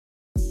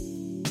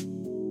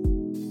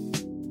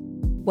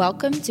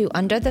Welcome to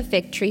Under the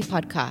Fig Tree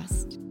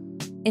podcast.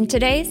 In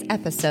today's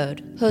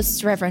episode,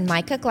 hosts Reverend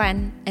Micah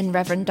Glenn and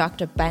Reverend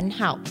Dr. Ben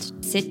Haupt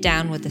sit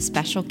down with a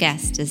special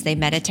guest as they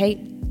meditate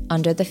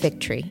under the fig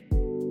tree.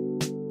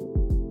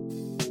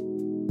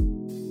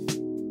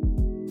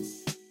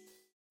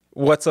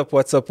 What's up?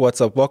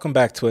 Welcome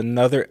back to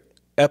another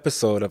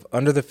episode of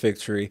Under the Fig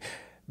Tree.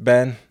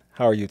 Ben,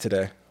 how are you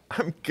today?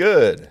 I'm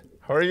good.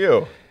 How are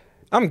you?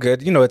 I'm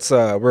good. You know, it's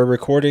we're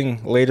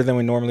recording later than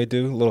we normally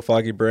do, a little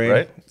foggy brain.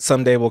 Right.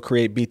 Someday we'll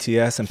create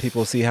BTS and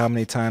people will see how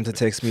many times it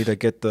takes me to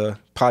get the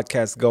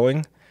podcast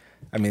going.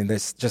 I mean,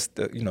 there's just,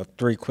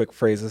 three quick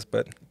phrases,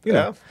 but, you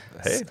know,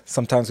 hey,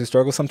 sometimes we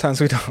struggle,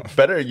 sometimes we don't.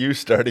 better you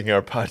starting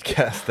our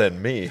podcast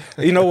than me.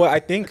 You know what?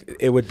 I think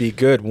it would be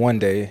good one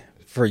day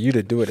for you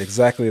to do it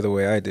exactly the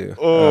way I do.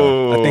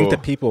 I think the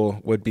people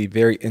would be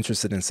very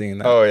interested in seeing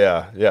that. Oh,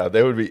 yeah. Yeah,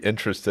 they would be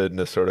interested in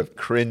a sort of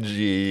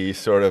cringy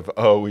sort of,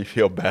 we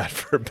feel bad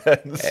for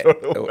Ben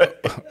sort of way.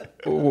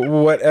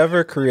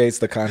 Whatever creates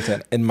the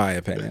content, in my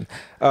opinion.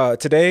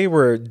 Today,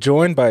 we're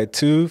joined by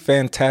two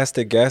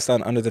fantastic guests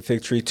on Under the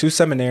Fig Tree, two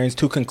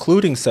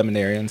concluding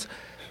seminarians,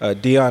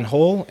 Dion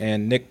Hull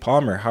and Nick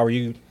Palmer. How are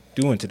you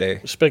doing today?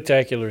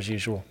 Spectacular as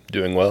usual.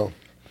 Doing well.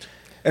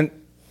 And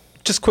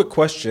just quick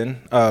question,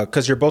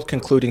 because you're both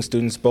concluding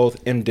students,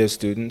 both MDiv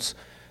students.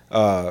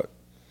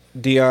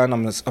 Dion,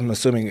 I'm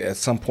assuming at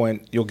some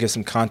point you'll give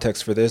some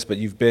context for this, but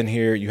you've been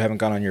here, you haven't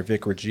gone on your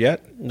vicarage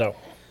yet. No.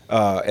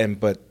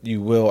 But you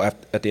will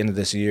at the end of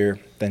this year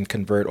then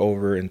convert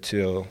over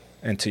into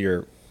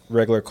your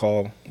regular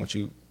call once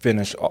you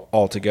finish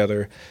all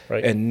together.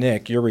 Right. And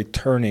Nick, you're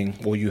returning.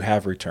 Well, you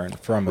have returned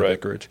from a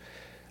vicarage.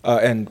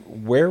 And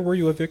where were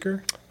you a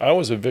vicar? I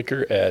was a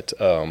vicar at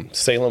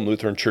Salem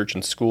Lutheran Church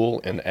and School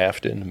in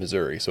Afton,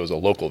 Missouri. So it was a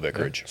local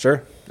vicarage.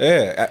 Sure.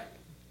 Yeah.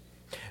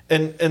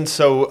 And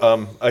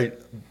so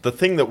the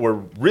thing that we're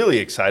really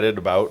excited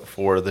about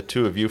for the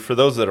two of you, for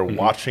those that are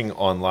watching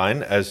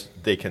online, as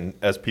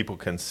people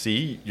can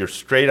see, you're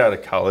straight out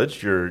of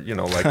college. You're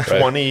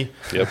 20,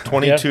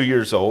 22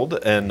 years old.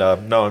 And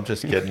no, I'm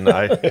just kidding.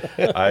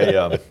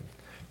 I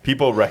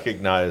people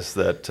recognize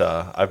that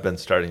I've been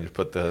starting to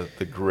put the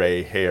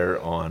gray hair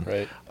on.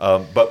 Right.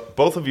 But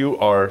both of you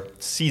are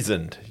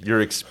seasoned. You're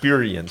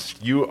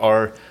experienced. You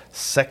are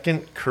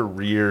second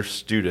career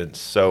students.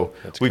 So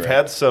we've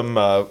had some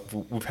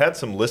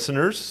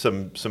listeners,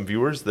 some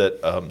viewers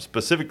that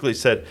specifically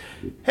said,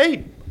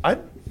 "Hey,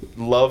 I'd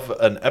love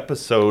an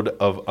episode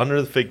of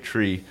Under the Fig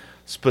Tree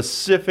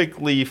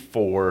specifically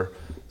for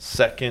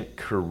second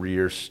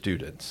career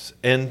students."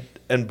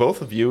 And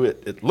both of you,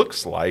 it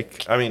looks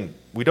like, I mean,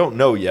 we don't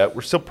know yet.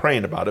 We're still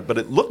praying about it, but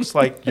it looks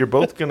like you're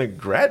both going to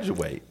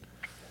graduate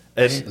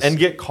and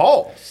get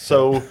calls.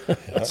 So we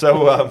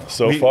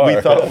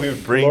thought we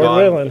would bring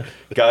on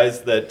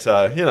guys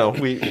that,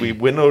 we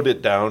winnowed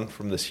it down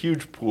from this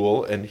huge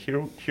pool, and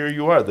here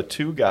you are, the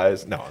two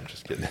guys. No, I'm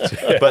just kidding.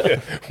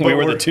 But we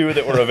were the two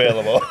that were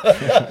available.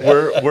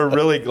 we're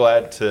really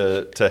glad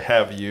to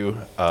have you.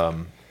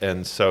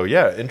 And so,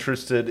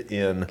 interested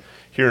in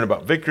hearing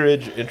about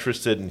vicarage,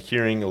 interested in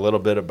hearing a little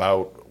bit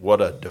about what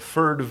a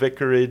deferred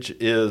vicarage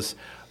is,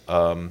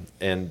 and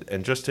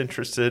just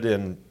interested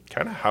in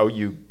kind of how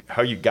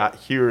you got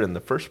here in the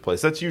first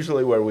place. That's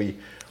usually where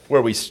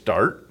we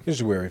start.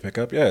 Usually where we pick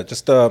up. Yeah.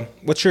 Just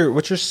what's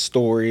your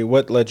story?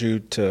 What led you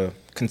to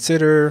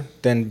consider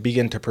then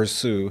begin to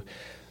pursue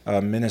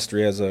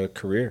ministry as a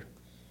career?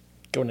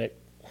 Go, Nick.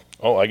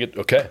 Oh,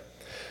 okay.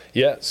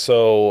 Yeah.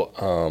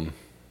 So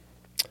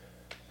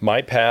my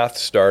path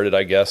started,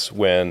 I guess,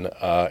 when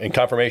in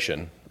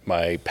confirmation,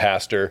 my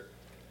pastor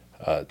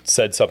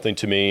said something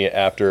to me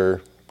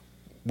after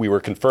we were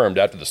confirmed,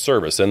 after the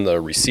service, in the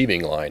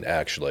receiving line,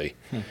 actually.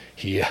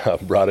 He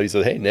brought it. He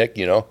said, "Hey, Nick,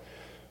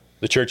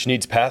 the church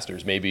needs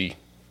pastors. Maybe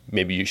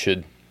you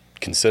should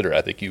consider.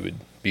 I think you would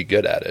be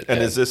good at it."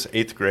 And is this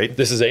 8th grade?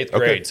 This is 8th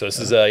grade. Okay. So this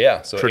is,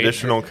 So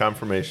traditional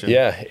confirmation.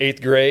 Yeah,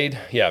 8th grade.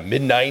 Yeah,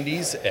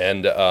 mid-90s.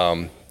 And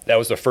that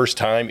was the first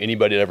time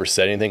anybody had ever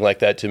said anything like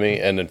that to me.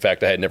 And in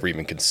fact, I had never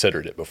even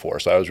considered it before.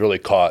 So I was really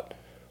caught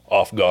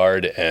off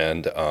guard,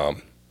 and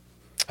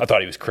I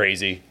thought he was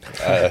crazy.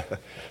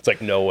 It's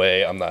like, no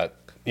way, I'm not,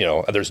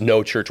 there's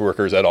no church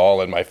workers at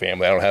all in my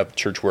family. I don't have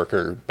church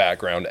worker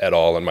background at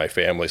all in my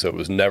family. So it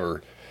was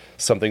never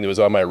something that was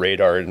on my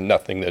radar, and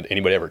nothing that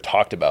anybody ever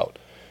talked about.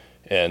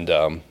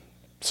 And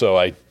so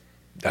I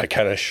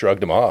kind of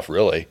shrugged him off,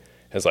 really.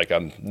 It's like,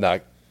 I'm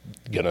not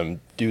going to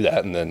do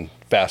that. And then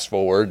fast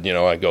forward,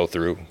 I go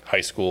through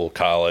high school,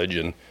 college,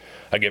 and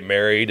I get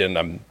married, and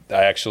I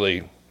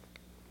actually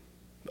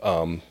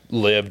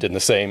lived in the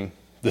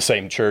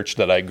same church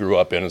that I grew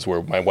up in is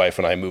where my wife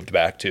and I moved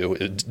back to.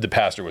 The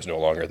pastor was no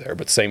longer there,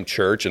 but same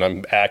church, and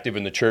I'm active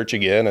in the church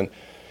again. And,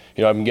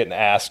 I'm getting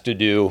asked to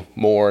do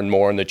more and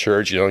more in the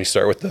church. You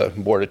start with the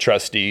board of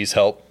trustees,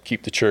 help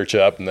keep the church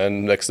up. And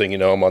then next thing you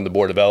know, I'm on the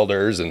board of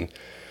elders and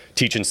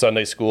teaching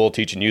Sunday school,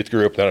 teaching youth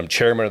group. Then I'm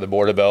chairman of the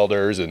board of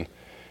elders, and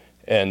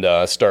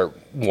start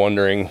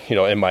wondering,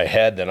 in my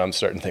head, then I'm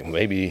starting to think,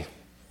 maybe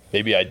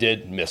maybe I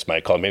did miss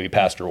my call. Maybe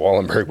Pastor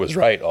Wallenberg was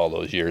right all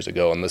those years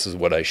ago, and this is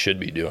what I should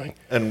be doing.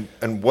 And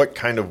what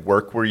kind of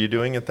work were you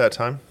doing at that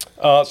time?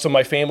 So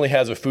my family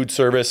has a food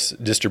service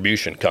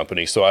distribution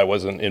company, so I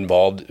wasn't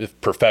involved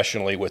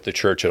professionally with the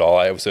church at all.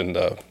 I was in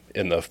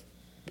the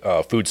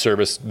food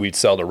service. We'd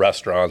sell to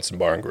restaurants and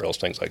bar and grills,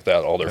 things like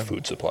that, all their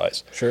food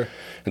supplies. Sure.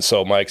 And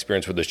so my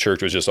experience with the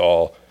church was just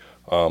all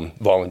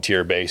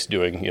volunteer-based,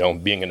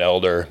 doing, being an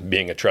elder,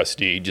 being a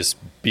trustee, just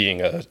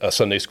being a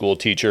Sunday school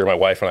teacher. My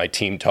wife and I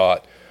team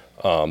taught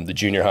the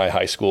junior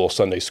high school,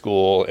 Sunday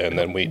school, and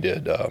then we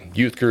did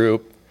youth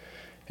group.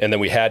 And then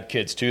we had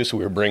kids too, so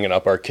we were bringing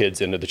up our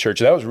kids into the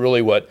church. And that was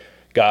really what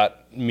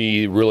got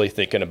me really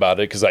thinking about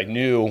it, because I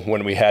knew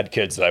when we had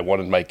kids that I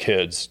wanted my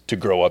kids to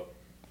grow up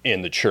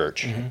in the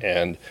church.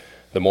 And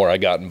the more I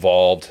got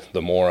involved,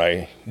 the more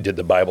I did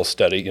the Bible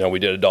study. We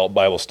did adult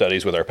Bible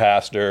studies with our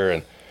pastor,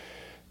 and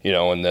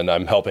and then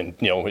I'm helping,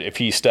 if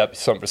he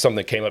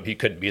something came up, he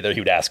couldn't be there, he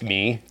would ask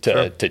me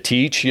to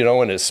teach,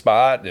 in his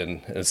spot.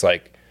 And it's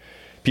like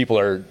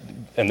people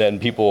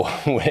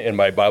in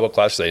my Bible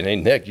class saying, "Hey,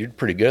 Nick, you're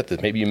pretty good at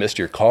this. Maybe you missed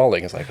your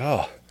calling." It's like,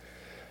 oh,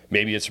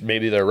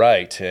 maybe they're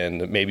right.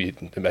 And maybe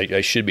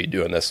I should be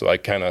doing this. So I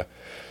kind of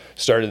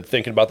started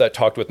thinking about that,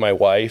 talked with my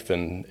wife,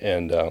 and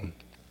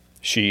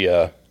she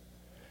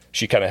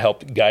kind of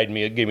helped guide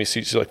me. It gave me,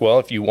 she's like, well,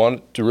 if you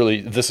want to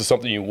really, this is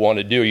something you want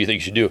to do, you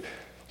think you should do,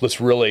 let's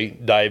really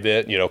dive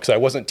in, because I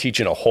wasn't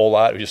teaching a whole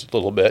lot, just a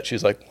little bit.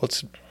 She's like,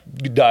 let's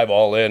dive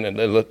all in, and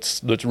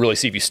let's really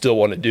see if you still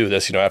want to do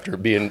this, after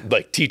being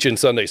like teaching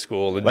Sunday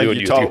school and doing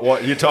you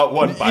taught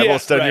one Bible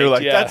study. You're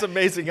like, that's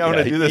amazing. I want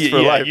to do this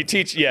for life. You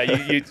teach,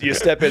 you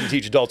step in and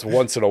teach adults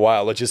once in a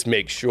while. Let's just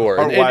make sure.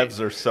 Our wives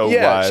are so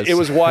wise. It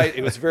was wise.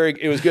 It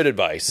was good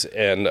advice,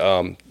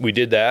 and we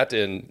did that,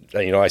 and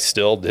I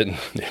still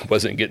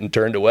wasn't getting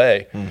turned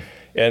away.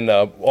 And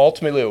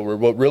ultimately,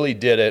 what really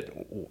did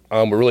it,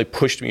 what really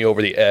pushed me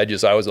over the edge,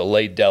 is I was a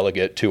lay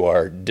delegate to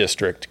our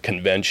district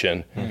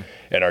convention,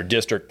 and our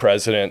district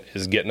president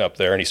is getting up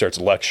there and he starts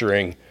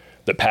lecturing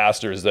the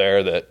pastors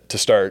there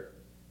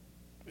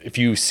if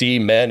you see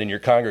men in your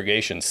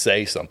congregation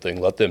say something,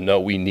 let them know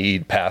we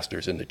need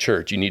pastors in the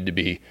church. You need to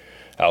be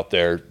out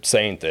there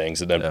saying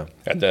things. And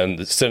then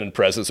the Synod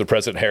president, so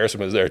President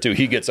Harrison was there too.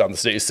 He gets on the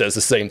stage, says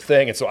the same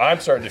thing. And so I'm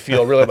starting to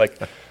feel really like,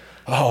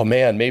 oh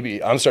man,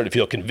 maybe I'm starting to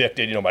feel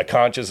convicted. My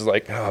conscience is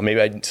like, oh,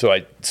 maybe so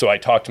I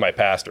talked to my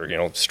pastor.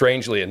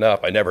 Strangely enough,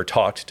 I never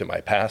talked to my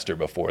pastor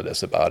before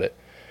this about it,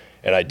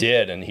 and I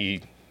did, and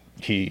he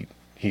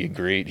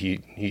agreed.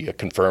 He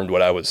confirmed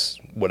what I was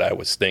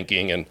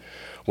thinking and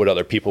what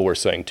other people were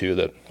saying too,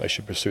 that I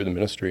should pursue the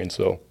ministry, and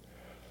so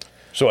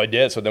I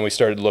did. So then we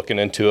started looking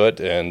into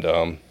it, and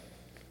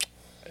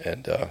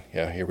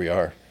here we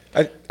are.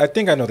 I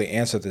think I know the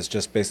answer to this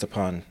just based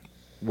upon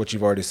what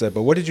you've already said,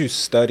 but what did you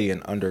study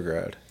in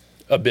undergrad?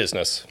 A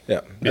business.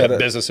 Yeah.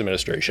 Business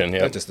administration.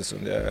 Yeah. I just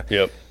assumed. Yeah.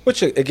 Yep.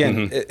 Which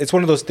again, it's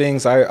one of those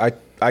things. I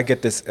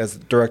get this as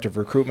director of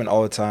recruitment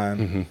all the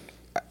time.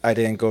 I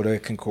didn't go to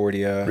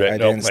Concordia. Right. I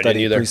didn't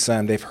study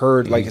pre-sem. They've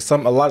heard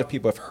a lot of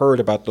people have heard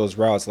about those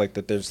routes, like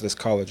that there's this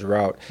college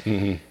route,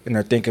 and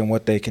they're thinking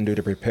what they can do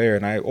to prepare.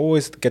 And I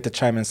always get to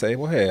chime in and say,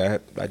 well, hey,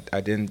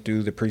 I didn't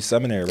do the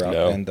pre-seminary route,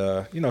 and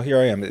here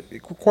I am. It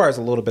requires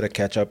a little bit of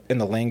catch up in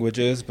the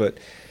languages, but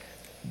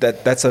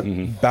that's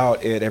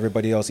about it.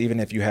 Everybody else,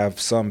 even if you have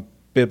some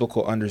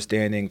biblical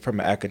understanding from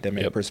an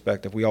academic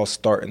perspective, we all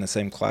start in the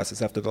same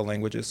classes after the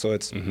languages. So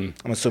it's I'm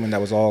assuming that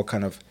was all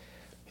kind of,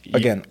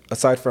 again,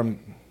 aside from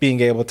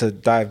being able to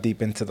dive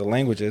deep into the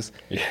languages,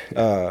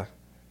 that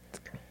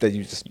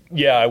you just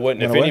I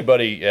wouldn't. If away?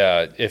 anybody,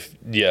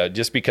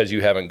 just because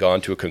you haven't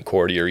gone to a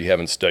Concordia or you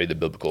haven't studied the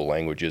biblical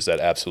languages, that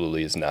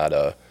absolutely is not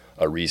a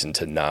reason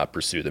to not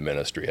pursue the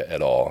ministry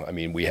at all. I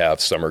mean, we have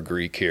summer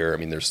Greek here. I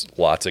mean, there's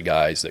lots of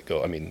guys that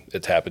go. I mean,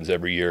 it happens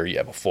every year. You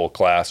have a full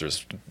class.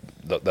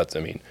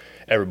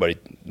 Everybody,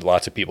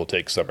 lots of people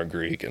take summer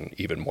Greek, and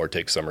even more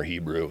take summer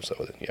Hebrew.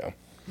 So Yeah.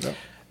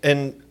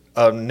 And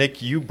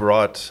Nick, you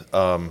brought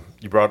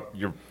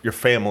your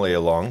family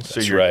along.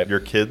 So That's right. Your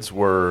kids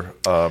were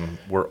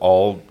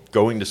all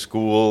going to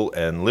school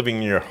and living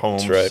in your home.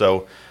 That's right.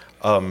 So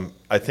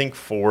I think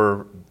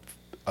for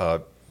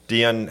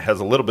Deanne has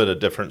a little bit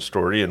of different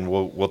story, and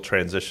we'll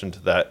transition to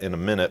that in a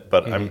minute.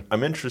 But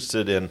I'm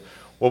interested in,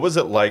 what was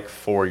it like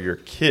for your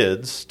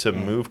kids to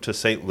move to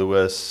St.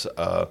 Louis,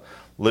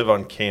 live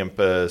on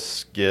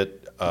campus,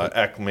 get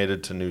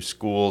acclimated to new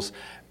schools,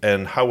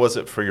 and how was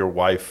it for your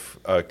wife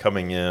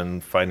coming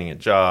in, finding a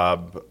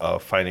job,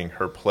 finding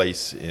her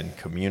place in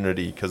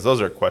community? Because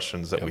those are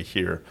questions that we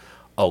hear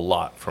a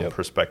lot from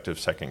prospective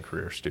second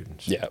career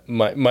students. Yeah,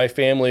 my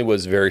family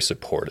was very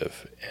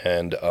supportive,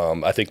 and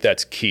I think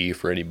that's key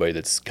for anybody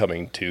that's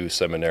coming to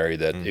seminary,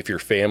 that if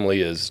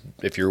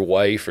your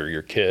wife or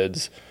your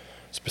kids,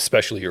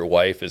 especially your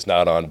wife, is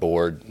not on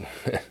board,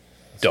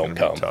 don't gonna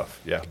come. be tough.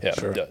 Yeah. Yeah,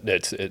 Sure.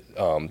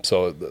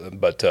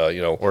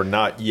 Or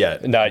not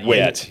yet. Not Wait.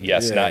 yet.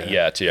 Yes, Yeah. not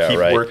yet. Yeah, Keep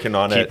right. working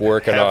on it. Keep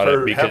working Have on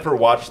her, it. Have her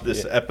watch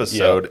this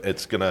episode.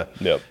 It's gonna,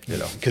 Yep.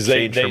 because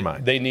they change her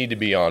mind. they need to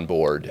be on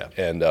board, Yeah.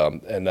 and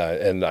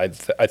I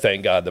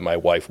thank God that my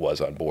wife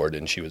was on board,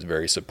 and she was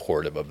very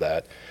supportive of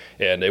that.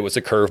 And it was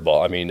a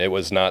curveball. I mean, it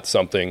was not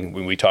something,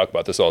 when we talk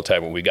about this all the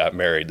time, when we got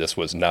married, this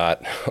was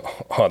not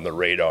on the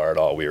radar at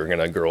all. We were going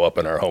to grow up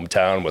in our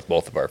hometown with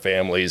both of our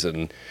families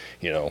and,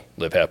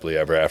 live happily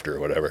ever after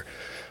or whatever.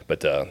 But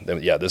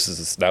this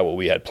is not what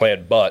we had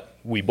planned. But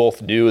we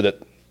both knew that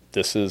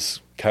this is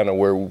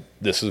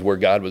where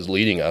God was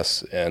leading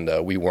us.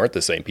 And we weren't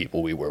the same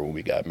people we were when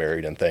we got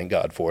married, and thank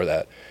God for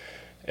that.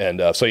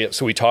 And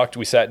so we talked,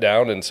 we sat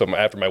down, and so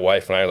after my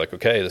wife and I were like,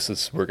 okay,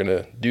 we're going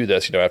to do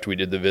this, after we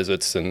did the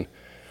visits, and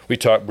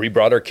we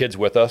brought our kids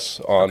with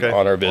us on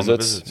our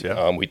visits.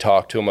 We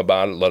talked to them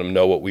about it, let them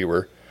know what we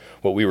were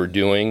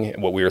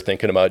doing, what we were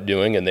thinking about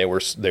doing, and they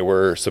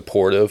were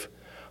supportive.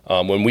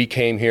 When we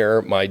came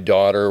here, my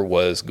daughter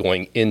was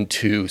going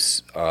into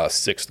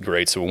sixth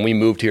grade. So when we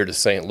moved here to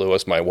St.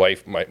 Louis,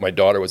 my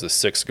daughter was a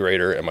sixth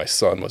grader, and my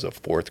son was a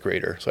fourth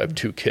grader. So I have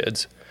two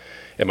kids,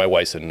 and my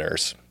wife's a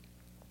nurse.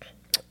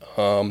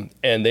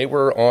 And they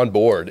were on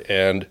board,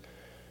 and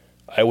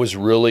I was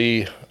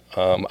really,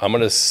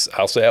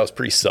 I'll say I was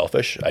pretty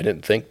selfish. I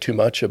didn't think too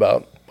much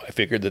I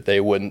figured that they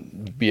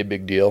wouldn't be a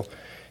big deal.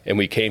 And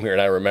we came here,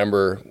 and I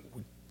remember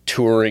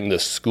touring the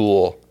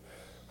school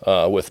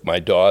with my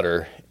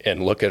daughter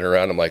and looking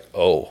around. I'm like,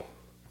 oh,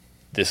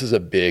 this is a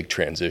big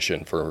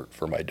transition for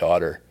my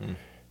daughter.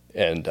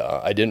 And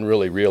I didn't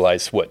really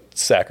realize what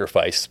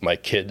sacrifice my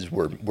kids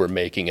were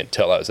making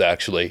until I was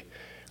actually,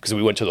 because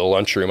we went to the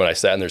lunchroom, and I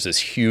sat, and there's this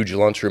huge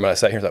lunchroom, and I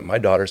sat here and thought, my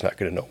daughter's not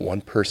going to know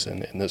one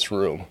person in this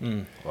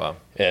room. Wow.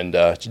 And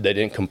they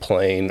didn't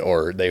complain,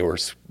 or they were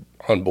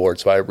on board,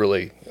 so I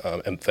really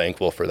am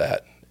thankful for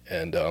that.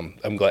 And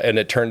I'm glad. And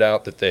it turned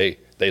out that they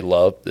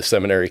love the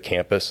seminary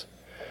campus.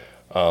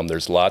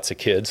 There's lots of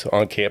kids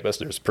on campus.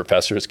 There's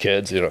professors'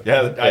 kids.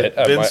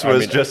 Vince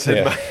was just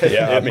in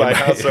my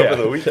house over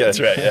the weekend. That's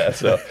right. Yeah.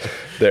 So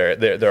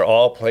they're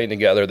all playing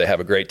together. They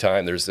have a great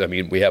time.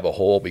 We have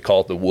we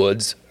call it the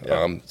Woods.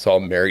 Yeah. It's all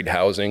married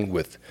housing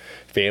with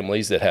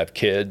families that have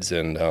kids,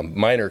 and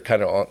mine are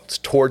kind of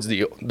towards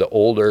the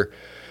older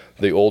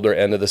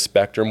end of the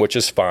spectrum, which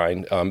is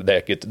fine.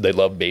 They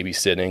love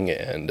babysitting,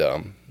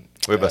 and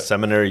we have a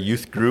seminary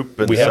youth group,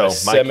 and we have so a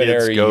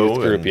seminary my kids youth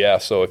group. Yeah,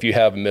 so if you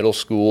have middle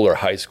school or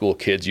high school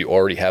kids, you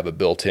already have a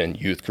built-in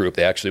youth group.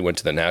 They actually went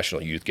to the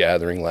National Youth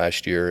Gathering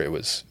last year. It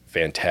was a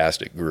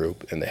fantastic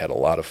group, and they had a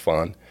lot of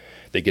fun.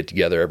 They get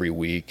together every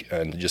week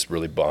and just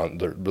really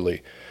bonds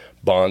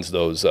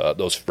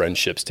those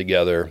friendships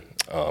together.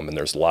 And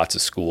there's lots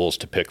of schools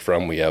to pick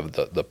from. We have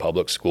the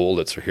public school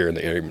that's here in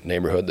the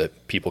neighborhood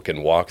that people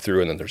can walk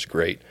through, and then there's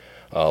great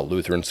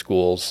Lutheran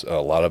schools.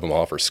 A lot of them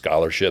offer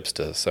scholarships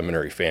to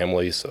seminary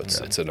families, so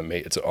it's an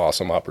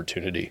awesome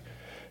opportunity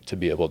to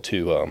be able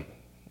to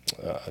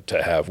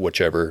have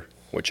whichever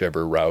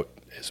route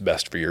is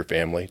best for your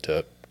family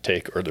to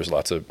take. Or there's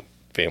lots of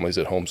families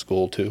that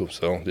homeschool too.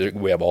 So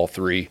we have all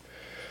three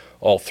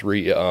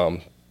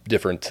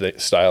different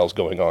styles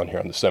going on here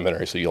on the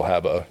seminary. So you'll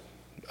have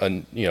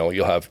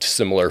you'll have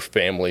similar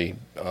family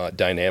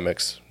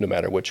dynamics no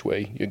matter which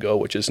way you go,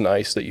 which is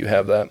nice that you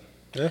have that.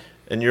 Yeah.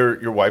 And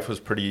your wife was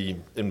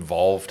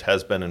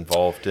has been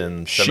involved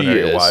in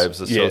Seminary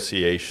Wives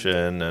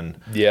Association. And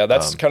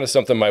that's kind of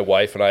something my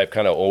wife and I have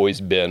kind of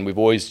always been. We've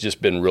always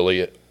just been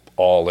really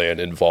all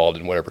involved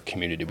in whatever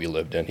community we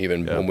lived in.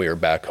 Even when we were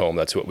back home,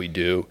 that's what we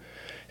do.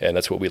 And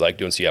that's what we like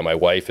doing. So my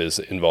wife is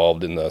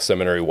involved in the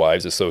Seminary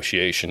Wives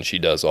Association. She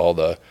does all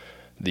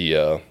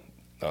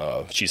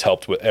she's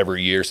helped with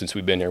every year since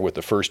we've been here with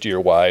the first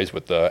year wives,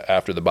 with the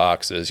after the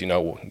boxes,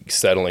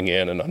 settling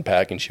in and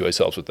unpacking. She always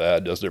helps with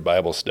that, does their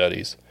Bible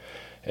studies.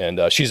 And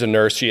she's a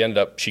nurse.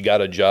 She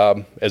got a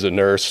job as a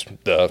nurse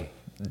the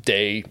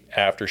day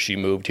after she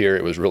moved here.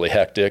 It was really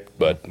hectic,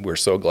 but we're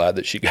so glad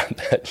that she got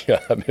that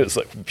job. It was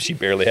like she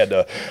barely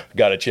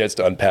got a chance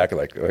to unpack.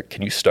 Like,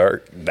 can you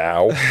start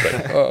now?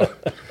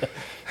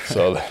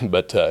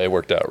 But it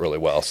worked out really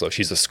well. So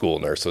she's a school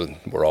nurse, so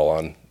we're all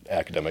on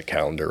academic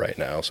calendar right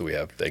now, so we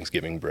have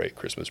Thanksgiving break,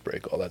 Christmas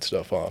break, all that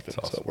stuff off, and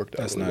so it worked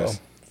out really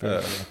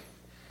well.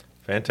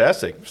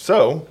 Fantastic.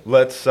 So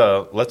let's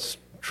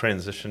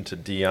transition to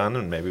Dion,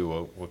 and maybe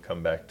we'll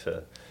come back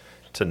to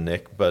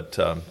Nick. But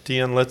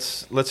Dion,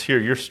 let's hear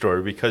your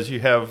story, because you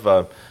have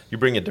you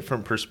bring a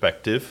different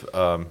perspective,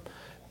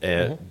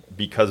 and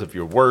because of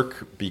your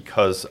work,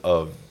 because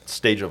of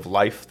stage of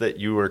life that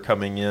you are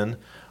coming in,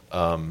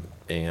 so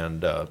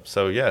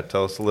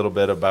tell us a little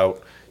bit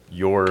about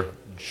your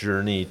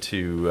journey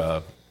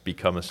to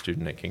become a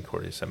student at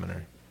Concordia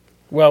Seminary.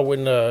 Well,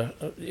 when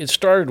it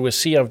started with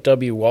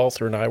CFW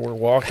Walther and I were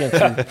walking through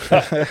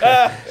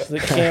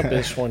the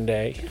campus one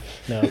day.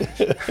 No.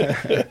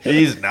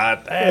 He's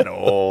not that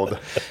old.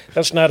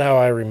 That's not how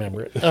I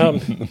remember it.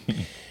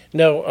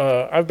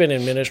 I've been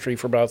in ministry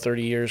for about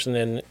 30 years, and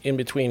then in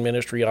between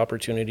ministry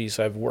opportunities,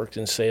 I've worked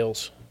in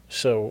sales.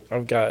 So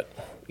I've got,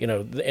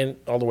 and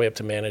all the way up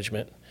to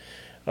management.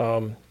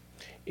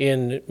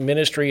 In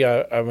ministry,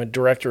 I'm a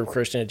director of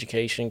Christian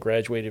education,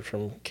 graduated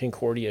from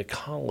Concordia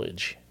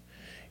College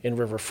in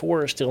River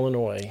Forest,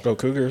 Illinois. Go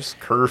Cougars.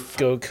 Kerf.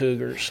 Go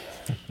Cougars.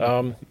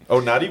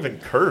 Not even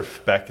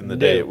Kerf back in the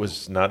day. No. It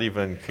was not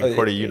even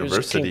Concordia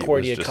University.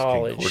 Concordia it was just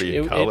College.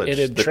 Concordia College. It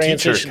had the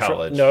teacher transitioned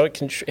college.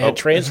 it had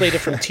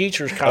translated from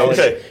teachers college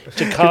Okay.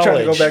 to You're college. trying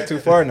to go back too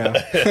far now.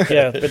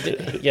 Yeah, but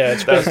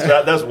it's been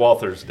That's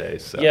Walther's day.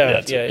 So.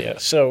 yeah.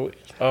 So,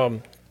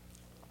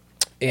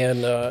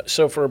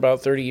 so for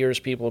about 30 years,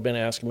 people have been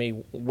asking me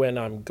when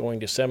I'm going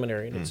to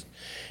seminary, and it's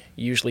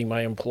usually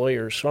my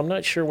employers. So I'm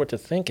not sure what to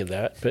think of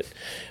that. But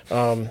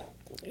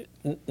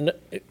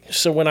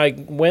so when I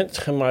went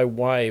to my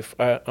wife,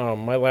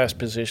 my last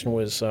position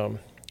was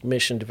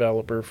mission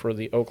developer for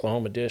the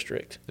Oklahoma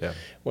district. Yeah.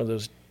 One of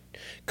those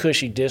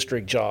cushy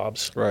district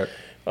jobs. Right.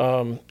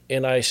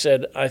 And I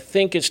said, I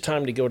think it's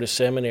time to go to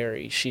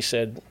seminary. She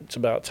said, it's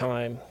about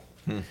time.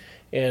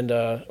 And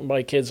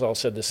my kids all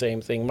said the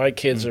same thing. My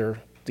kids are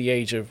the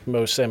age of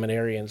most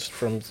seminarians,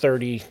 from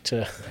 30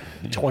 to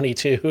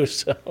 22.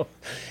 So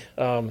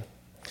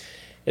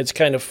it's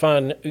kind of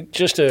fun.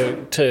 Just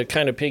to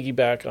kind of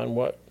piggyback on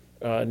what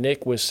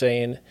Nick was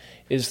saying,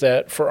 is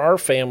that for our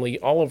family,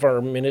 all of our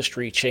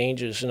ministry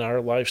changes and our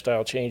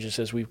lifestyle changes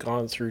as we've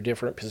gone through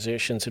different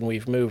positions and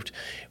we've moved.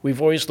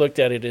 We've always looked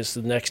at it as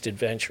the next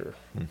adventure.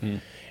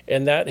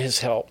 And that has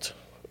helped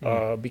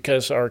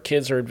because our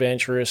kids are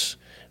adventurous.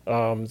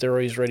 They're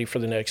always ready for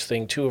the next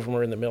thing. 2 of them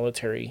are in the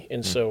military.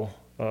 And so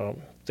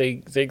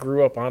they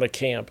grew up on a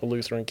camp, a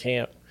Lutheran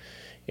camp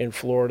in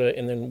Florida,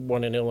 and then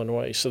one in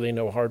Illinois. So they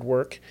know hard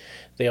work.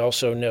 They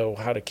also know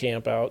how to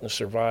camp out and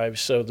survive.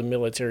 So the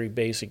military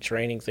basic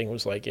training thing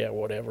was like, yeah,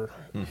 whatever,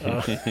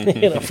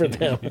 for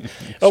them.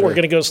 Oh, we're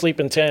going to go sleep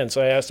in tents.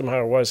 I asked them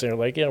how it was. They're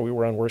like, yeah, we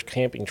were on worse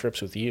camping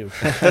trips with you.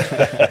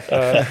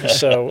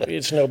 So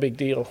it's no big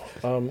deal.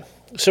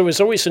 So it's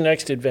always the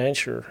next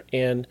adventure.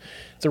 And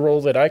the role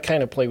that I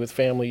kind of play with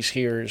families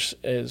here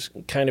is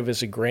kind of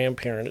as a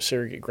grandparent, a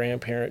surrogate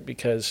grandparent,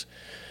 because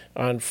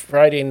on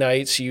Friday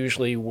nights,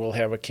 usually we'll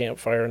have a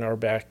campfire on our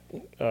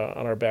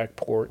back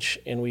porch,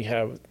 and we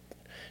have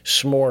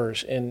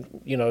s'mores.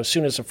 And as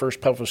soon as the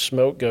first puff of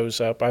smoke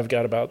goes up, I've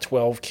got about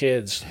 12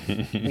 kids,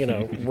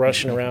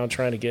 rushing around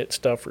trying to get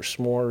stuff for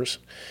s'mores.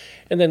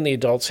 And then the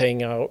adults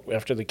hang out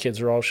after the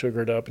kids are all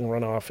sugared up and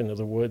run off into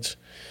the woods.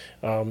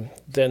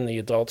 Then the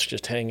adults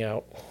just hang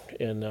out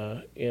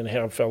and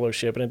have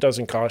fellowship, and it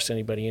doesn't cost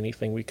anybody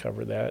anything. We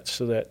cover that,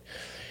 so that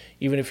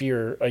even if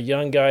you're a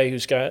young guy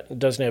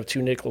doesn't have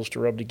 2 nickels to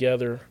rub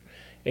together,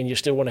 and you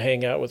still want to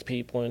hang out with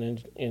people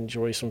and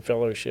enjoy some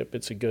fellowship,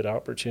 it's a good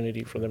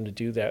opportunity for them to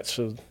do that.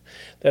 So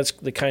that's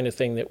the kind of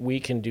thing that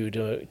we can do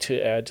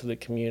to add to the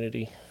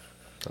community.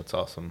 That's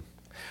awesome.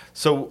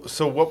 So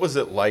what was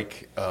it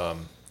like?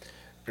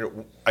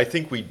 I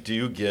think we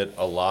do get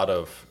a lot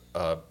of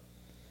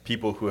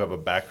people who have a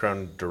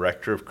background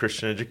director of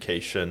Christian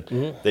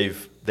education.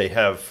 They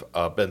have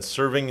been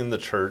serving in the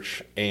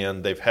church,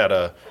 and they've had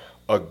a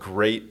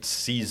great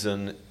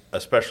season,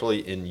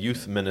 especially in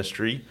youth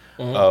ministry,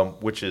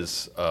 which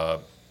is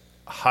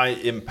high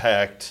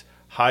impact,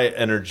 high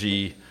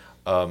energy,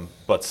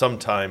 but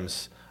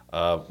sometimes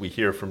we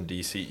hear from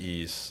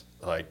DCEs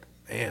like,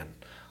 man,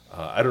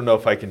 I don't know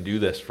if I can do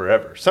this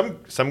forever.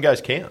 Some guys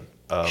can.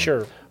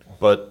 Sure.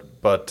 But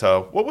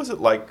what was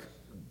it like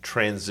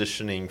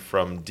transitioning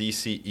from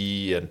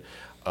DCE? And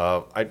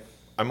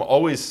I'm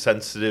always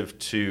sensitive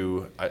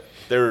to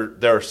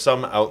there are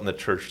some out in the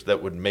church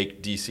that would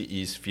make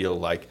DCEs feel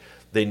like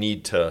they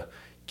need to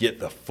get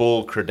the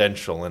full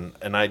credential,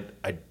 and I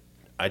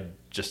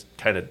just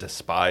kind of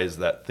despise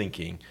that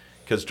thinking,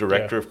 because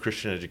director of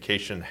Christian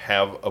education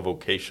have a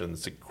vocation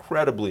that's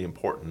incredibly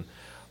important,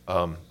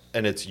 and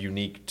it's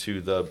unique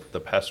to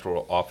the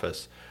pastoral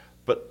office.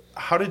 But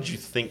how did you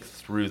think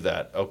through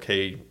that?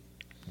 Okay,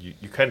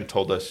 you kind of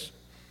told us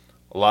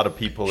a lot of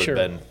people Sure.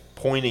 had been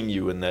pointing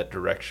you in that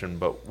direction,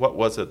 but what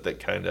was it that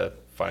kind of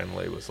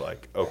finally was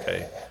like,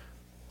 okay?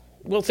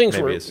 Well, things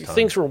Maybe it's time.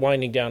 things were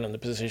winding down in the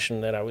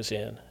position that I was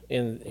in,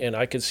 and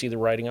I could see the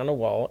writing on the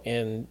wall.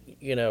 And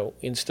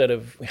instead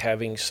of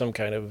having some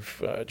kind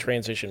of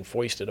transition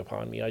foisted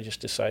upon me, I just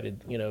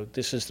decided,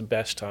 this is the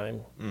best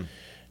time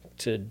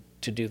to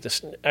do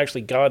this.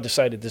 Actually, God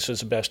decided this was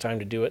the best time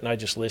to do it, and I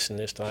just listened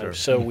this time. Sure.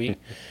 So we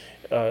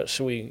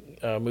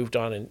moved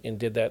on and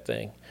did that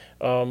thing.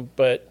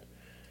 But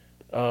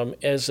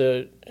as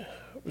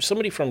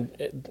somebody from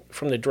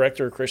the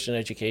director of Christian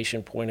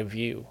education point of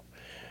view,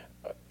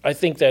 I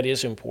think that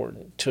is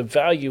important to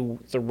value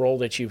the role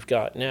that you've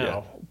got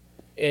now.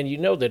 Yeah.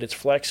 And that it's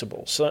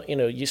flexible. So,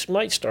 you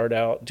might start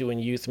out doing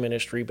youth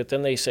ministry, but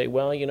then they say,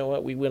 well, you know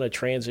what, we want to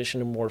transition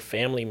to more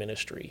family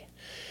ministry.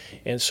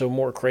 And so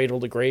more cradle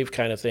to grave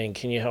kind of thing.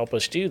 Can you help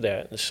us do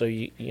that? And so,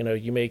 you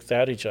make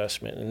that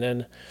adjustment. And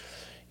then,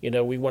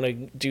 we want to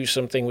do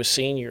something with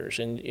seniors,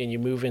 and you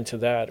move into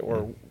that.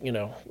 Or,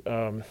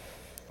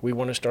 We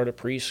want to start a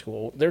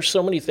preschool. There's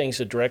so many things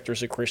that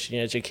directors of Christian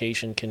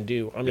education can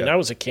do. I mean, Yeah. I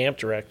was a camp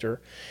director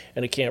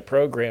and a camp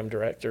program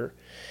director,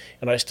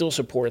 and I still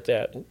support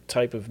that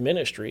type of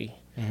ministry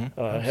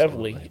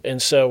heavily.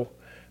 And so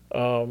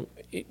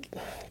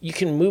you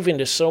can move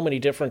into so many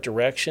different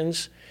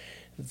directions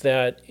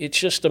that it's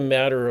just a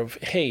matter of,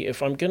 hey,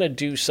 if I'm going to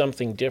do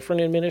something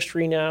different in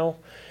ministry now,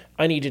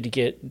 I needed to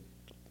get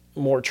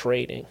more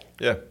training.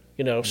 Yeah.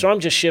 So I'm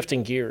just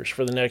shifting gears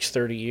for the next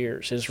 30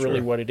 years is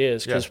really what it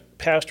is, because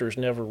pastors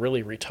never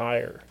really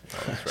retire.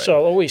 So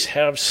I'll always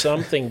have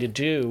something to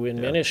do in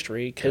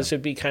ministry, because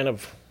it'd be kind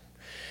of,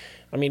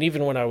 I mean,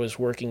 even when I was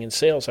working in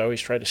sales, I always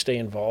tried to stay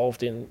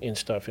involved in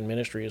stuff in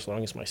ministry as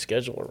long as my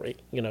schedule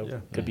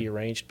could be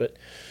arranged. But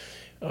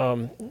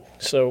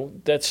so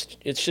it's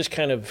just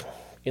kind of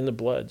in the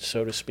blood,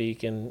 so to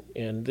speak,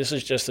 and this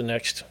is just the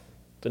next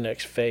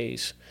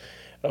phase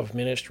of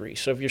ministry.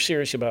 So if you're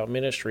serious about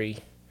ministry,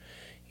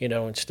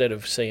 instead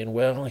of saying,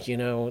 well,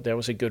 that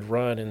was a good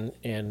run,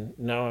 and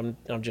now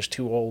I'm just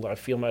too old, I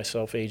feel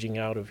myself aging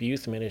out of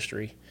youth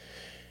ministry,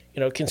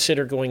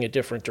 consider going a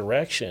different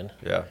direction.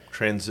 Yeah,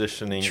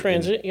 transitioning,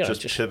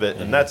 just pivot.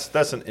 And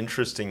that's an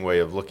interesting way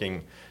of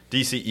looking.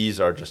 DCEs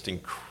are just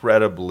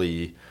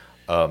incredibly,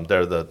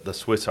 they're the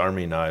Swiss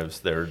Army knives.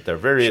 They're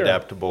very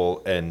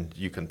adaptable, and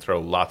you can throw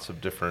lots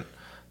of different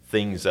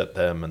things at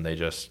them, and they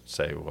just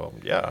say, well,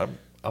 yeah,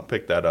 I'll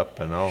pick that up,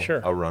 and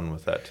I'll run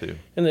with that too.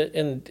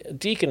 And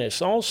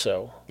deaconess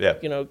also, yeah,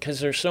 because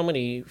there's so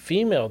many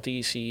female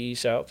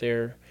DCEs out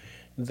there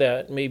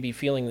that may be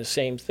feeling the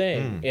same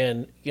thing.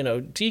 And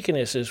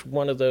deaconess is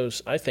one of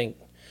those. I think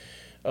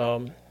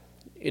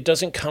it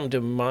doesn't come to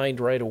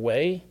mind right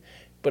away,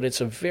 but it's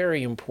a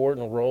very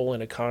important role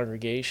in a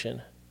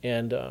congregation,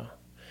 and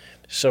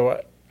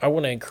so I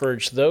want to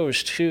encourage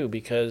those too,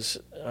 because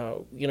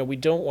we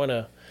don't want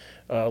to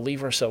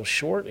leave ourselves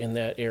short in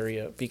that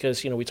area,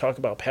 because we talk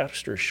about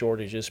pastor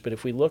shortages, but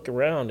if we look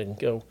around and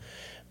go,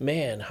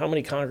 man, how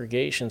many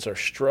congregations are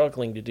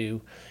struggling to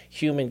do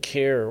human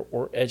care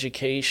or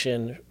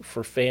education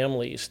for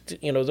families,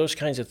 those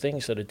kinds of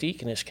things that a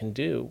deaconess can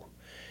do.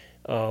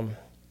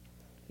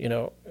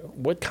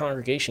 What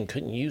congregation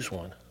couldn't use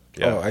one?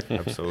 Yeah,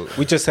 absolutely.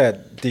 We just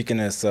had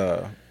Deaconess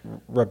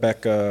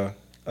Rebecca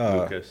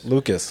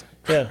Lucas.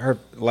 Yeah. Her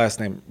last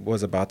name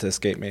was about to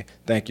escape me.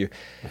 Thank you.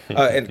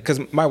 And because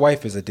my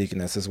wife is a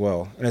deaconess as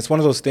well. And it's one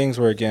of those things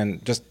where,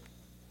 again, just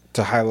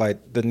to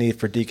highlight the need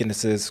for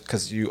deaconesses,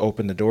 because you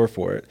open the door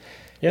for it.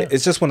 Yeah.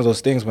 It's just one of those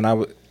things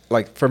when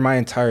for my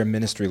entire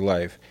ministry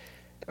life,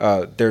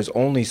 there's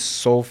only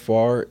so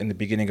far in the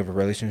beginning of a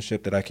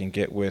relationship that I can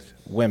get with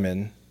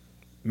women,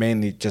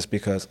 mainly just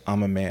because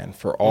I'm a man,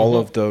 for all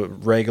of the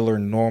regular,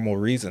 normal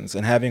reasons.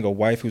 And having a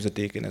wife who's a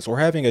deaconess, or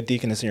having a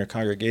deaconess in your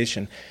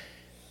congregation,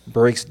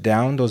 breaks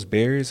down those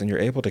barriers, and you're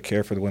able to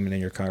care for the women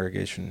in your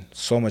congregation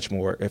so much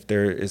more if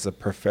there is a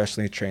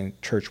professionally trained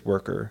church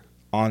worker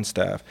on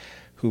staff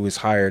who is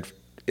hired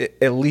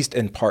at least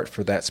in part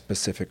for that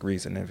specific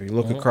reason. If you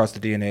look across the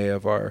DNA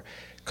of our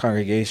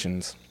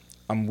congregations,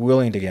 I'm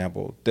willing to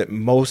gamble that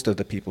most of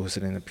the people who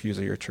sit in the pews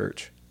of your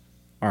church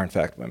are in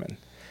fact women.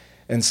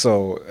 And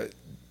so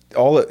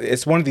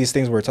it's one of these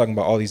things where we're talking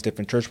about all these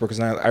different church workers.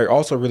 And I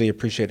also really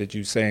appreciated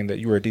you saying that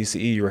you were a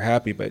DCE, you were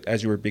happy, but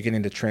as you were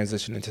beginning to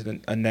transition into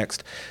a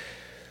next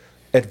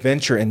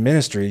adventure in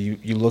ministry,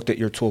 you looked at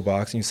your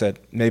toolbox and you said,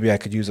 maybe I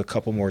could use a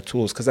couple more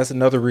tools. Because that's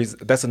another reason.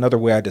 That's another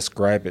way I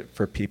describe it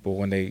for people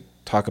when they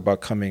talk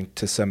about coming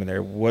to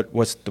seminary.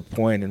 What's the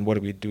point and what do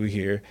we do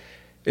here?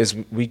 Is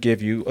we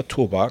give you a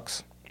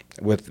toolbox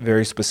with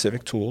very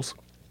specific tools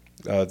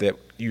that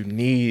you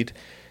need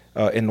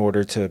in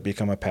order to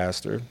become a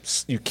pastor.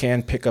 You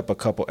can pick up a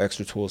couple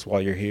extra tools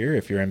while you're here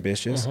if you're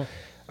ambitious.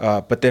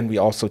 But then we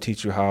also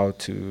teach you how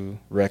to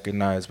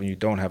recognize when you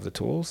don't have the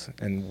tools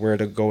and where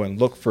to go and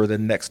look for the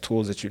next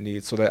tools that you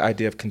need. So that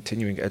idea of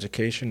continuing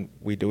education,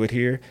 we do it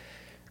here.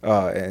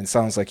 And it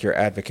sounds like you're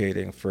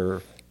advocating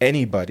for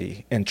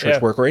anybody in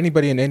church work or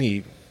anybody in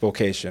any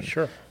vocation.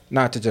 Sure.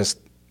 Not to just,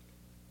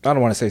 I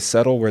don't want to say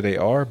settle where they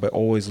are, but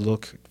always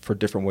look for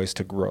different ways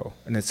to grow.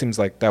 And it seems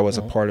like that was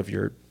a part of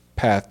your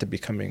path to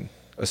becoming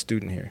a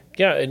student here.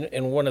 Yeah,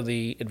 and one of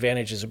the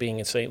advantages of being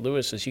in St.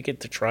 Louis is you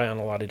get to try on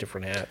a lot of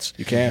different hats.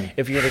 You can.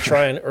 If you're going to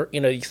try and,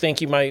 you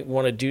think you might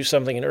want to do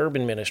something in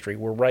urban ministry,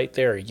 we're right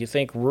there. You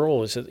think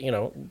rural is,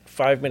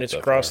 5 minutes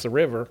across the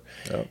river.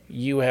 Yep.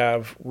 You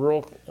have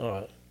rural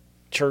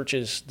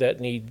churches that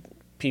need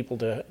people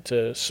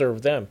to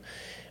serve them.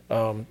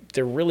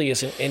 There really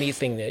isn't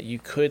anything that you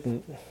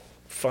couldn't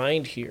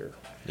find here.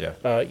 Yeah.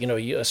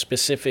 A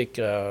specific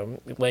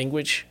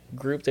language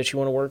group that you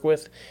want to work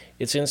with,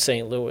 it's in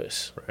St.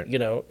 Louis.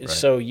 Right.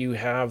 So you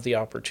have the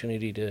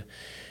opportunity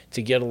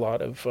to get a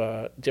lot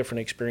of different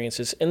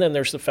experiences. And then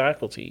there's the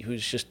faculty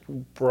who's just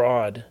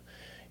broad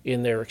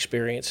in their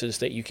experiences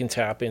that you can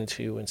tap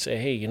into and say,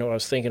 hey, I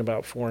was thinking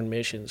about foreign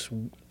missions.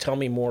 Tell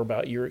me more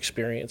about your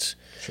experience.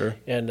 Sure.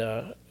 And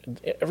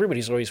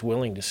everybody's always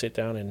willing to sit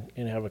down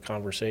and have a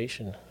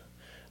conversation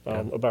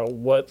about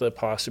what the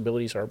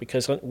possibilities are.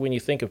 Because when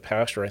you think of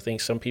pastor, I think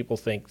some people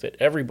think that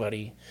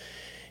everybody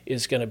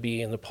is going to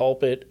be in the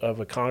pulpit of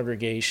a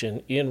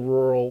congregation in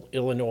rural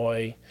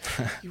Illinois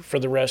for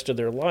the rest of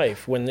their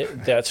life, when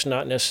that's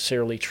not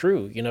necessarily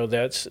true. You know,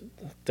 that's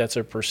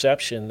a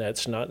perception.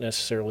 That's not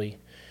necessarily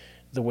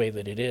the way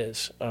that it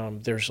is.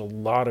 There's a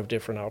lot of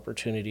different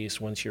opportunities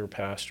once you're a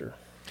pastor.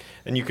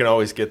 And you can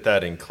always get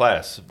that in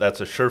class.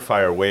 That's a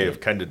surefire way of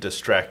kind of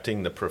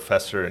distracting the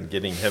professor and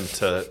getting him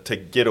to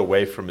get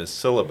away from his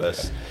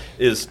syllabus,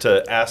 is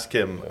to ask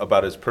him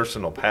about his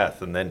personal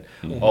path. And then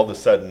all of a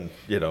sudden,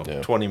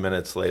 20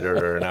 minutes later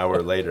or an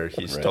hour later,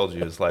 he's told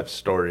you his life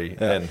story.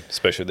 Yeah. And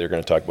Especially they're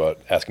going to talk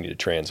about asking you to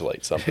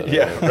translate something.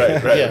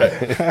 right.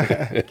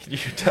 Can you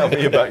tell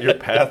me about your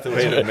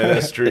pathway to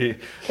ministry?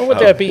 What would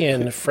that be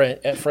in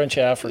French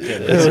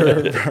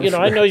African?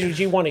 I know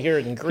you want to hear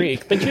it in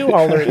Greek, but you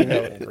already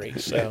know it in Greek.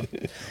 So,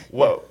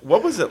 what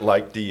was it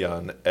like,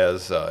 Dion?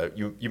 As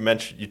you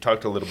mentioned, you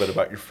talked a little bit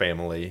about your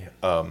family,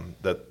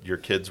 that your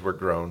kids were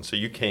grown, so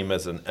you came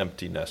as an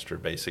empty nester,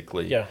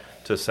 basically,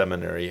 to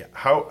seminary.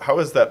 How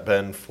has that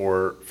been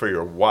for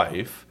your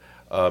wife,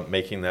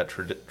 making that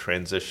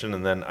transition?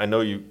 And then I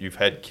know you've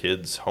had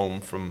kids home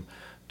from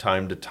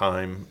time to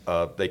time.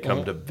 They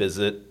come to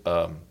visit.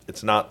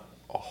 It's not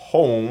a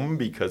home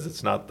because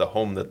it's not the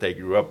home that they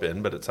grew up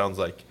in, but it sounds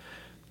like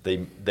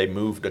they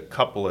moved a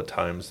couple of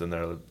times in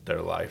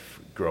their life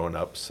growing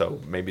up, so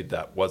maybe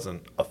that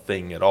wasn't a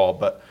thing at all.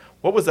 But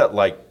what was that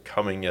like,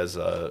 coming as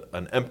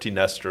an empty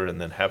nester and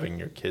then having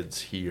your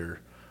kids here?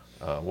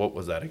 What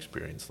was that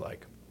experience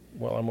like?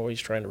 Well, I'm always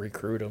trying to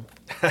recruit them.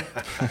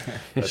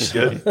 That's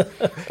good.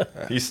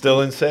 He's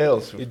still in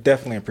sales. We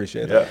definitely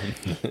appreciate that.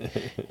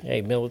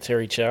 Hey,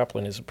 military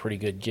chaplain is a pretty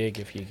good gig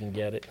if you can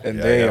get it. And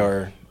they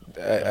are.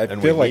 I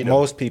feel like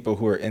most people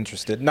who are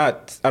interested, I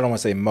don't want to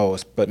say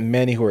most, but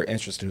many who are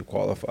interested who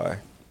qualify.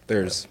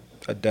 There's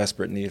a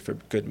desperate need for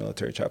good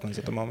military chaplains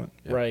at the moment.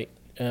 Yeah. Right.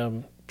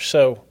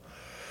 So,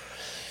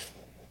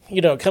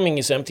 coming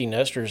as empty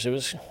nesters, it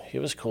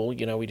was cool. We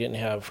didn't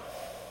have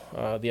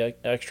the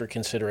extra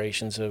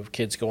considerations of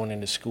kids going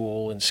into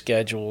school and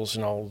schedules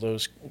and all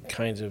those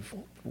kinds of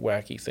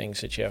wacky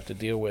things that you have to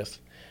deal with.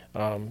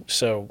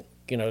 So,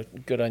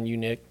 good on you,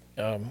 Nick.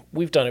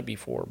 We've done it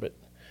before, but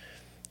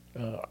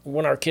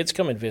when our kids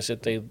come and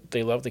visit,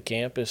 they love the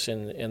campus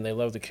and they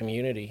love the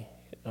community,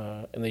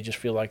 and they just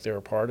feel like they're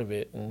a part of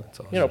it. And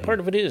awesome. Part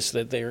of it is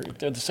that they're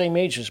the same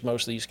age as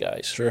most of these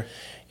guys. Sure.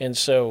 And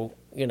so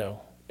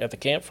at the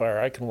campfire,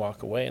 I can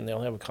walk away and they'll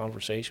have a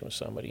conversation with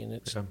somebody, and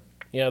it's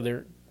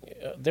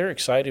they're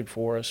excited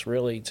for us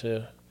really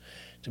to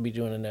be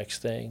doing the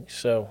next thing.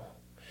 So.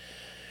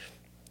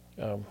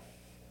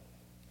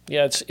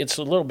 It's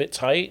a little bit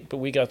tight, but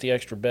we got the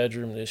extra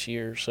bedroom this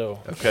year, so.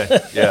 Okay,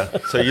 yeah.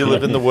 So you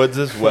live in the woods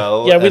as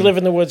well? Yeah, we live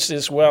in the woods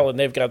as well, and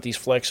they've got these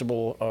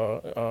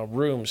flexible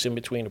rooms in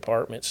between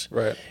apartments.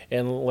 Right.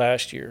 And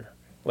last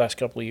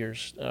couple of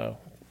years,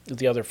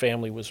 the other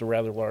family was a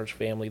rather large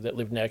family that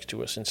lived next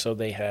to us, and so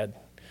they had,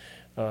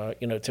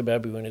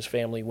 Tebebu and his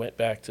family went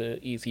back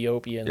to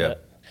Ethiopia, and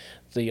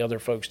the other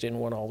folks didn't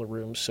want all the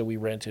rooms, so we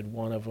rented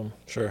one of them.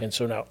 Sure. And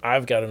so now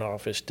I've got an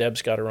office.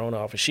 Deb's got her own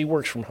office. She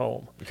works from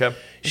home. Okay.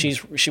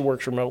 She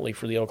works remotely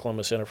for the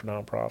Oklahoma Center for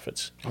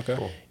Nonprofits. Okay.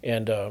 Cool.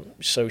 And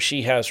so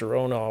she has her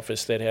own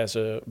office that has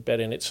a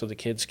bed in it, so the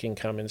kids can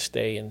come and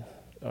stay. And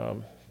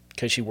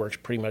because she works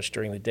pretty much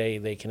during the day,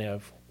 they can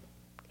have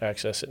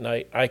access at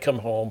night. I come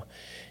home,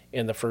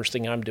 and the first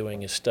thing I'm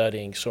doing is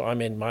studying, so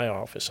I'm in my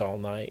office all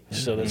night.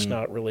 So that's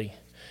not really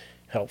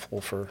helpful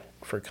for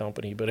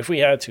company. But if we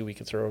had to, we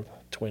could throw a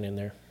twin in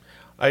there.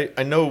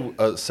 I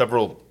know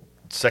several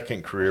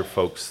second career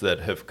folks that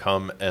have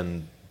come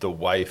and the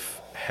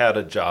wife had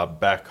a job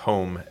back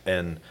home,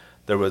 and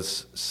there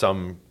was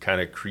some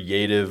kind of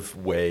creative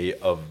way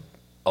of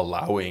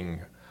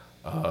allowing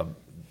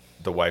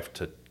the wife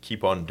to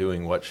keep on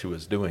doing what she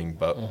was doing,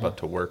 but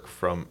to work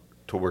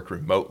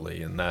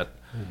remotely, and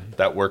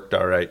that worked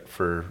all right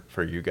for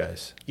you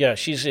guys. Yeah,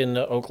 she's in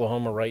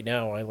Oklahoma right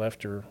now. I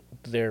left her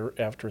there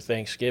after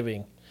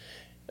Thanksgiving.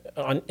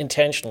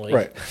 Intentionally.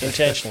 Right.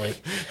 Intentionally.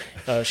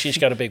 She's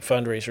got a big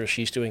fundraiser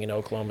she's doing in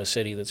Oklahoma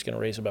City that's going to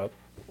raise about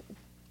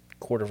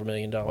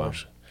 $250,000. Wow.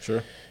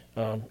 Sure.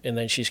 And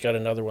then she's got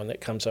another one that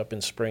comes up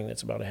in spring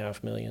that's about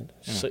 $500,000.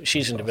 So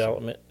she's in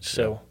development.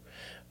 So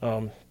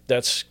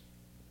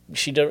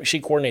she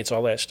coordinates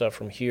all that stuff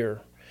from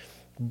here.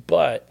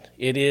 But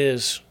it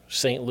is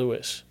St.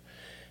 Louis.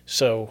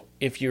 So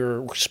if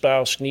your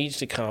spouse needs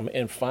to come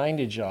and find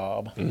a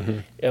job,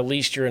 at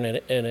least you're in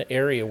an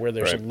area where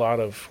there's a lot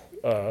of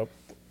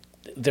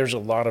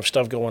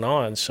stuff going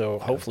on. So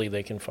hopefully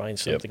they can find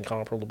something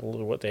comparable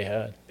to what they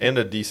had. And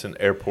a decent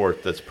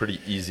airport that's pretty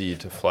easy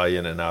to fly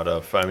in and out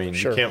of. I mean,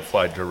 Sure. You can't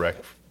fly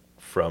direct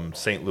from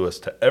St. Louis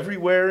to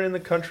everywhere in the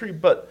country,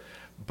 but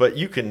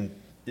you can.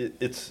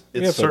 It's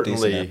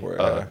certainly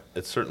airport,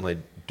 it's certainly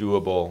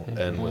doable,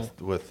 and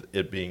with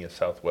it being a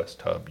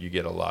Southwest hub, you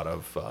get a lot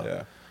of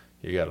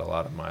you got a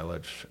lot of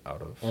mileage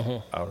out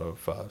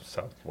of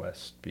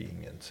Southwest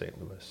being in St.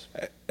 Louis.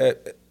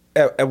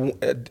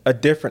 a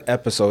different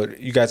episode,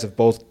 you guys have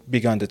both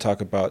begun to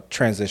talk about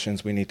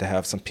transitions. We need to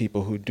have some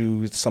people who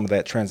do some of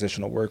that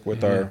transitional work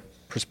with our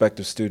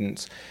prospective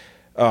students.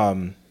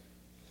 But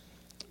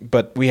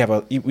we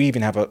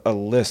even have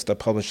a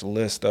published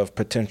list of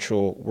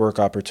potential work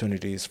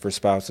opportunities for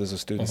spouses of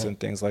students and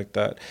things like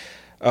that.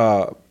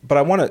 But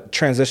I want to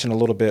transition a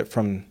little bit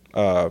from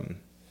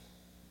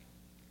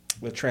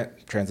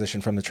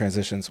transition from the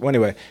transitions. Well,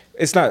 anyway,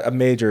 it's not a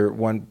major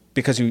one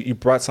because you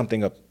brought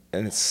something up,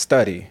 and it's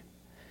study.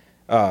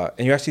 And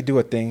you actually do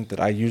a thing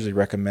that I usually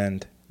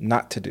recommend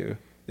not to do,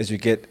 is you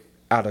get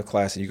out of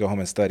class and you go home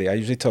and study. I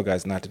usually tell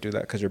guys not to do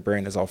that because your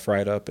brain is all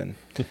fried up. And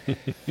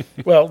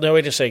well, no,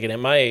 wait a second.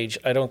 At my age,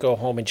 I don't go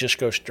home and just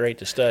go straight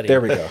to study.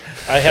 There we go.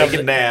 I have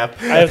Take a nap.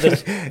 I have the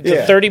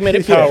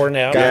 30-minute power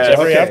now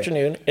every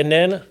afternoon, and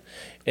then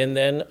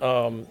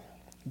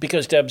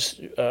because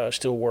Deb's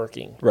still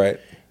working, right?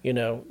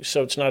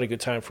 So it's not a good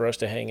time for us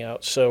to hang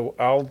out. So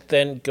I'll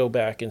then go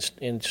back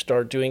and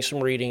start doing some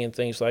reading and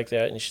things like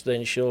that, and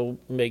then she'll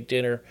make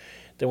dinner.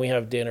 Then we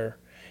have dinner,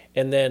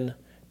 and then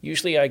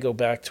usually I go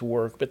back to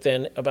work. But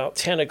then about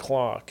 10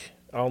 o'clock,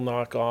 I'll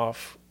knock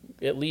off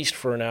at least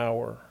for an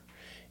hour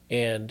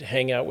and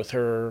hang out with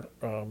her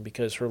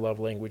because her love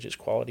language is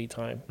quality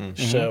time.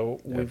 Mm-hmm. So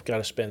we've got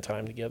to spend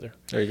time together.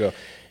 There you go.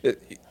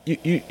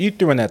 You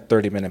threw in that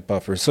 30-minute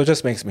buffer, so it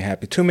just makes me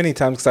happy. Too many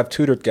times, because I've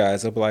tutored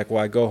guys, they'll be like,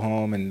 well, I go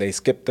home and they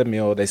skip the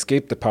meal, they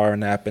skip the power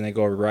nap, and they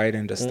go right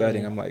into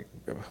studying. I'm like,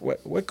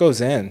 what goes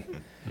in?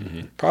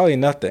 Mm-hmm. Probably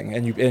nothing.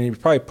 And you're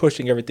probably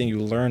pushing everything you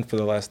learned for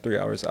the last 3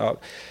 hours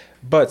out.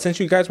 But since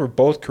you guys were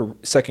both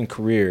second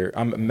career,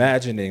 I'm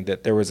imagining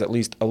that there was at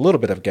least a little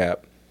bit of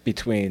gap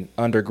between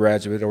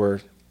undergraduate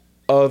or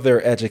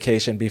other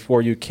education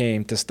before you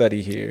came to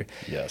study here.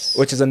 Yes.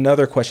 Which is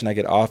another question I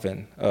get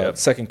often.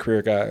 Second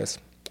career guys,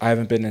 I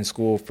haven't been in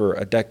school for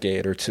a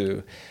decade or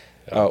two.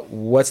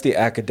 What's the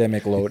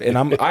academic load? And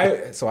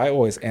I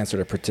always answered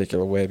a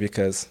particular way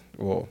because,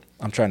 well,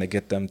 I'm trying to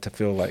get them to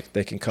feel like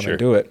they can come and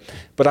do it.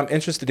 But I'm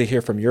interested to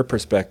hear from your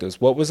perspectives.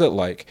 What was it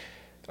like,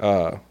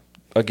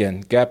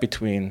 again, gap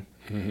between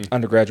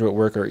undergraduate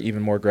work or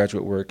even more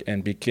graduate work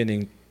and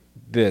beginning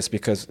this,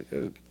 because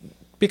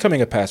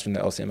becoming a pastor in the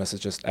LCMS is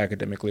just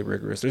academically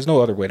rigorous. There's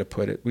no other way to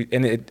put it.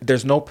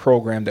 There's no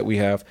program that we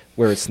have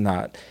where it's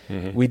not.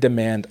 Mm-hmm. We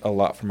demand a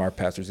lot from our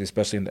pastors,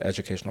 especially in the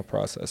educational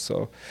process.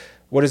 So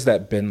what has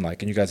that been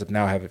like? And you guys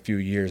have a few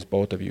years,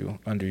 both of you,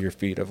 under your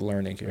feet of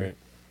learning here. Right.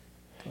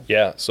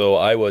 Yeah, so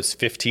I was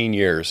 15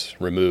 years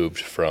removed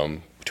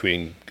from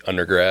between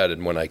undergrad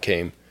and when I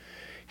came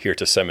here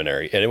to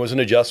seminary. And it was an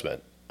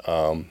adjustment.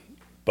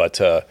 But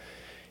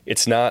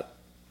it's not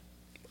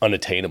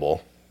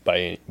unattainable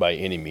by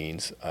any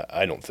means,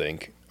 I don't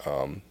think.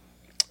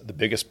 The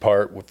biggest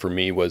part for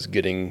me was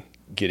being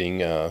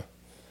able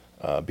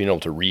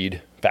to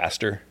read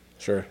faster.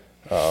 Sure.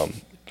 I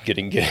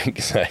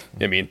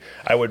mean,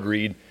 I would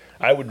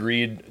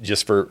read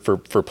just for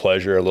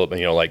pleasure a little bit,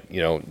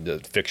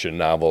 the fiction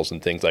novels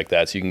and things like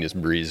that. So you can just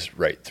breeze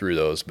right through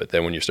those. But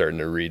then when you're starting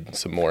to read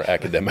some more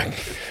academic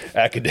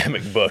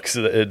books,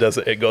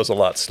 it goes a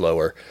lot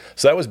slower.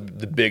 So that was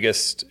the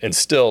biggest, and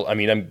still,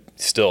 I'm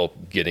still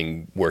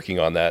working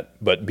on that.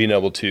 But being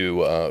able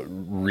to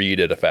read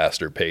at a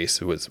faster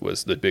pace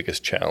was the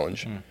biggest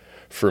challenge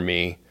for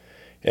me.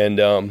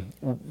 And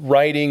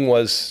writing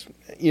was,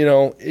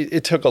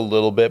 it took a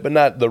little bit, but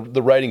not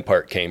the writing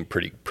part came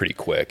pretty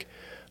quick.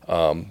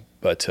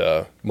 But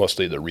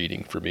mostly the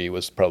reading for me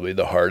was probably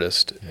the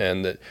hardest,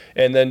 and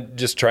then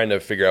just trying to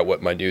figure out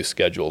what my new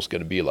schedule is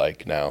going to be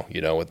like now.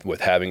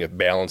 With having a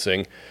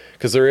balancing,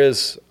 because there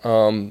is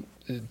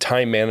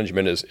time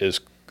management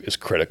is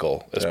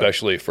critical,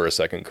 especially for a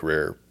second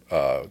career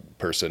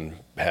person,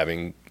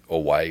 having a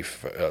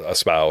wife, a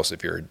spouse,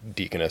 if you're a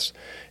deaconess,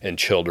 and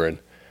children,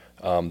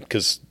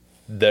 because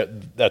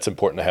that's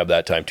important to have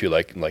that time too,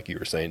 like you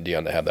were saying,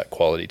 Dion, to have that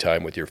quality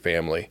time with your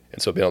family.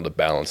 And so being able to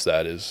balance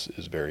that is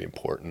very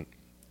important.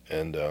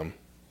 And you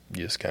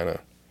just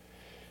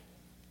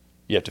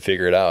you have to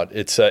figure it out.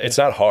 It's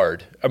not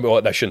hard.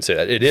 I shouldn't say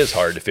that. It is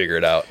hard to figure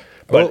it out.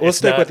 But we'll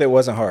stick with it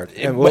wasn't hard.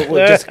 And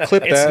we'll just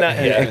clip that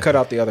and cut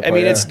out the other part.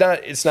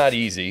 It's not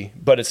easy,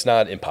 but it's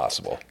not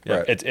impossible.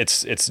 Right.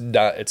 It's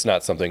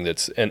not something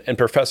that's, and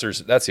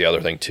professors, that's the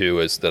other thing too,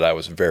 is that I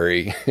was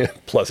very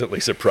pleasantly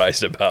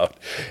surprised about,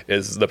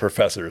 is the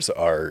professors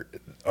are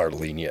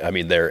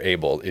lenient. They're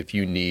able, if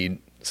you need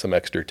some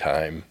extra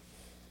time,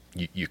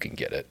 you can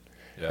get it.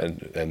 Yeah.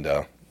 And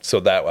so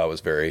that I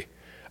was very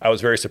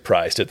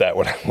surprised at that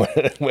when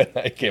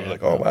I came,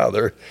 like, oh wow,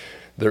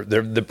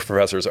 the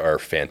professors are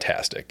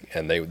fantastic,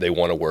 and they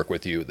want to work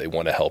with you. They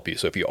want to help you.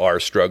 So if you are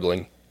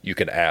struggling, you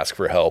can ask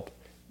for help.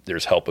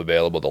 There's help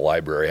available. The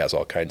library has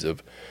all kinds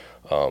of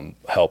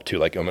help too.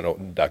 Like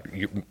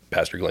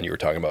Pastor Glenn, you were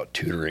talking about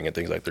tutoring and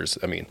things like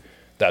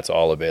that's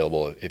all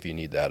available if you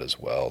need that as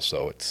well.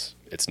 So it's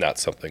not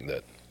something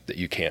that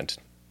you can't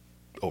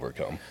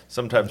overcome.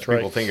 Sometimes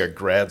people think of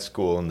grad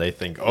school and they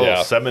think,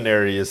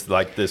 seminary is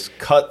like this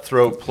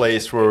cutthroat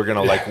place where we're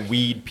going to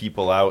weed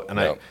people out.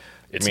 And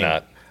it's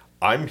not.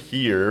 I'm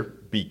here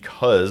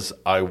because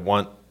I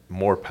want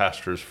more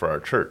pastors for our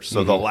church.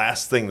 So the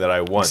last thing that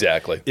I want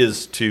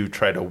is to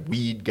try to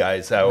weed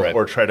guys out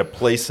or try to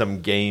play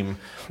some game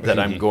that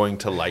I'm going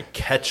to like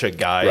catch a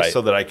guy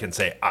so that I can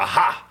say,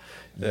 aha,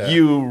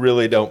 you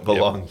really don't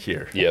belong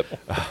here.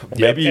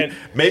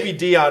 Maybe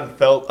Dion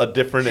had a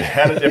different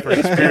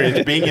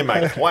experience being in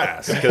my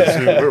class, because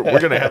we're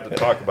going to have to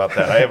talk about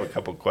that. I have a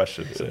couple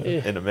questions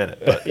in a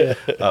minute.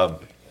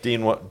 But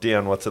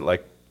Dion, what's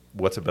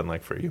it been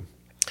like for you?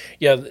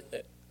 Yeah,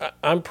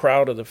 I'm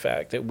proud of the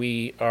fact that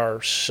we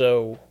are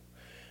so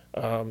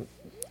that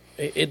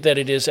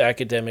it is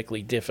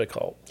academically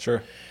difficult.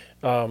 Sure.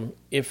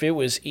 If it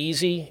was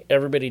easy,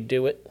 everybody'd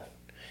do it,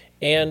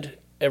 and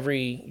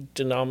every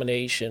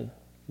denomination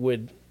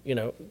would.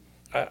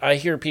 I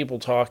hear people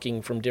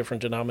talking from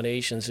different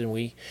denominations,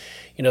 and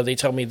they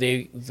tell me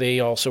they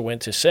also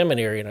went to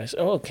seminary, and I say,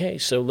 oh, okay,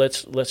 so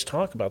let's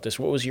talk about this.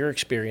 What was your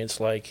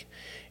experience like?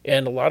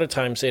 And a lot of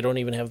times they don't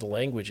even have the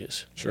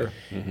languages. Sure.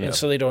 And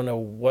so they don't know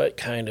what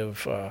kind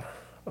of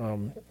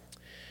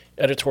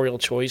editorial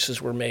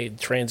choices were made,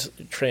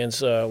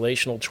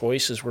 translational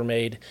choices were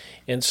made.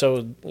 And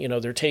so,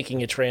 they're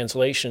taking a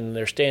translation, and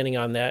they're standing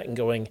on that and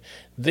going,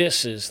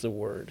 this is the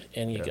word.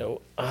 And you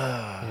go,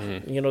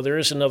 there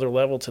is another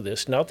level to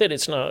this. Not that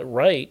it's not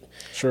right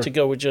to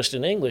go with just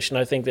in English, and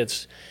I think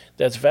that's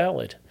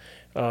valid.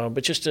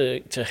 But just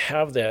to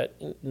have that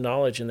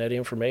knowledge and that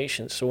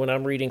information. So when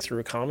I'm reading through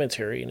a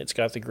commentary and it's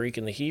got the Greek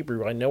and the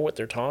Hebrew, I know what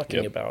they're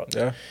talking about.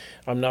 Yeah.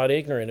 I'm not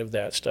ignorant of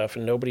that stuff,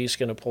 and nobody's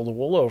going to pull the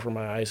wool over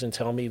my eyes and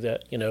tell me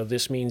that,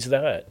 this means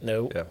that.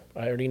 No,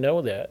 I already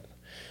know that.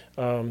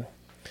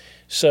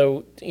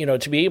 So,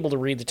 to be able to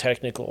read the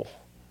technical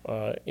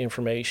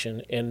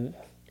information and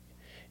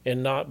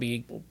not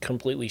be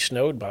completely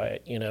snowed by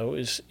it,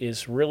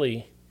 is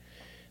really...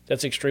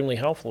 That's extremely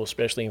helpful,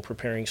 especially in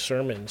preparing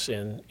sermons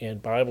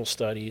and Bible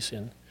studies.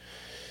 And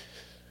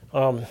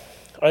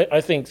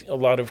I think a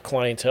lot of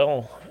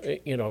clientele,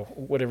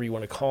 whatever you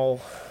want to call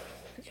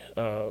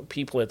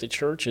people at the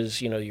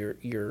churches,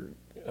 your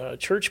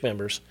church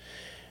members,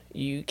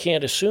 you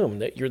can't assume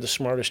that you're the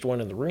smartest one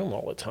in the room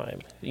all the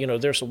time.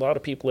 There's a lot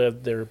of people that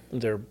have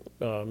their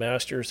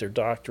masters, their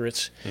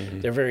doctorates.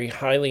 They're very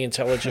highly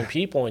intelligent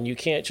people, and you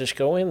can't just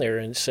go in there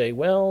and say,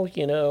 well,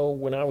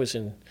 when I was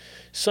in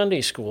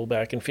Sunday school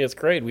back in 5th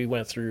grade, we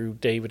went through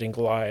David and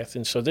Goliath,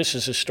 and so this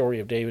is a story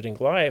of David and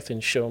Goliath,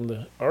 and show them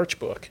the Arch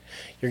book.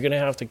 You're going to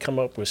have to come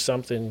up with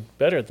something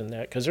better than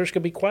that, because there's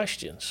going to be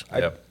questions.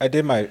 I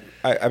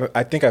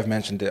think I've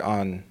mentioned it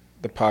on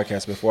the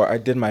podcast before. I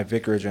did my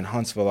vicarage in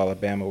Huntsville,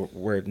 Alabama,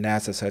 where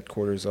NASA's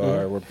headquarters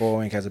are, where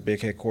Boeing has a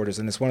big headquarters,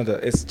 and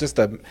it's just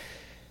a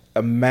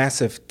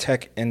massive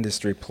tech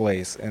industry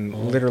place, and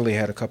literally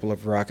had a couple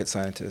of rocket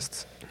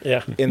scientists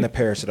in the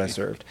parish that I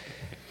served.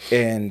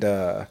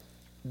 And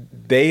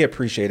they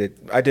appreciated,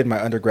 I did my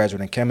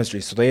undergraduate in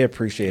chemistry, so they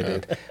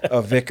appreciated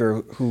a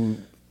vicar who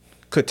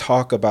could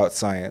talk about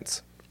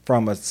science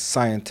from a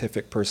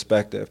scientific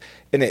perspective.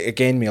 And it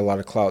gained me a lot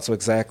of clout. So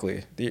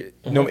exactly, you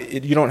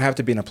don't have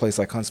to be in a place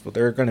like Huntsville.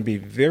 There are going to be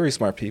very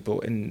smart people,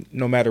 and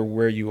no matter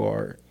where you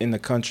are in the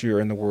country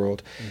or in the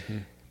world.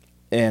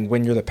 And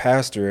when you're the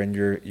pastor and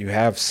you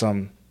have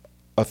some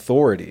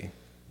authority,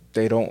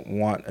 they don't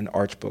want an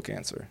Arch book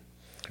answer.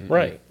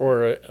 Right.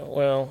 Or,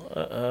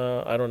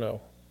 I don't know.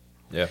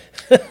 Yeah.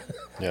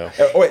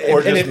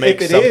 Or just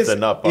make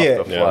something up off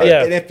the fly.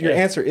 And if your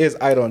answer is,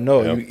 I don't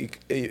know,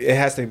 it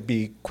has to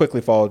be quickly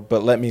followed,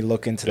 but let me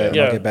look into that and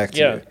I'll get back to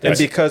you. And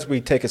because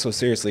we take it so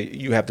seriously,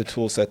 you have the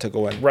tool set to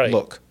go and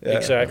look.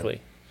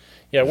 Exactly.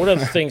 Yeah, one of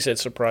the things that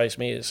surprised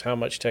me is how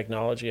much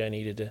technology I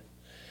needed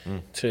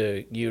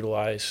to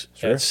utilize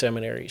at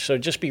seminary. So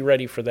just be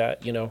ready for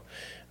that.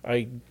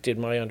 I did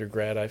my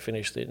undergrad. I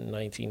finished it in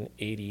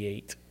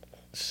 1988.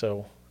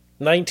 So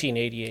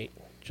 1988.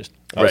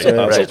 Right.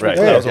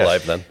 I was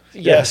alive then.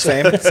 Yeah,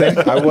 same.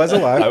 I was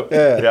alive.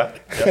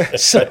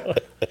 So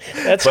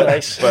that's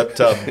nice. But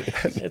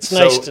it's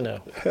nice to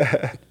know.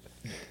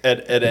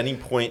 At any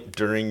point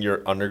during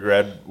your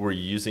undergrad, were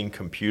you using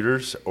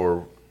computers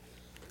or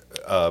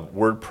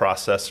word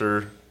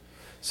processor?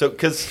 So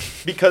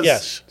because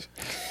yes,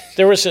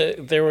 there was a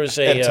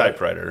and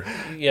typewriter.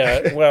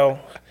 Yeah, well,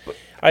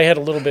 I had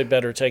a little bit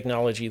better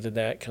technology than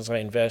that because I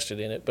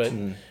invested in it, but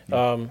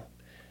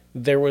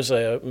there was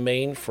a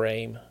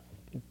mainframe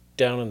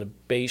down in the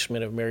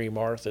basement of Mary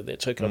Martha that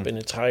took up an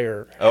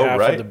entire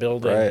half of the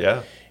building. Right.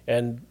 Yeah.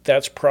 And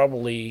that's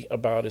probably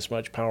about as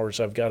much power as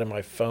I've got in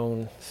my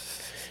phone.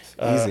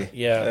 Easy.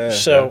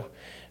 So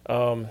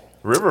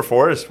River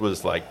Forest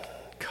was like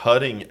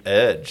cutting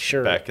edge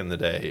back in the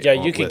day. Yeah,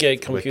 you could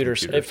get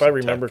computers. If I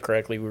remember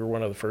correctly, we were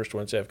one of the first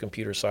ones to have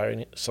computer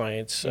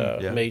science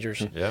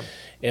majors. Yeah.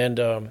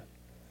 And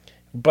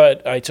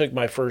but I took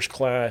my first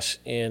class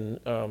in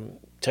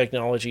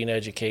technology and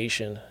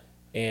education,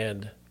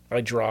 and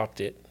I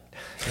dropped it.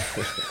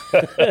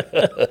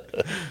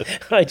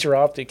 I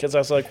dropped it because I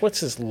was like,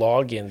 what's this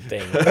login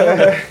thing?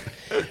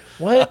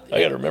 What? I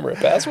got to remember a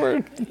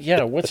password.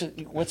 Yeah, what's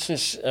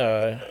this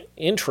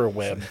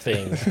intraweb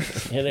thing?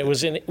 And it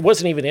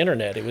wasn't even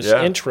internet. It was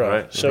intra.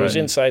 Right, so it was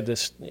inside the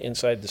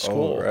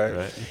school. Oh,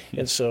 right.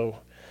 And so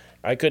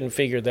I couldn't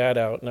figure that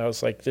out, and I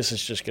was like, this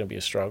is just going to be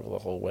a struggle the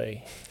whole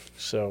way.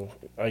 So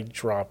I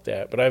dropped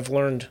that. But I've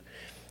learned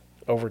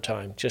over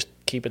time, just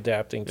keep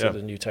adapting to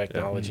the new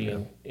technology,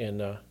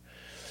 and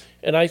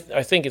I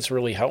think it's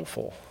really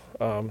helpful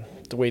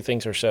the way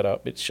things are set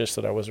up. It's just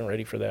that I wasn't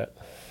ready for that.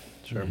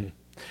 Sure.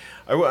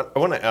 I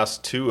want to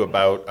ask too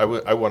about.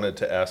 I wanted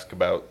to ask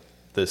about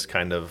this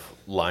kind of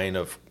line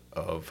of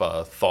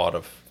thought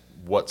of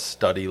what's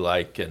study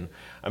like, and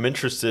I'm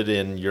interested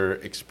in your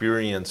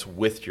experience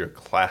with your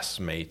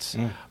classmates,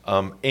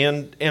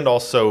 and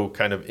also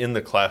kind of in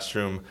the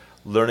classroom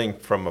learning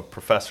from a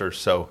professor.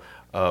 So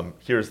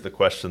here's the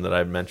question that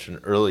I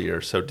mentioned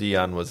earlier. So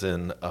Dion was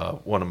in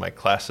one of my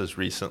classes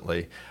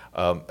recently,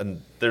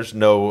 and there's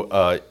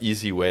no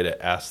easy way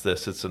to ask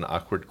this. It's an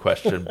awkward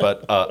question,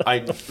 but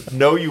I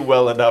know you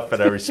well enough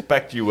and I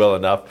respect you well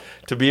enough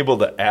to be able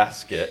to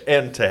ask it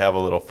and to have a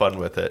little fun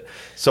with it.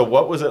 So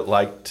what was it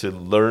like to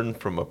learn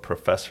from a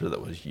professor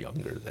that was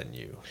younger than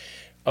you?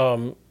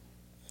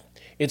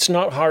 It's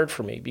not hard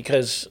for me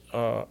because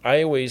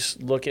I always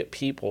look at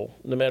people,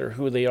 no matter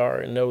who they are,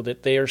 and know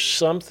that there's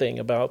something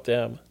about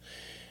them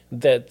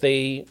that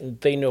they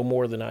know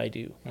more than I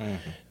do.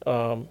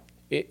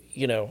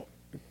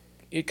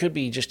 It could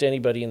be just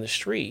anybody in the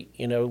street.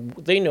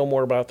 They know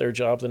more about their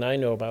job than I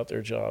know about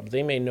their job.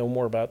 They may know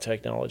more about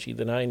technology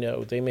than I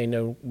know. They may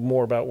know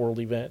more about world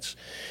events.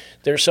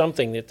 There's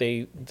something that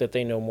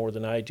they know more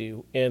than I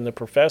do. And the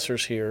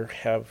professors here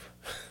have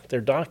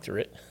their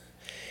doctorate,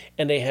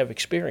 and they have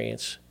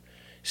experience.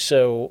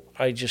 So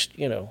I just,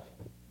 I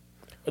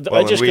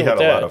just we go had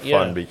with a lot that. of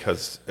fun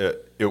because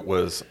it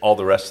was all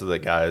the rest of the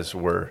guys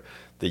were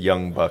the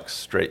young bucks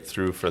straight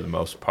through for the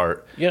most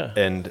part. Yeah.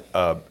 And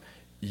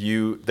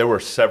there were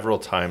several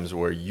times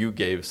where you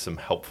gave some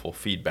helpful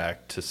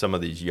feedback to some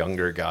of these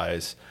younger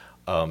guys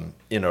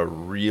in a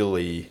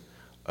really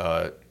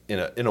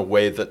in a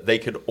way that they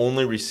could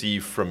only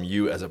receive from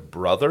you as a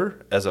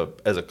brother, as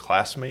a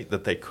classmate,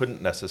 that they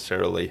couldn't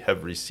necessarily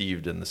have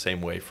received in the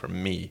same way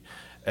from me.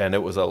 And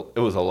it was a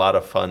lot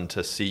of fun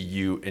to see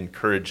you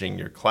encouraging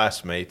your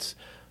classmates,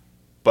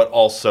 but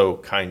also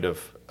kind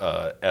of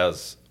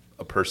as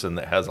a person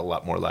that has a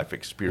lot more life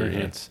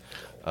experience.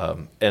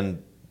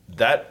 And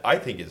that, I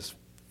think, is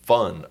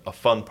fun. A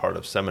fun part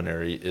of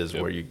seminary is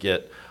where you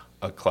get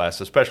a class,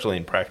 especially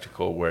in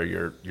practical, where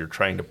you're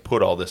trying to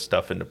put all this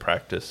stuff into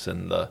practice,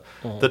 and the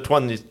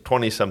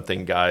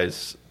 20-something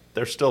guys,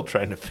 they're still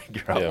trying to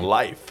figure out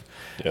life.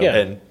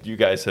 And you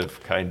guys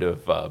have kind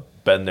of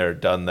been there,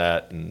 done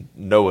that, and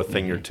know a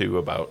thing or two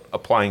about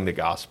applying the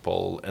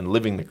gospel and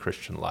living the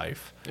Christian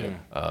life. It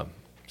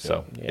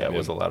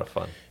was a lot of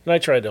fun. And I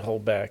tried to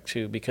hold back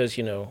too, because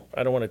I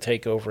don't want to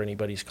take over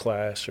anybody's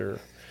class or.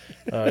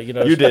 You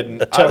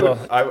didn't.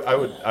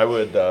 I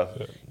would.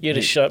 You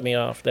just shut me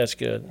off. That's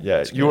good. Yeah,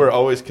 That's you good. were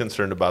always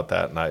concerned about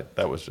that, and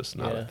that was just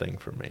not a thing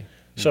for me.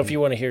 So if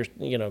you want to hear,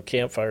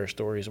 campfire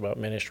stories about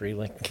ministry,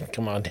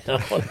 come on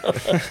down.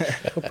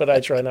 But I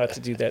try not to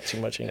do that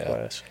too much in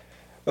class.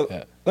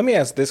 Well, let me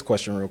ask this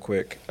question real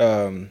quick.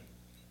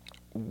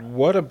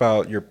 What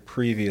about your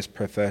previous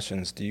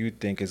professions do you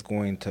think is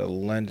going to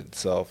lend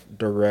itself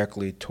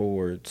directly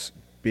towards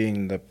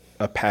being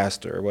a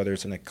pastor, whether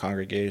it's in a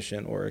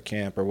congregation or a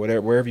camp or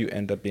wherever you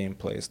end up being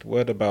placed?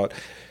 What about,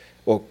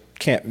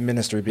 camp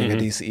ministry being a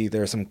DCE,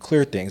 there are some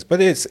clear things, but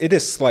it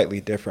is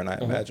slightly different, I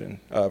imagine,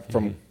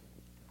 from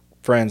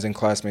friends and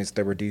classmates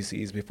that were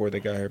DCEs before they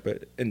got here,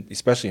 but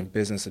especially in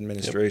business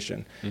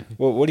administration.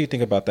 Well, what do you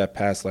think about that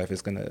past life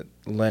is going to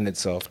lend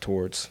itself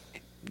towards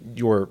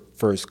your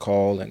first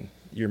call and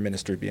your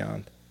ministry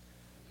beyond?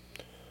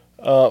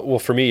 Well,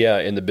 for me,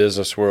 in the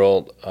business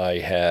world, I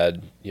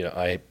had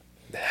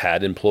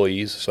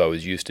employees, so I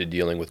was used to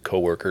dealing with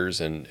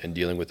coworkers and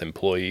dealing with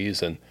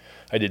employees, and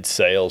I did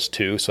sales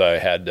too. So I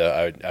had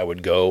I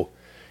would go,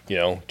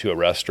 to a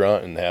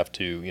restaurant and have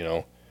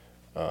to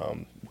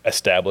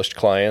established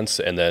clients,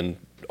 and then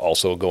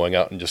also going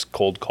out and just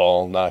cold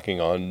call, knocking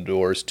on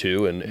doors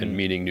too, and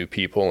meeting new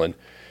people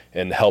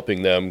and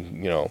helping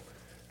them,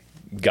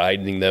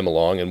 guiding them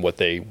along in what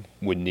they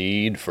would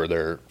need for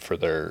their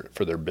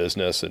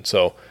business. And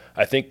so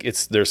I think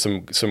there's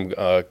some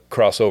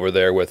crossover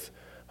there with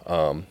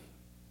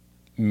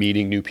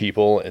meeting new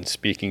people and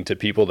speaking to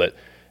people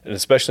and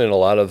especially in a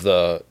lot of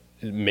the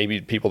maybe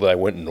people that I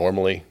wouldn't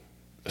normally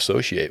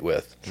associate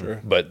with.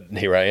 Sure. But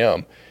here I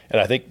am.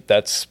 And I think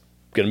that's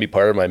going to be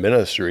part of my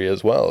ministry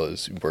as well,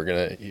 is we're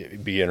going to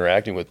be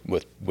interacting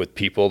with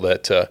people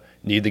that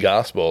need the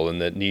gospel and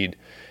that need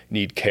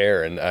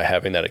care, and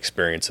having that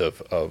experience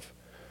of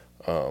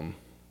in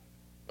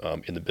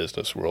the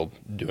business world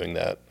doing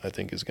that, I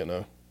think is going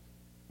to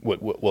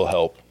what will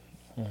help.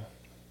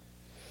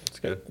 That's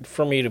good.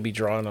 For me to be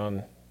drawn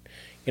on,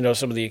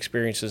 some of the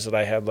experiences that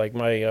I had, like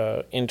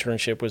my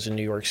internship was in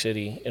New York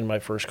City, and my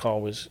first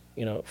call was,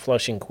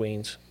 Flushing,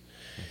 Queens.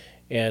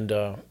 And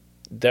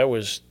that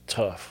was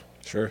tough.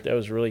 Sure. That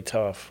was really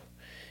tough.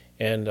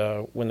 And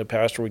when the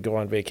pastor would go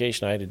on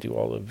vacation, I had to do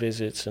all the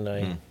visits, and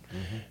there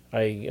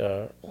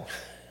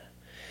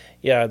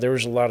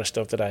was a lot of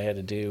stuff that I had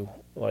to do.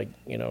 Like,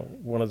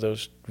 one of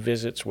those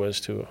visits was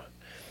to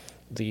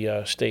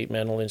the State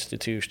Mental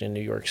Institution in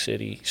New York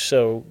City.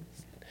 So,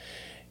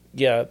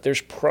 yeah,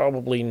 there's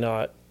probably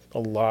not a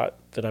lot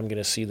that I'm going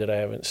to see that I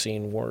haven't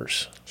seen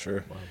worse.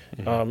 Sure.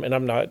 And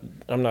I'm not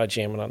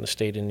jamming on the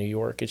state in New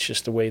York. It's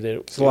just the way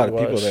that There's a lot of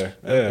people there.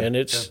 Yeah. And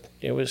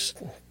it was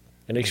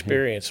an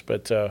experience,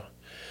 but I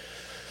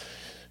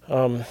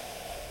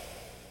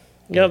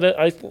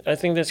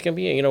think that's going to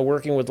be,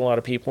 working with a lot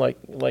of people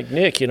like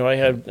Nick. I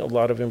had a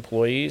lot of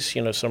employees,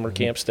 summer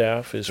camp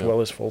staff as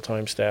well as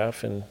full-time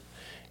staff, and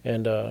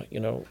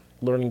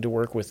learning to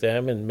work with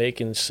them and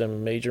making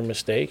some major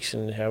mistakes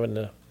and having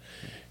to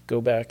go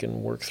back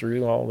and work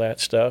through all that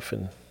stuff.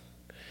 And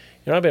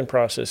I've been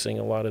processing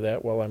a lot of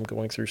that while I'm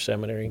going through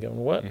seminary and going,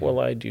 what will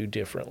I do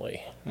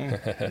differently?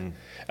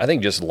 I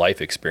think just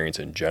life experience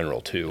in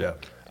general too. Yeah.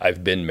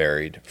 I've been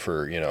married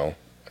for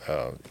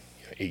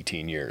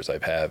 18 years. I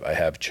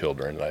have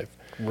children. I've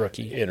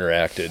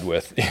interacted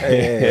with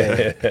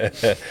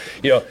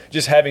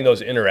just having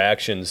those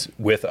interactions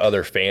with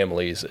other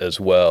families as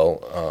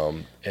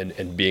well,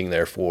 and being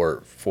there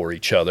for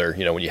each other.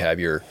 When you have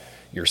your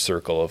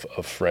circle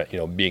of friends,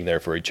 being there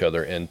for each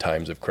other in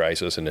times of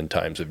crisis and in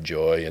times of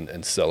joy,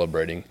 and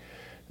celebrating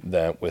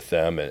that with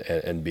them,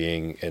 and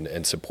being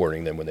and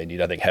supporting them when they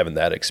need. I think having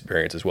that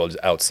experience as well,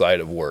 just outside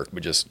of work,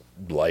 but just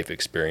life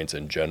experience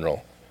in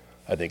general,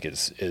 I think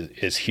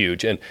is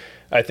huge. And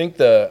I think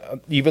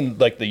even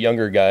like the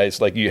younger guys,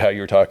 like how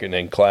you were talking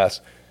in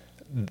class,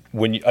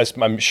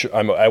 I'm sure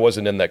I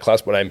wasn't in that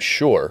class, but I'm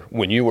sure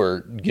when you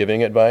were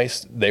giving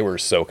advice, they were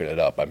soaking it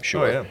up. I'm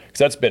sure. Oh, yeah. 'Cause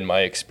that's been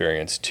my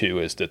experience too,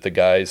 is that the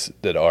guys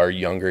that are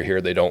younger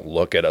here, they don't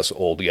look at us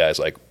old guys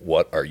like,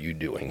 what are you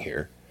doing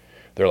here?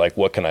 They're like,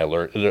 what can I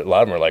learn? A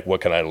lot of them are like,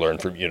 what can I learn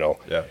from, Yeah.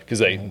 Because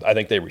I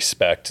think they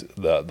respect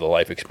the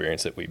life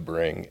experience that we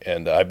bring.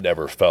 And I've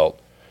never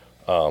felt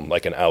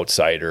like an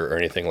outsider or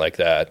anything like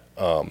that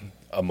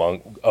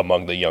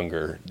among the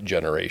younger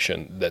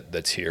generation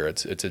that's here.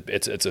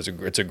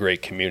 It's a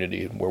great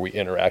community where we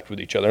interact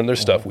with each other, and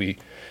there's stuff we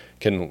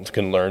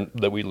can learn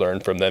that we learn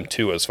from them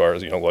too, as far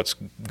as what's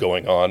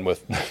going on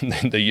with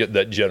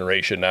that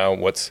generation now,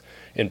 what's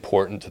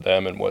important to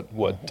them, and what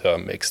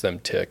makes them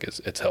tick.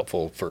 It's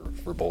helpful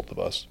for both of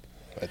us,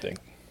 I think.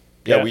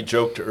 Yeah, we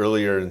joked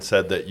earlier and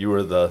said that you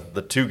were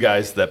the two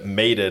guys that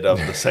made it of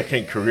the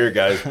second career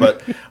guys,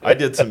 but I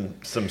did some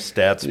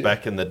stats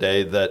back in the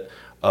day that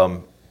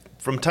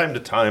from time to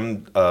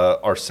time,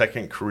 our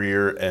second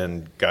career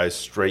and guys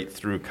straight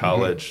through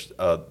college,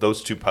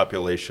 those two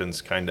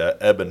populations kind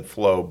of ebb and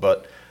flow.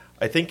 But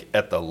I think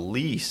at the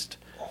least,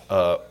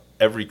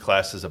 every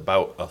class is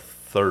about a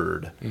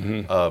third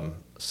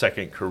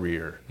second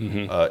career.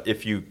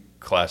 If you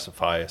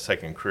classify a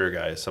second career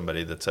guy as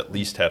somebody that's at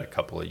least had a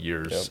couple of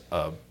years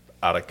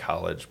out of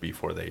college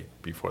before they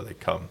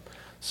come.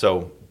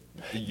 So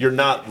you're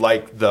not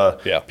like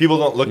people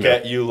don't look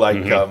at you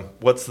like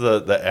what's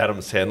the Adam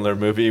Sandler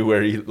movie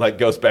where he like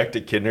goes back to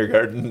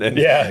kindergarten and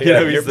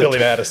you're Billy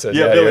Madison.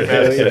 Billy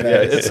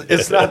Madison.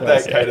 It's not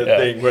that kind of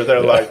thing where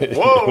they're like,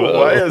 whoa,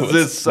 why is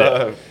this?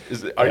 Are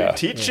you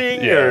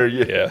teaching or?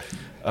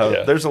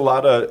 There's a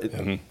lot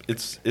of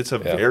it's a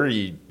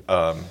very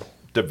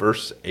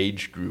diverse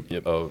age group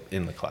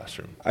in the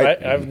classroom.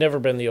 I've never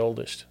been the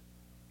oldest.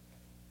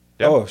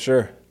 Yep. Oh,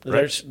 sure.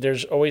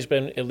 There's always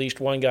been at least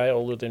one guy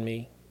older than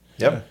me.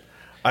 Yep.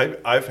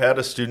 I've had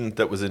a student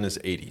that was in his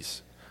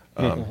 80s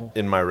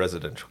in my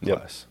residential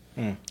class.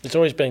 It's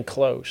always been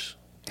close.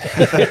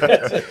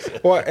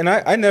 Well, and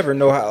I never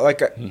know how,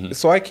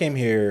 so I came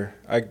here,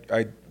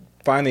 I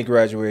finally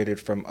graduated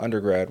from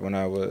undergrad when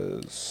I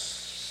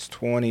was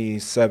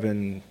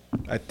 27,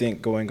 I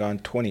think going on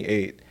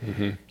 28.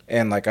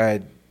 And I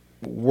had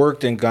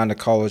worked and gone to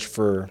college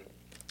for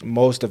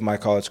most of my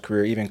college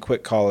career, even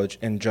quit college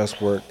and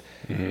just worked.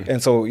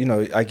 And so,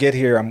 I get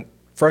here, I'm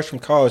fresh from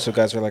college, so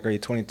guys are like, are you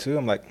 22?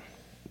 I'm like,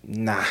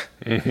 nah.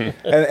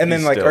 And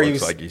then are you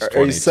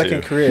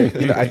second career?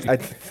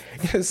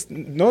 It's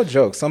no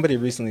joke. Somebody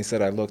recently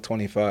said I look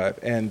 25,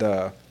 and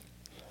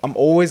I'm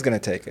always going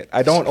to take it.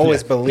 I don't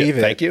always believe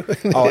it. Thank you.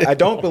 I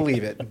don't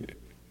believe it,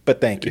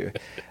 but thank you.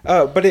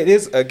 But it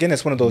is, again,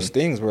 it's one of those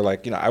things where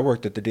I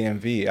worked at the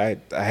DMV.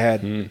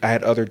 I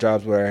had other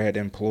jobs where I had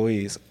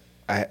employees.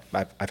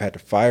 I've had to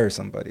fire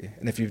somebody,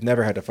 and if you've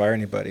never had to fire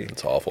anybody,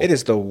 it's awful. It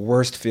is the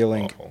worst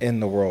feeling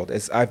in the world.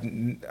 I've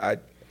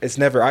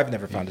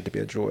never found it to be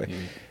a joy,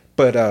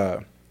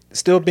 but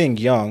still being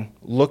young,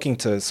 looking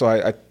to.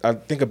 So I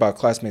think about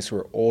classmates who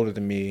are older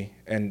than me,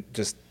 and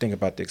just think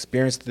about the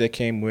experience that they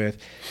came with,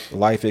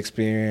 life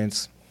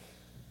experience.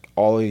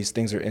 All of these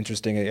things are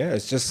interesting, and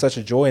it's just such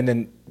a joy. And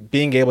then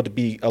being able to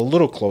be a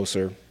little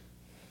closer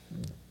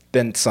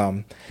than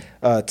some.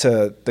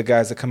 To the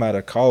guys that come out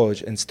of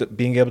college and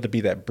being able to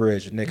be that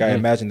bridge. Nick, I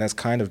imagine that's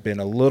kind of been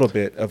a little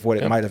bit of what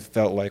it might have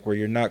felt like, where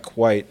you're not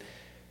quite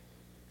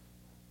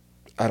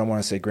I don't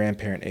want to say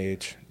grandparent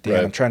age. Dan,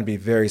 Right. I'm trying to be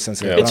very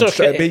sensitive. Yeah. But It's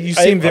I'm okay. but you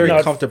seem I'm very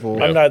not-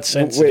 comfortable. I'm not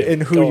sensitive.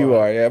 in who Go you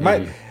on. are. Yeah,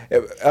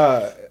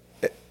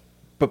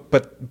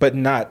 but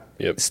not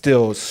Yep.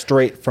 still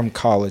straight from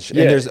college.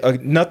 Yeah. And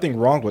there's nothing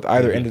wrong with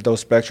either end of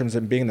those spectrums.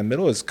 And being in the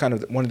middle is kind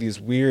of one of these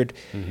weird,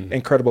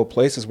 incredible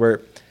places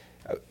where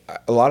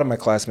a lot of my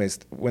classmates,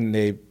 when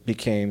they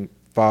became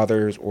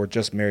fathers or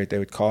just married, they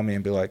would call me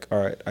and be like,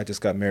 all right, I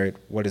just got married.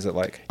 What is it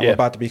like? I'm Yeah.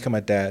 about to become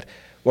a dad.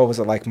 What was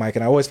it like, Mike?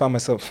 And I always found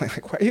myself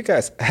like, why are you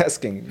guys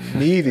asking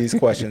me these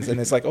questions?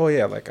 And it's like, oh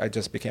yeah, like I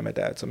just became a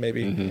dad. So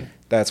maybe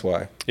that's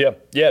why.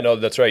 Yeah, no,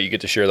 that's right. You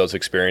get to share those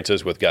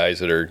experiences with guys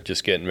that are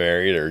just getting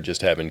married or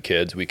just having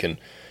kids. We can,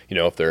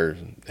 if they're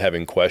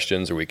having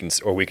questions, or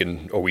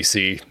we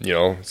see,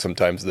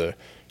 sometimes the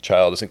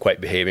child isn't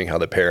quite behaving how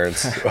the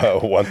parents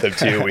want them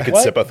to. We can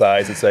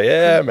sympathize and say,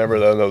 yeah, I remember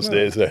those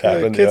days that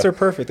happened. Kids are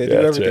perfect. They do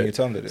that's everything right. you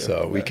tell them to do.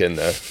 So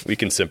Yeah. we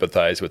can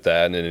sympathize with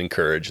that and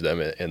encourage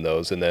them in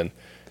those, and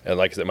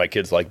like I said, my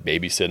kids like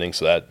babysitting,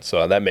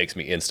 so that makes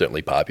me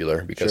instantly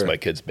popular because Sure. my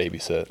kids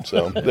babysit.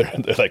 So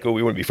they're like, oh,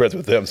 we wouldn't be friends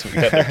with them, so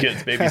we got their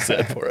kids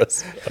babysit for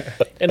us.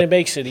 And it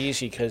makes it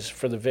easy because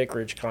for the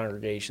vicarage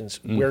congregations,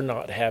 we're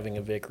not having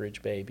a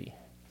vicarage baby.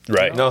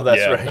 Right? No,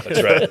 that's Yeah, right.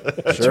 That's right.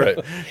 That's right.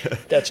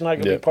 That's not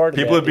going to Yeah. be part of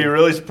People that would be deal.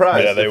 really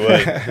surprised. Yeah, they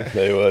would.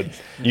 They would.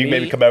 You can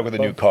maybe come out with a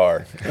new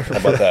car. How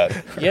about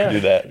that? Yeah, Do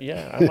that.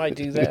 Yeah, I might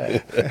do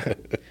that.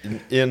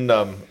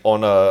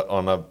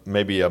 On a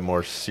maybe a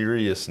more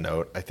serious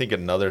note, I think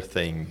another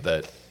thing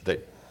that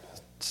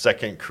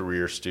second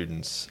career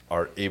students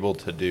are able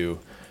to do,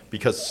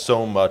 because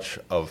so much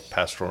of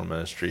pastoral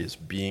ministry is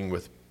being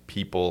with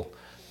people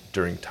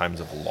during times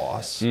of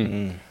loss.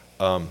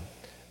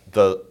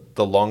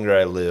 The longer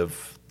I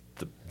live,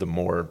 the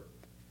more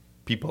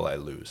people I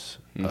lose.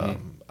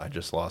 I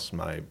just lost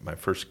my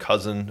first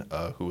cousin,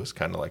 who was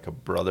kind of like a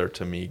brother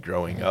to me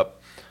growing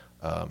up.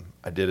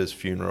 I did his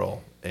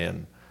funeral,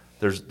 and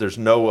there's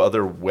no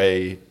other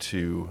way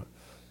to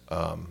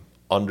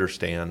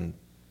understand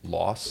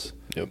loss.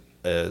 Yep.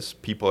 As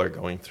people are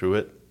going through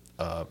it.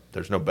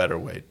 There's no better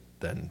way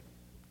than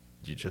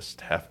you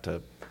just have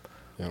to.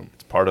 Yep.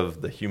 It's part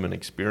of the human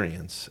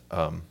experience,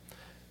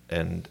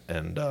 and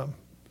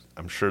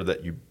I'm sure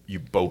that you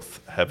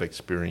both have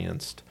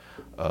experienced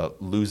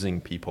losing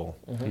people,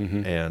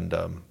 and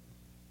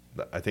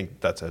I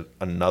think that's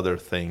another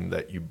thing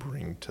that you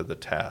bring to the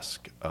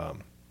task,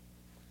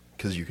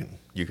 because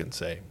you can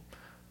say,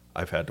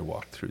 I've had to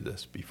walk through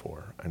this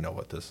before. I know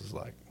what this is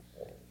like.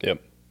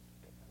 Yep.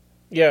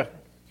 Yeah.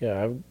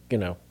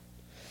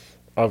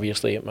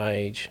 Obviously at my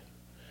age,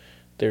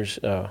 there's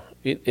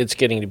it's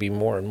getting to be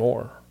more and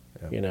more.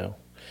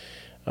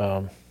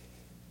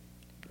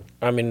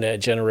 I'm in that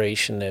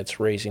generation that's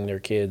raising their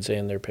kids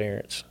and their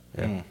parents.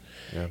 Yeah.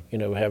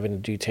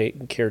 Having to do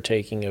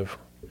caretaking of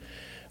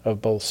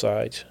both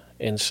sides,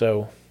 and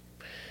so,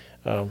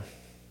 and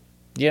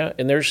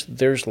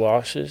there's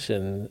losses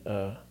and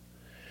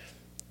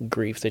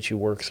grief that you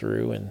work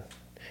through, and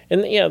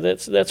yeah,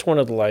 that's one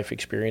of the life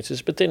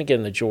experiences. But then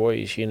again, the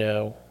joys,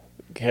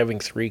 having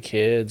 3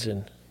 kids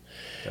and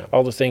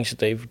all the things that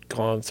they've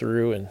gone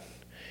through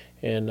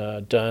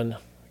and done,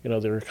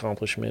 their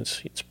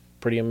accomplishments. It's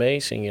pretty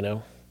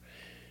amazing,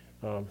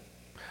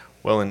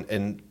 Well,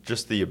 and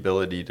just the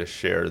ability to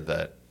share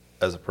that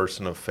as a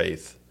person of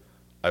faith,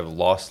 I've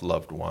lost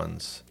loved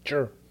ones,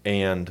 Sure.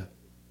 and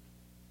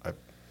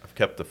I've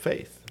kept the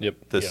faith.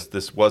 Yep.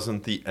 This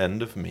wasn't the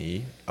end of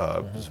me.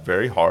 It was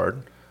very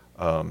hard.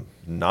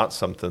 Not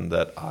something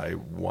that I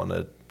want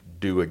to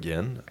do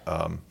again.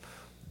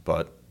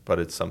 But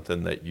it's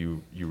something that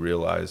you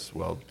realize,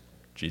 well,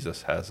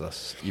 Jesus has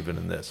us even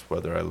in this,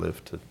 whether I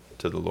live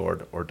to the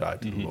Lord or die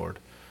to the Lord.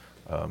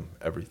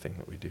 Everything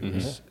that we do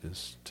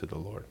is to the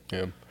Lord. Yeah.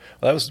 Well,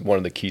 that was one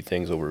of the key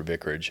things over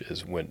Vicarage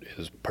is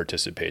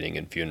participating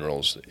in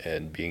funerals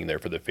and being there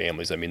for the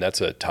families. I mean,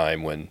 that's a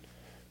time when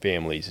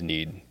families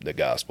need the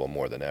gospel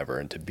more than ever,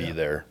 and to be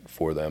there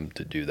for them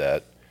to do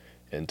that,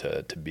 and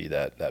to be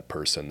that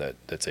person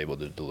that's able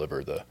to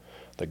deliver the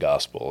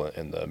gospel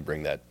and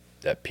bring that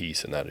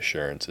peace and that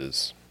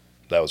assurance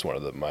that was one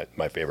of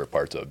my favorite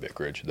parts of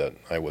Vicarage that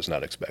I was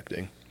not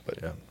expecting.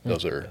 But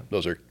those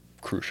are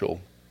crucial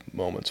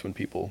moments when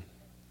people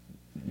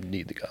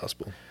need the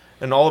gospel.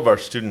 And all of our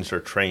students are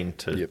trained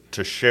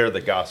to share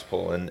the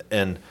gospel,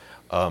 and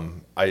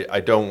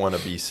I don't want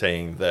to be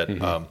saying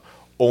that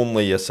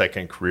only a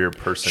second career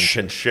person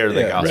can share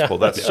the gospel.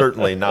 That's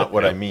certainly not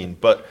what I mean.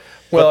 But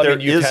there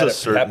is a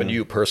certain happened to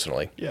you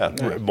personally. Yeah.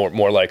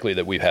 More likely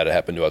that we've had it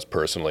happen to us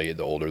personally.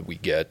 The older we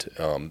get,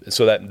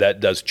 so that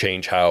does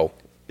change how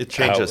it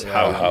changes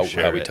how you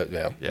share it.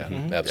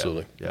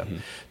 Absolutely. Yeah.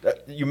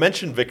 You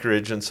mentioned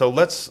Vicarage, and so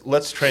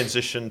let's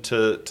transition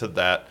to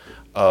that.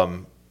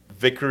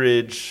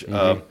 Vicarage,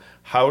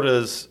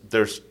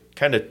 there's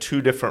kind of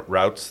 2 different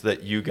routes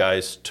that you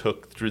guys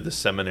took through the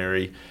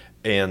seminary,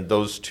 and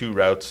those 2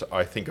 routes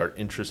I think are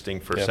interesting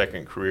for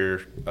second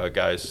career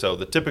guys. So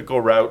the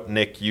typical route,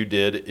 Nick, you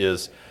did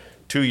is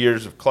 2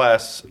 years of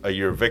class, a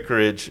year of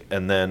vicarage,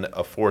 and then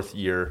a 4th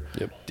year.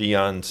 Yep.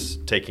 Dion's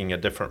taking a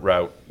different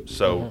route.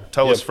 So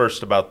tell us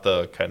first about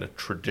the kind of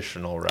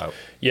traditional route.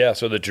 Yeah,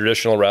 so the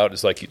traditional route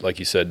is like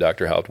you said,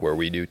 Dr. Haupt, where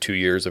we do 2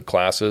 years of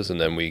classes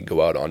and then we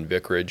go out on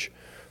vicarage.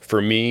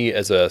 For me,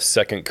 as a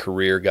second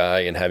career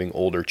guy and having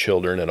older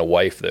children and a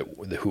wife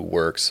who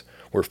works,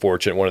 we're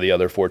fortunate. One of the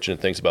other fortunate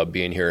things about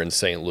being here in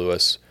St.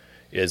 Louis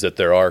is that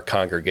there are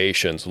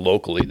congregations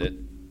locally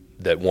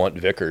that want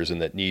vicars and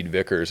that need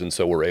vicars, and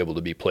so we're able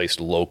to be placed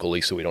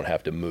locally so we don't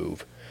have to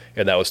move.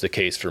 And that was the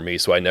case for me,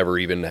 so I never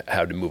even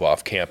had to move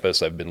off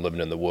campus. I've been living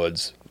in the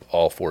woods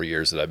all 4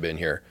 years that I've been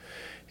here.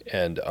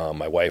 And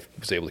my wife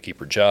was able to keep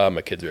her job,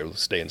 my kids were able to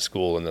stay in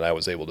school, and then I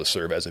was able to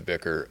serve as a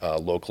vicar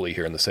locally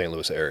here in the St.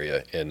 Louis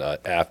area in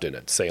Afton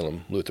at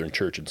Salem Lutheran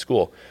Church and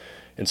School.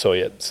 And so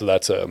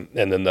that's and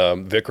then the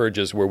vicarage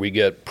is where we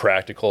get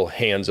practical,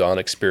 hands-on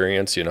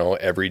experience.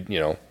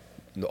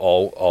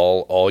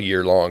 All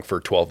year long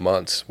for 12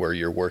 months, where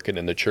you're working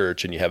in the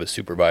church and you have a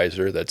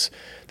supervisor that's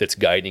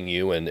guiding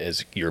you and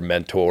is your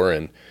mentor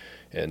and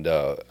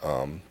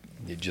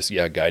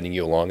guiding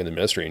you along in the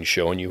ministry and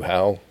showing you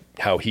how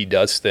he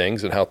does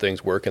things and how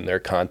things work in their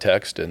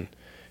context and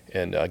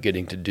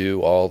getting to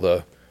do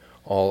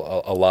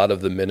a lot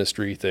of the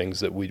ministry things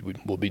that we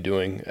will be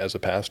doing as a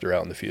pastor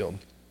out in the field.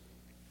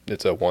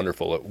 It's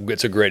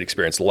a great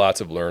experience.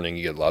 Lots of learning.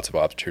 You get lots of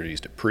opportunities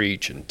to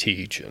preach and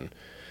teach, and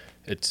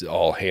it's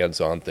all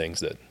hands-on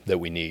things that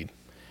we need.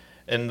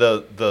 And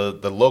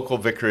the local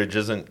vicarage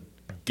isn't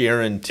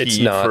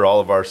guaranteed for all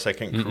of our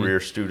second career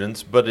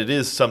students, but it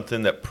is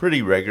something that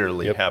pretty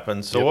regularly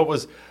happens. So what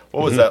was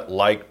that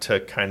like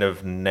to kind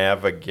of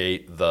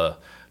navigate the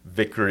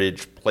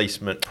vicarage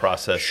placement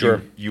process?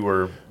 Sure. You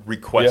were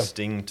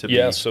requesting to be.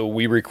 Yeah, so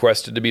we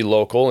requested to be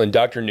local, and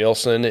Dr.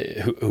 Nielsen,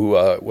 who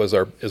is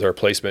our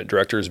placement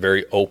director, is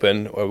very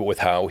open with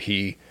how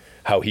he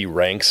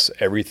ranks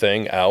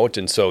everything out,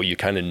 and so you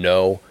kind of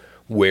know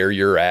where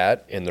you're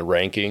at in the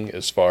ranking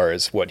as far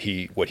as what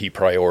he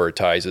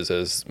prioritizes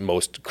as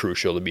most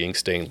crucial to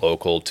staying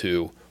local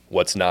to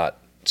what's not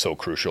so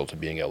crucial to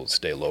being able to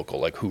stay local,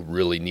 like who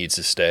really needs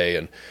to stay,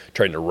 and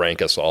trying to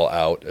rank us all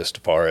out as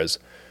far as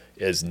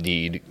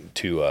need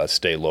to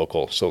stay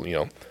local. So,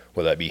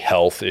 whether that be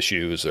health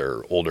issues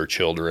or older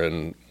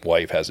children,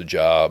 wife has a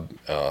job,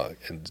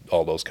 and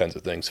all those kinds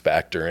of things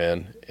factor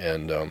in,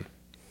 and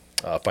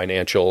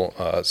financial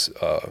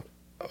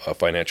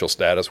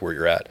status, where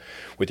you're at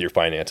with your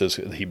finances,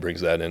 he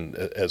brings that in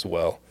as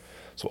well.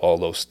 So all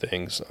those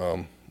things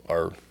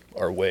are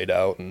weighed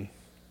out, and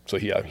so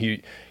he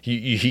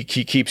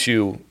keeps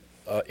you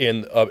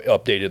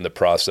updated in the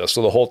process.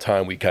 So the whole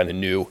time we kind of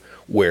knew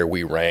where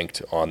we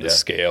ranked on the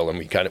scale, and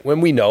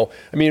we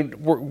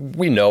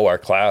know our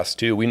class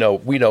too. We know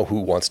who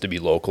wants to be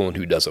local and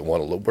who doesn't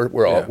want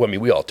to.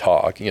 We all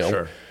talk.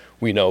 Sure.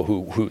 We know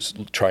who's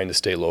trying to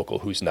stay local,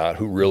 who's not,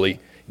 who really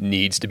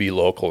needs to be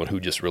local, and who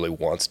just really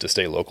wants to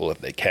stay local if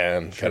they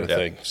can, kind of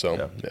thing.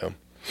 So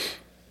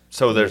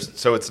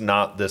So it's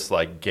not this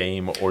like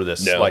game or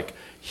this like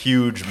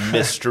huge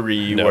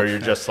mystery where you're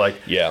just like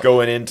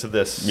going into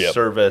this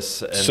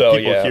service and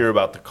people hear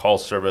about the call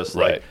service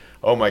like,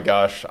 oh my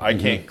gosh, I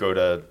can't go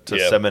to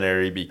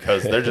seminary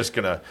because they're just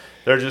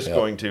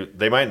going to,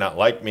 they might not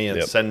like me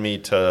and send me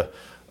to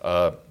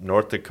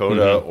North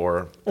Dakota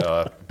or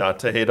not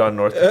to hate on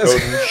North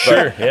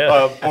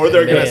Dakota, or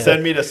they're going to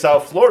send me to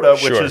South Florida,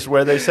 which is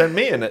where they send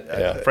me. And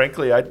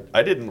frankly,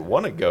 I didn't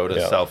want to go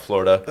to South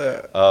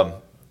Florida.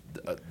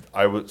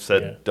 I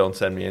said, don't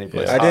send me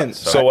anyplace. I didn't.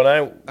 So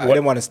I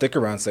didn't want to stick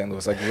around St.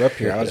 Louis. I grew up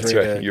here. I was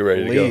ready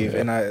to leave.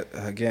 And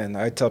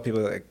I tell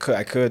people that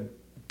I could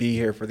be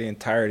here for the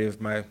entirety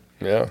of my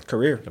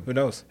career. Who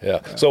knows?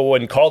 So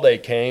when call day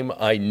came,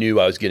 I knew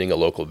I was getting a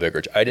local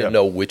vicarage. I didn't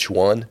know which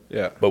one.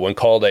 But when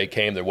call day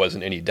came, there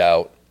wasn't any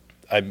doubt.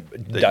 I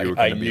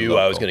knew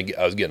I was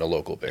getting a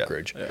local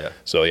vicarage.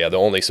 So the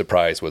only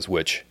surprise was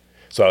which.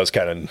 So I was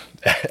kind of,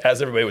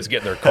 as everybody was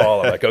getting their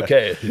call, I'm like,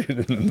 okay,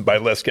 my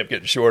list kept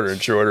getting shorter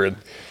and shorter. And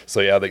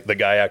so, the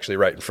guy actually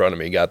right in front of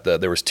me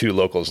there was 2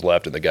 locals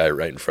left, and the guy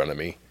right in front of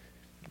me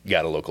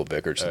got a local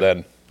vicarage. So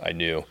then I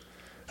knew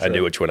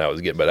which one I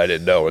was getting, but I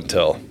didn't know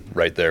until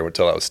I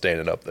was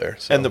standing up there.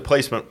 So. And the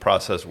placement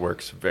process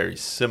works very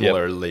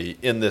similarly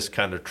in this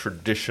kind of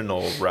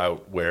traditional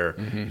route where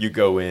you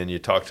go in, you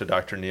talk to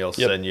Dr.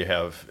 Nielsen, you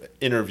have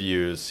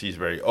interviews. He's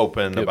very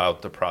open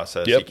about the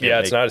process.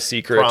 It's not a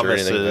secret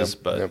promises, or anything.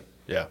 But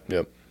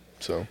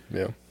So,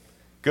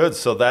 Good.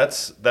 So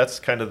that's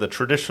kind of the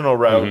traditional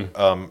route.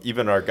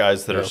 Even our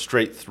guys that are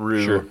straight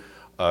through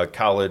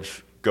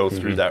college go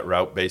through that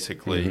route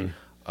basically.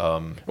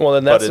 Well,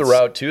 then that's the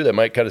route too that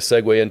might kind of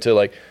segue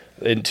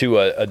into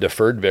a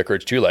deferred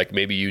vicarage too. Like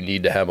maybe you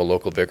need to have a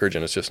local vicarage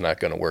and it's just not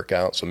going to work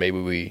out. So maybe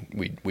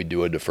we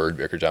do a deferred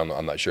vicarage.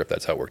 I'm not sure if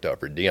that's how it worked out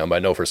for Dion, but I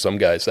know for some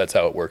guys that's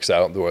how it works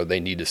out, where they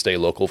need to stay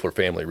local for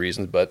family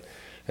reasons. But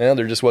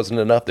there just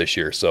wasn't enough this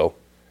year, so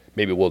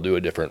maybe we'll do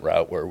a different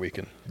route where we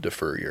can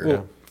defer your.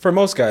 Well, for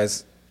most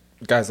guys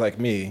like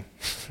me,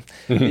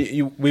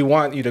 we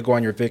want you to go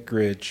on your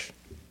vicarage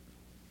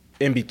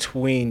in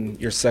between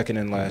your second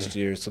and last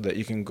year so that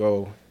you can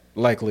go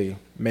likely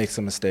make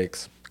some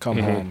mistakes, come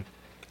home,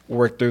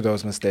 work through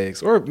those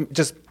mistakes, or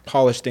just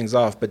polish things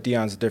off. But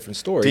Deion's a different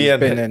story.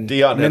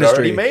 Dion had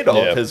already made all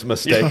of his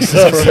mistakes. He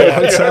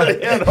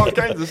already had all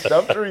kinds of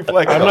stuff to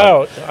reflect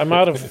on. I'm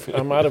out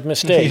of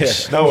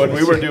mistakes. No, when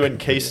we were doing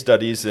case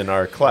studies in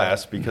our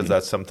class, because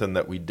that's something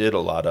that we did a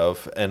lot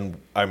of, and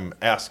I'm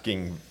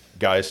asking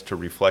guys to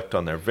reflect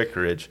on their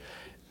vicarage.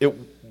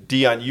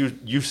 Deion,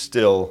 you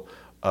still,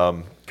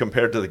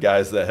 compared to the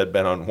guys that had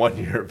been on 1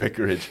 year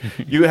vicarage,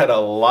 you had a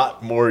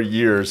lot more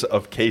years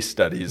of case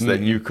studies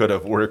that you could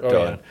have worked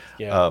on.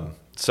 Yeah.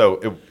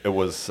 So it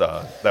was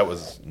that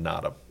was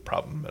not a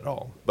problem at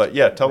all. But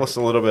yeah, tell us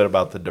a little bit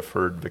about the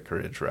deferred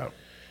vicarage route.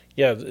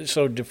 Yeah,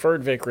 so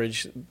deferred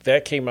vicarage,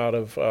 that came out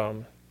of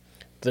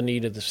the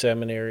need of the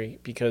seminary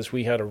because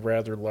we had a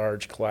rather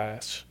large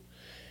class.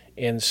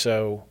 And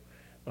so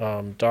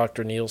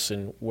Dr.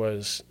 Nielsen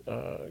was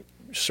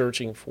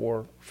searching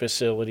for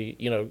facility,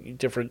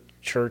 different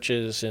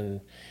churches,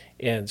 and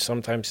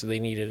sometimes they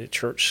needed a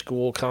church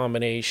school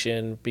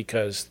combination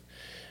because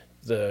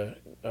the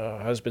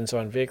husband's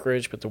on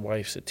vicarage, but the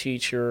wife's a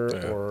teacher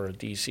or a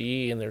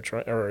DCE, and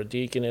or a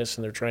deaconess,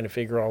 and they're trying to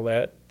figure all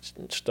that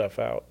stuff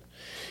out.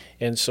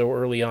 And so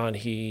early on,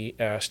 he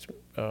asked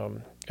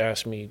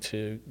me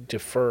to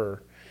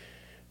defer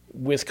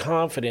with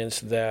confidence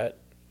that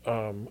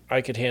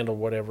I could handle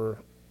whatever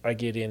I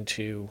get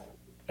into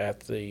at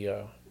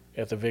the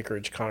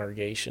vicarage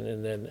congregation,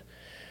 and then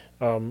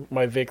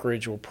my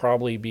vicarage will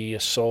probably be a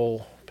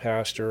sole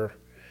pastor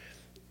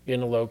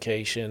in a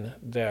location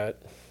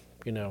that,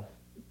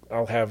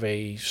 I'll have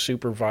a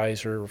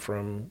supervisor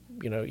from,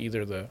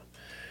 either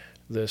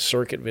the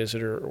circuit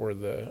visitor or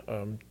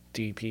the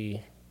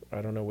DP.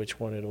 I don't know which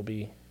one it'll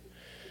be,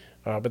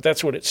 but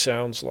that's what it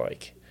sounds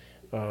like.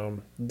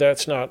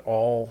 That's not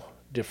all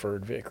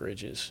deferred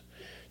vicarages.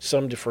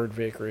 Some deferred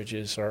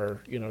vicarages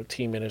are,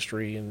 team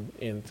ministry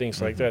and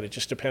things like that. It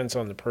just depends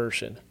on the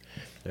person.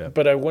 Yeah.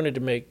 But I wanted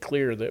to make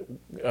clear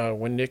that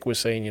when Nick was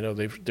saying,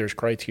 there's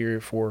criteria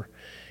for,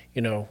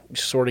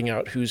 sorting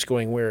out who's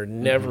going where.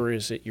 Never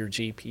is it your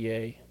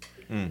GPA.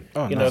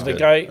 Oh,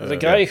 the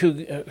guy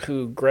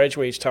who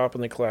graduates top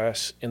in the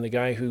class and the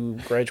guy who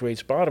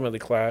graduates bottom of the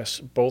class,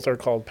 both are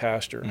called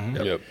pastor.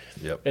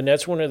 Yep. And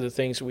that's one of the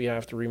things that we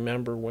have to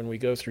remember when we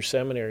go through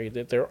seminary,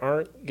 that there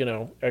aren't,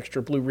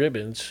 extra blue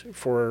ribbons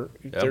for,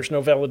 there's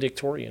no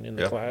valedictorian in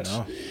the class.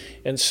 No.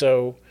 And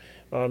so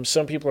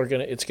some people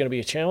it's going to be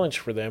a challenge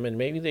for them, and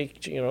maybe they,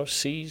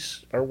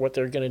 C's are what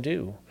they're going to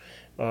do.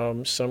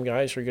 Some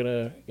guys are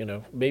going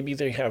to, maybe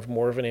they have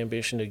more of an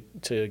ambition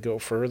to go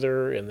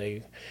further, and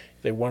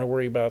they want to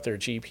worry about their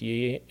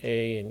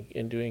GPA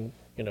and doing,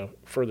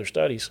 further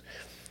studies.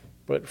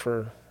 But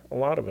for a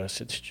lot of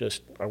us, it's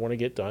just, I want to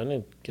get done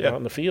and get out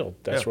in the field.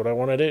 That's what I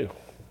want to do.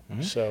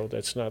 Mm-hmm. So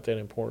that's not that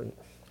important.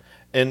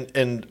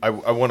 And I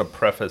want to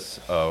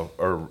preface,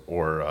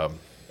 or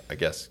I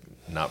guess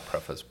not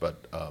preface,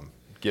 but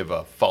give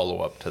a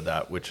follow-up to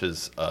that, which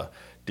is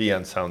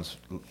Deion sounds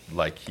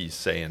like he's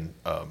saying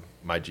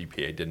my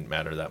GPA didn't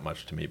matter that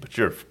much to me, but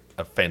you're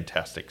a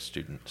fantastic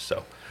student.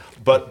 So,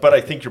 but I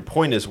think your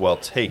point is well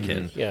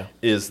taken.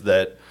 Is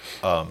that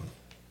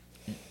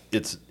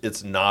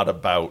it's not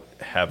about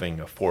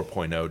having a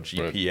 4.0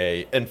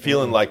 GPA and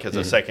feeling like as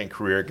a second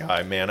career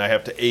guy, man, I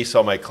have to ace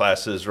all my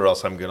classes or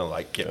else I'm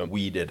gonna get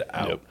weeded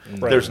out.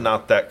 There's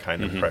not that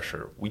kind of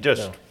pressure. We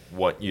just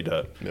want you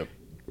to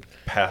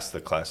pass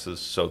the classes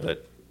so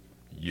that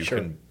you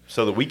can.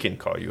 So that we can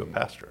call you a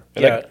pastor.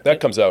 And that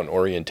comes out in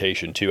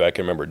orientation, too. I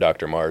can remember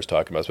Dr. Mars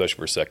talking about,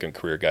 especially for second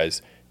career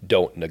guys,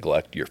 don't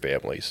neglect your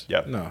families.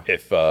 Yeah. No.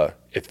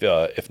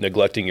 If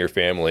neglecting your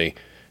family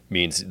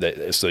means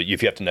that, so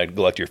if you have to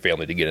neglect your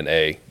family to get an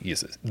A,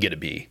 get a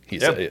B.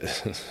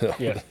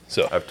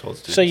 So I've told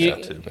students so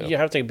that too. You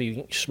have to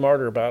be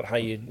smarter about how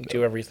you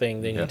do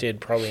everything than you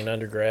did probably in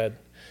undergrad.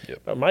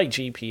 My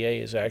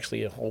GPA is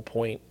actually a whole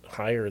point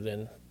higher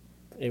than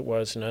it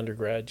was in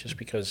undergrad, just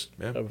because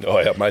of...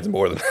 mine's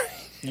more than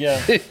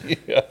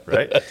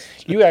right?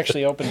 You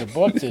actually opened the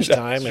book this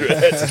time and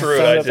that's true.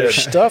 found out there's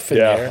stuff in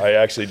there. Yeah, I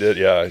actually did,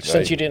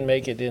 Since you didn't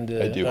make it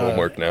into... I do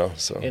homework now,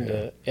 so...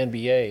 Into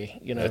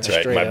NBA, That's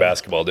right. My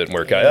basketball didn't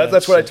work out.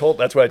 That's what I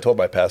told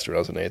my pastor when I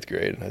was in 8th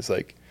grade. I was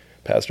like,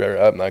 Pastor,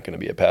 I'm not going to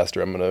be a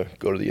pastor. I'm going to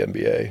go to the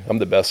NBA. I'm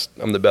the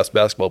best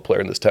basketball player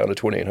in this town of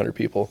 2,800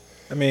 people.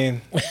 I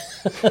mean,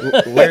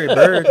 Larry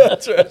Bird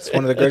is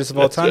one of the greatest of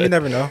all time. You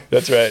never know.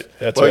 That's right.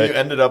 You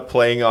ended up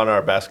playing on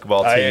our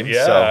basketball team.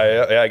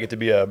 I get to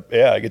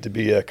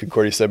be a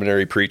Concordia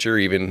Seminary preacher.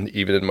 Even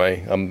in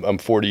my, I'm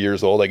 40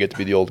 years old. I get to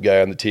be the old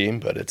guy on the team,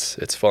 but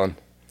it's fun.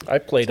 I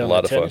played on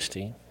the tennis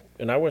team,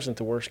 and I wasn't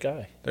the worst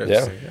guy.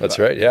 That's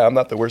right. Yeah, I'm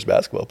not the worst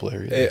basketball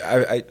player.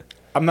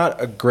 I'm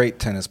not a great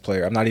tennis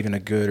player. I'm not even a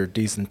good or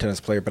decent tennis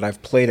player, but I've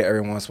played it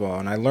every once in a while,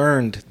 and I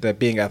learned that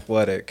being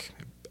athletic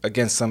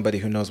against somebody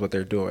who knows what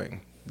they're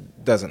doing,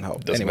 doesn't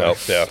help. Doesn't anyway.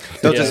 help. Yeah.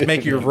 They'll Yeah. just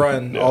make you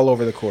run all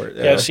over the court.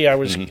 Yeah, see, I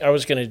was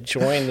going to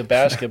join the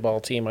basketball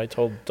team. I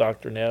told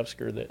Dr.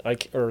 Navsker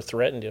or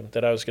threatened him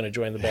that I was going to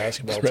join the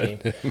basketball team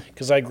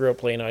because I grew up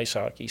playing ice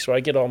hockey. So I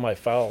get all my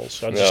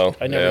fouls. I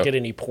never get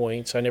any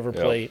points. I never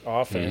play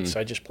offense.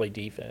 I just play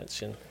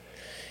defense. And,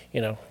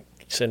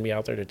 send me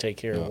out there to take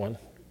care of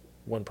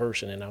one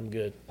person, and I'm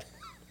good.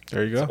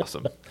 There you go.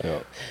 Awesome. Yeah.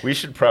 We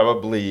should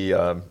probably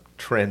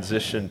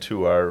transition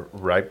to our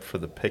ripe for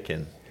the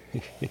picking.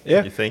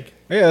 Yeah. You think?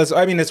 Yeah,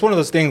 it's one of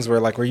those things where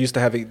like we're used to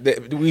having.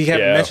 We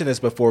haven't mentioned this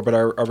before, but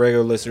our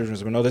regular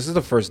listeners will know this is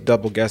the first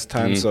double guest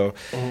time. So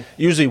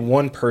usually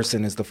one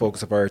person is the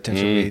focus of our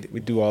attention. We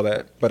do all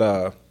that,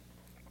 but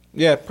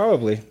yeah,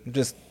 probably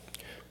just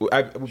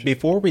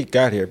before you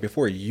got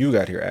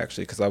here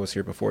actually, because I was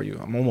here before you.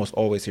 I'm almost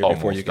always here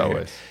before you get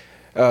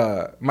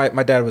here.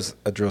 My dad was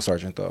a drill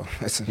sergeant though.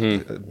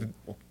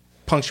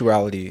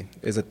 Punctuality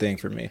is a thing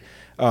for me.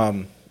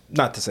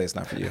 Not to say it's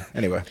not for you.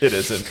 Anyway. It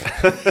isn't.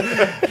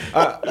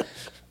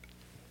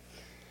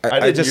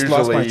 I just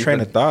lost my train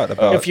of thought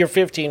about if you're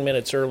 15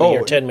 minutes early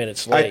or 10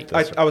 minutes late.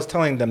 I was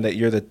telling them that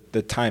you're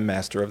the time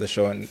master of the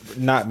show and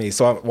not me.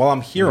 So while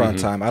I'm here on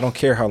time, I don't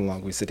care how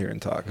long we sit here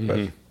and talk.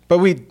 But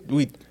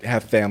we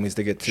have families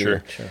to get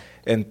to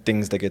and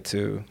things to get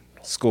to,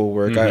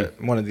 schoolwork.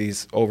 I'm one of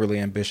these overly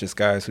ambitious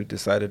guys who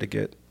decided to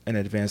get an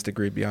advanced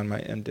degree beyond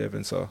my MDiv.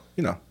 And so,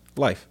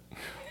 life.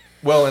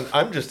 Well, and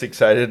I'm just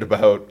excited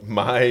about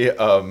my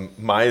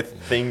my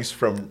things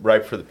from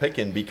Ripe for the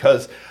Picking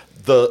because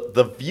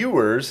the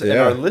viewers and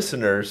our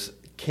listeners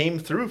came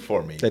through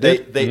for me.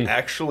 They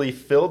actually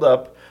filled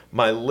up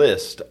my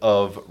list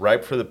of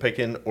Ripe for the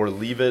Picking or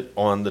Leave It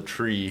on the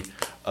Tree.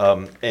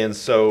 And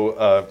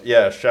so,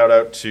 shout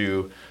out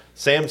to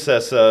Sam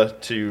Sessa,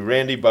 to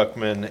Randy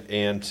Buckman,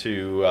 and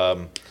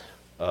to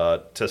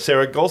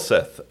Sarah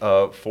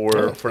Gulseth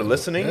for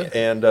listening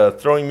and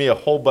throwing me a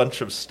whole bunch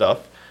of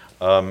stuff.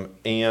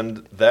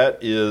 And that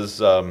is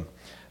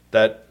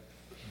that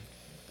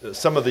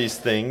some of these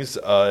things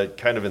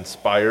kind of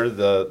inspire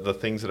the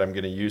things that I'm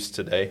going to use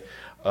today.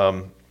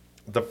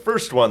 The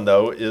first one,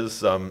 though,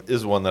 is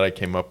one that I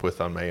came up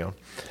with on my own.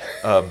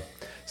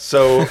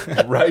 So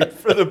Ripe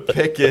for the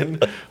Picking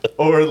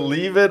or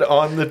Leave It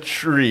on the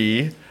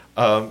Tree.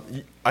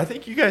 I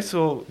think you guys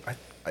will.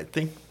 I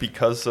think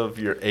because of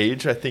your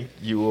age, I think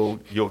you'll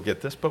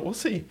get this, but we'll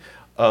see.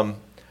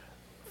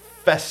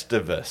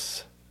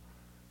 Festivus.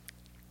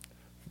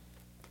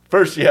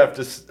 First, we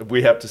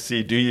have to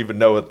see. Do you even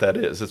know what that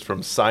is? It's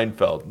from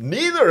Seinfeld.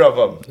 Neither of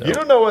them. No. You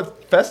don't know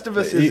what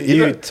Festivus is.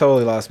 You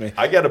totally lost me.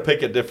 I got to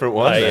pick a different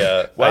one.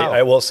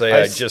 I will say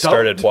I just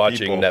started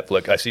watching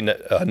Netflix. I see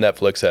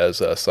Netflix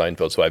has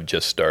Seinfeld, so I've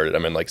just started.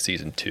 I'm in like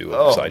season 2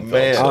 of Seinfeld.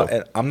 Man.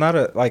 So. I'm not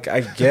I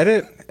get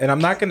it, and I'm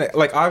not gonna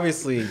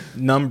obviously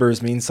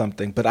numbers mean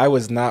something, but I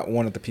was not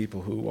one of the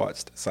people who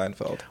watched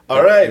Seinfeld.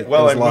 All right,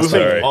 I'm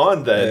moving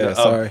on then. Yeah,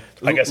 sorry.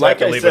 I guess I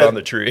can leave it on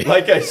the tree.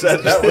 Like I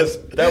said, that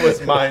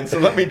was mine. So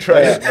let me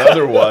try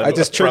another one. I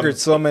just triggered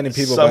so many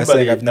people by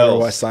saying I've never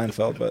watched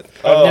Seinfeld, but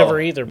I've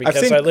never either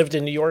because I lived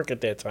in New York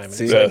at that time.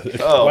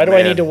 Why do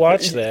I need to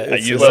watch that?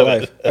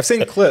 I've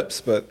seen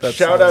clips, but that's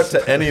shout out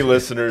to any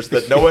listeners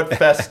that know what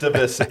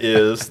Festivus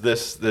is.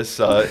 This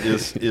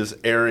is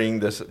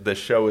airing. This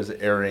show is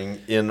airing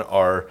in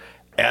our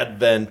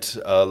Advent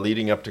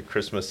leading up to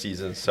Christmas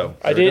season. So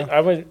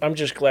I'm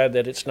just glad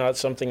that it's not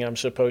something I'm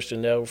supposed to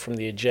know from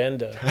the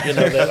agenda.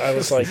 That I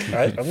was like,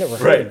 I've never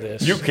heard of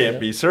this. You can't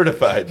be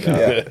certified now.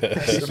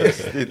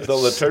 The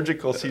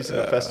liturgical season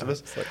of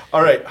Festivus.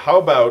 All right, how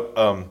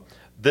about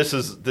this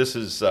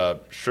is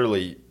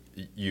surely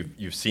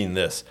you've seen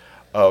this.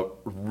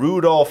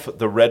 Rudolph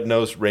the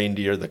Red-Nosed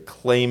Reindeer, the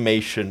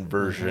claymation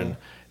version.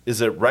 Is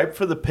it ripe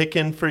for the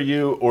picking for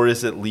you, or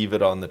is it leave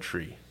it on the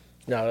tree?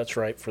 No, that's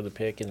ripe for the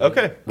picking.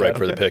 Okay. Ripe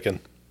for the picking.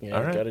 Yeah,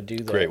 all right. Got to do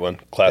that. Great one.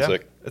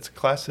 Classic. Yeah, it's a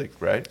classic,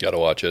 right? Got to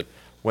watch it.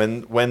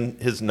 When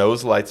his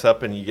nose lights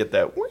up and you get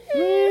that.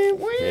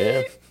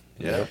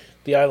 Yeah.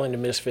 The Island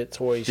of Misfit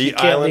Toys. The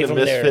Island of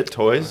Misfit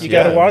Toys. You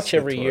got to watch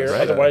every year,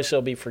 right? Otherwise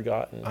they'll be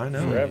forgotten. I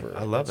know. Forever.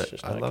 I love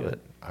it. I love it.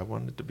 I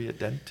wanted to be a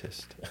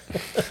dentist.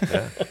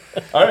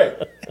 All right.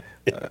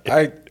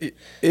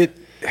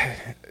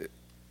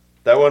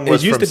 That one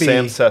was from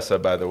Sam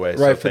Sessa, by the way.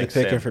 Right for the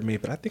picking for me,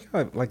 but I think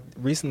I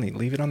recently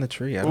Leave It on the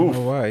Tree. I don't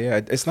know why. Yeah,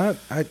 it's not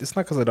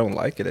because I don't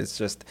like it. It's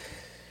just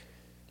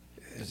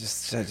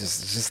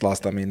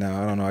lost on me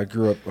now. I don't know. I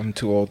grew up. I'm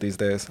too old these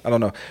days. I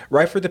don't know.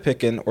 Right for the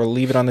picking or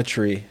Leave It on the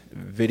Tree.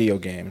 Video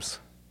games.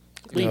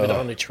 Leave it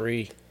on the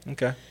tree.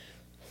 Okay.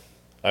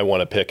 I want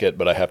to pick it,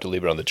 but I have to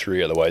leave it on the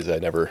tree. Otherwise, I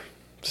never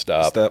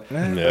stop.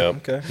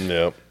 Okay.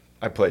 Yep.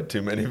 I played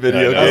too many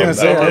video games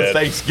over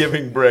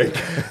Thanksgiving break.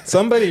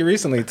 Somebody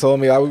recently told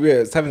me, I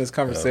was having this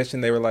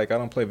conversation, they were like, I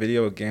don't play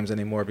video games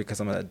anymore because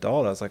I'm an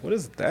adult. I was like, what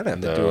does that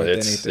have to do with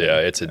anything? Yeah,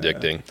 it's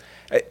addicting.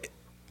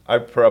 I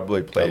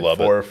probably played 4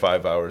 or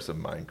 5 hours of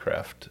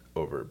Minecraft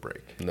over a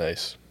break.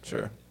 Nice.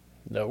 Sure.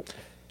 Nope.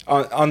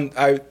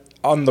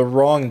 On the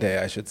wrong day,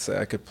 I should say,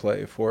 I could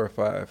play 4 or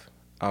 5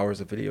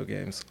 hours of video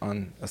games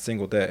on a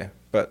single day,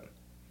 but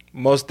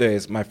most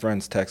days my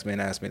friends text me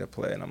and ask me to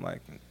play, and I'm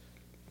like,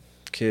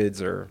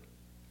 kids or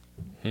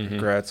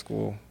grad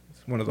school.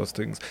 It's one of those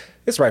things.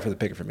 It's right for the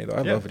picking for me, though.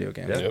 I love video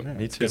games. Yeah, Yeah,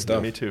 me it's too. good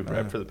stuff. Me too.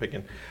 Right for the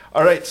picking.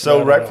 All right,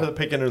 so right for the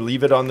picking or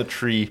leave it on the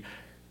tree.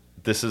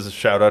 This is a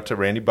shout out to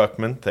Randy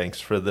Buckman. Thanks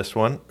for this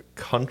one.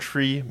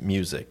 Country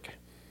music.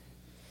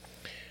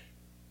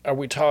 Are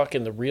we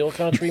talking the real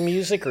country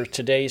music or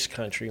today's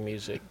country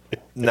music?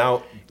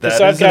 Now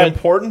that is an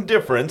important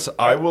difference.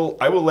 I will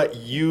let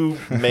you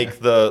make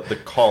the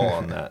call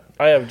on that.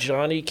 I have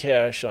Johnny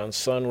Cash on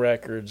Sun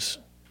Records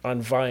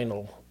on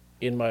vinyl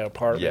in my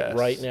apartment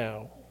right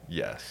now.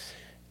 Yes.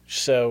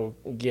 So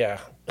yeah.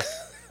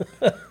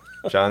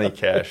 Johnny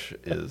Cash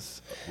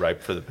is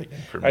ripe for the picking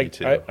for me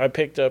too. I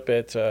picked up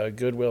at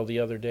Goodwill the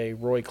other day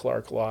Roy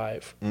Clark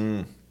Live.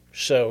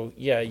 So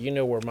yeah, you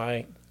know where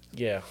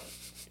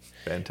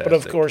Fantastic. But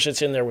of course,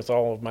 it's in there with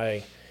all of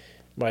my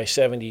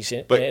 70s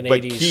and 80s.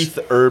 But Keith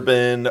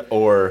Urban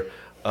or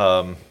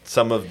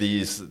some of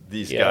these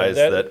guys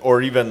that,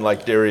 or even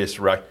like Darius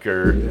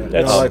Rucker.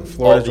 That's like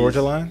Florida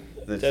Georgia Line.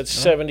 That's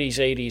 70s,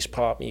 80s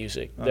pop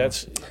music.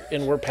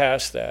 And we're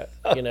past that.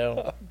 You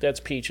know,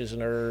 that's Peaches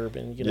and Herb,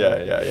 and you know.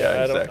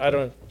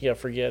 Exactly.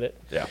 Forget it.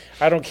 Yeah.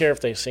 I don't care if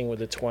they sing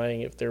with a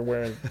twang, if they're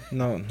wearing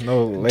no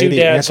lady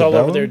doodads all over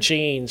antebellum? their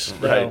jeans.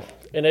 Right. No.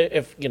 And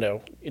if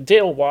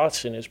Dale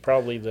Watson is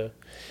probably the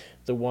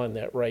one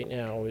that right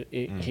now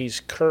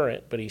he's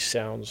current, but he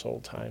sounds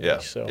old timey.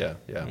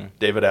 Yeah.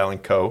 David Allen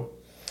Coe.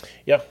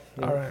 Yeah.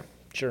 All right.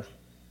 Sure.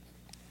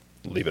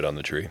 Leave it on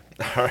the tree.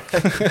 All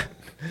right.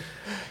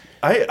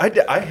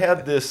 I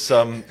had this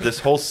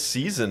whole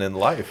season in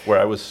life where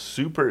I was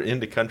super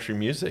into country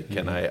music,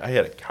 and I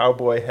had a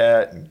cowboy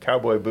hat and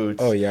cowboy boots.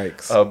 Oh,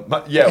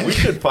 yikes. We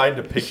should find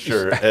a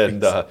picture,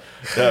 and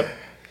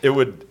it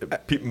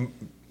would.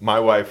 My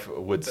wife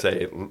would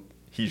say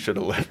he should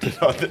have left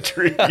it on the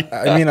tree.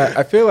 I mean,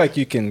 I feel like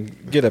you can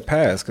get a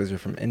pass because you're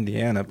from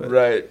Indiana, but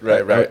right.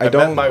 I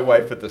met my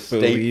wife at the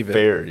state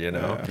fair. You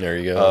know, there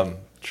you go.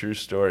 True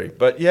story.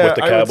 But yeah, with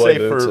the I would cowboy say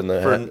boots and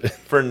the hat.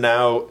 for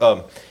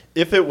now,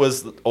 if it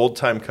was old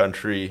time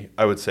country,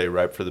 I would say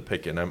ripe for the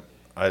picking.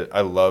 I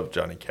love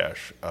Johnny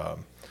Cash,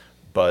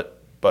 but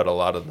a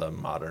lot of the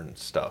modern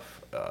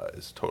stuff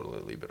is totally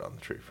leave it on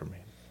the tree for me.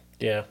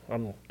 Yeah,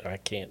 I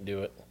can't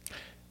do it.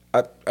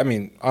 I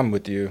mean, I'm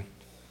with you.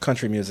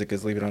 Country music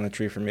is leave it on the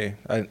tree for me.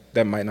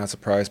 That might not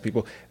surprise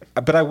people.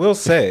 But I will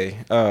say,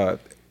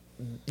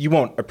 you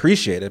won't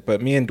appreciate it,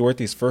 but me and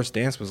Dorothy's first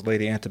dance was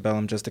Lady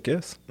Antebellum, Just a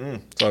Kiss.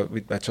 So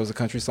I chose a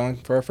country song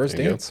for our first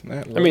dance.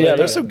 Yeah,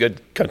 there's some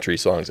good country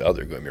songs out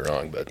there, don't get me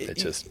wrong, but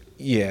it's just...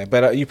 Yeah,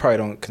 but you probably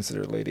don't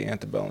consider Lady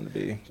Antebellum to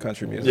be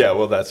country music. Yeah,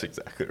 well, that's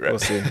exactly right. We'll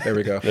see. There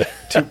we go.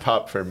 Too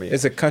pop for me.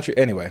 Is it country?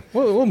 Anyway,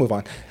 we'll move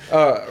on.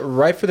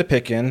 Right for the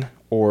picking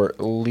or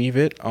leave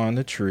it on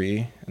the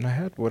tree. And I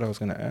had what I was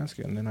going to ask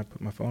you, and then I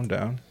put my phone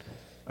down.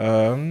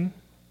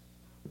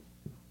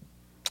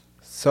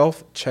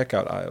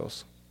 Self-checkout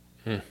aisles.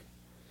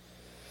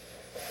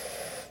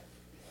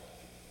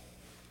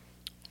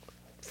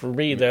 For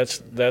me,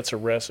 that's a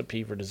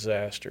recipe for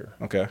disaster.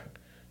 Okay.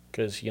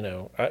 Because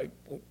you're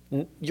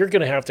going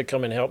to have to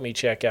come and help me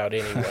check out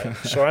anyway.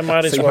 So I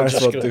might as So well might as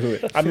just well go. do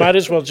it. I might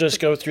as well just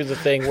go through the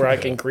thing where I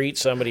can greet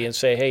somebody and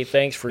say, "Hey,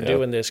 thanks for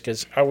doing this,"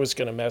 because I was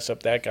going to mess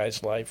up that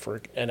guy's life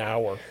for an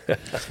hour.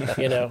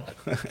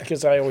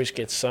 Because I always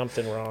get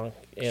something wrong.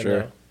 And,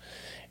 Sure.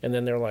 And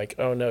then they're like,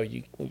 "Oh no,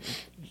 you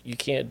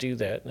can't do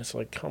that." And it's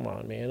like, "Come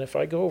on, man! If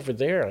I go over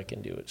there, I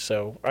can do it."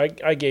 So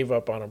I gave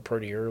up on them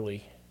pretty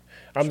early.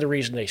 I'm the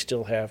reason they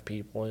still have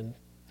people and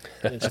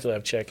still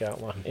have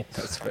checkout lines.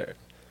 That's fair.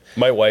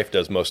 My wife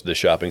does most of the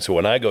shopping, so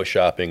when I go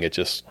shopping, it's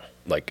just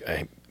like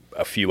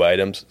a few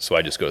items, so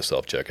I just go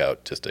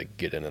self-checkout just to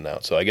get in and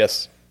out. So I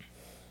guess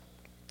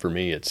for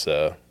me, it's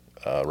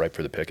ripe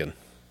for the picking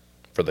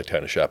for the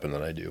kind of shopping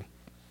that I do.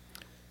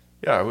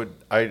 Yeah,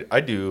 I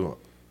do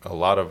a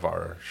lot of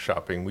our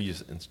shopping. We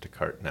use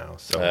Instacart now,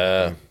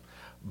 so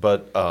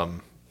but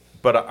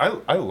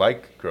I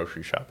like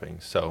grocery shopping.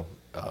 So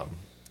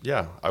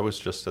yeah, I was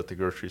just at the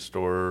grocery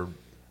store.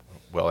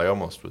 Well, I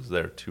almost was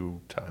there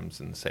 2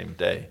 times in the same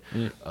day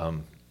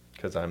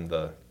because I'm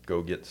the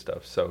go get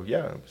stuff. So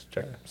yeah, it was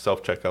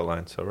self-checkout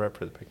line. So right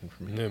for the picking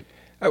for me.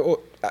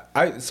 Yeah.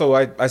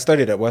 I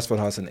studied at Westfield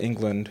House in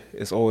England.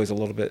 It's always a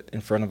little bit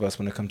in front of us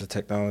when it comes to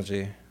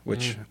technology,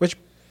 which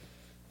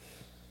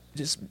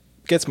just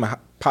gets my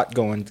pot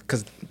going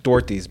because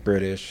Dorothy's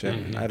British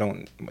and I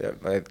don't.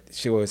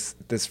 She always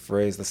this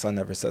phrase: "The sun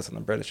never sets on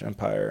the British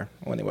Empire."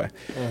 Well, anyway,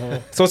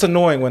 so it's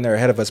annoying when they're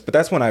ahead of us. But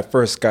that's when I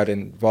first got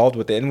involved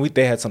with it, and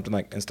they had something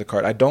like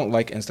Instacart. I don't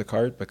like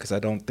Instacart because I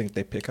don't think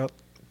they pick out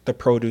the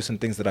produce and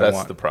things that I want.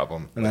 That's the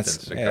problem. And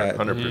that's Instacart,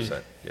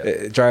 100%. Yeah.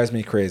 It drives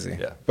me crazy.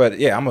 Yeah. But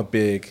yeah, I'm a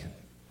big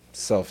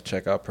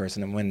self-checkout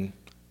person, and when,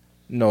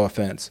 no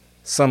offense,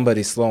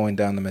 somebody's slowing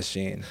down the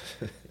machine,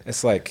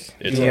 it's like,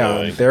 It's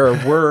Neon,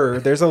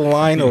 annoying. there's a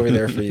line over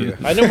there for you.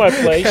 I know my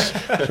place.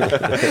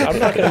 I'm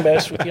not going to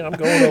mess with you. I'm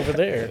going over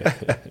there.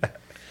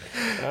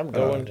 I'm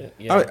going to.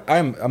 Yeah.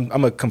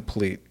 I'm a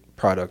complete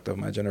product of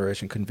my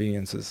generation.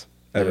 Convenience is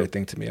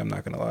everything to me. I'm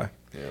not going to lie.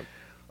 Yeah.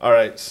 All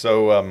right,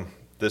 so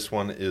this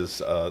one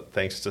is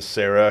thanks to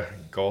Sarah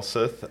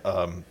Golseth.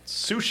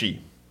 Sushi,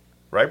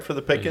 ripe for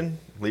the picking,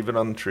 leave it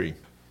on the tree.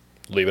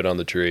 Leave it on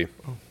the tree.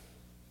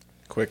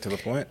 Quick to the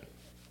point.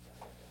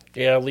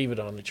 Yeah, leave it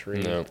on the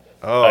tree. No.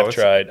 Oh, I've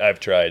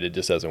tried. It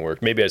just hasn't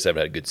worked. Maybe I just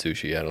haven't had good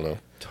sushi. I don't know.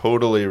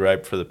 Totally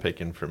ripe for the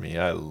picking for me.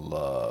 I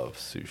love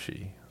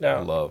sushi. Now,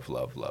 I love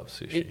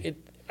sushi.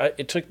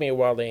 It took me a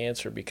while to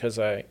answer because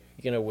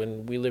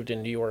when we lived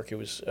in New York, it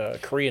was a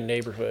Korean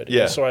neighborhood.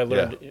 Yeah, And so I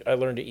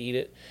learned to eat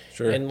it.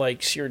 Sure. And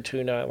like seared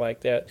tuna, I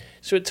like that.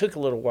 So it took a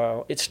little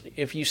while.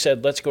 If you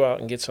said, let's go out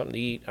and get something to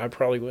eat, I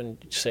probably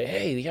wouldn't say,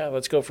 hey, yeah,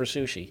 let's go for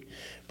sushi.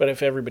 But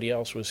if everybody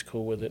else was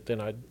cool with it, then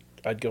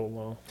I'd go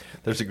along.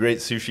 There's a great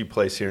sushi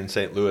place here in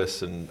St.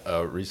 Louis, and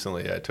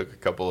recently I took a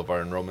couple of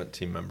our enrollment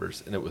team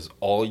members, and it was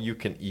all you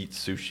can eat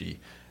sushi.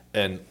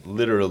 And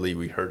literally,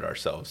 we hurt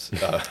ourselves.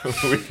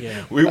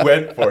 We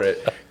went for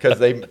it because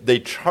they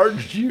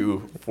charged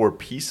you for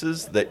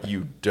pieces that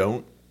you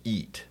don't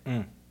eat.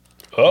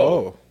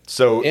 Oh.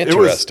 So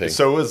Interesting. It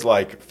was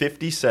like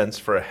 50 cents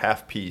for a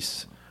half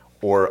piece,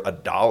 or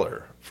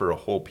 $1 for a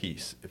whole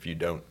piece if you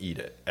don't eat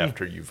it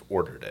after you've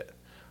ordered it.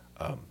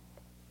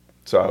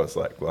 So I was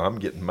like, well, I'm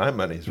getting my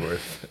money's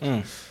worth.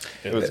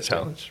 It was a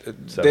challenge.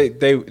 So.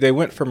 They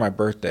went for my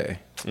birthday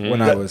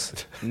when I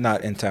was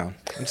not in town.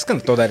 I'm just gonna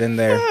throw that in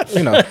there.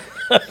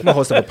 I'm a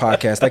host of a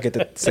podcast. I get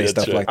to say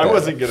stuff like that. I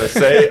wasn't gonna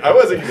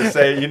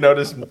say. You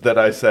noticed that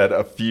I said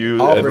a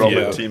few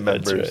enrollment team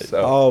members. Right.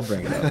 So. I'll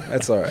bring it up.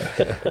 That's all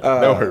right.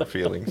 No hurt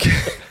feelings.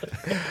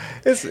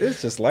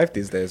 It's just life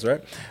these days,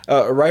 right?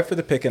 Right for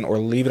the picking or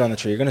leave it on the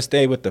tree. You're gonna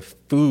stay with the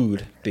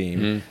food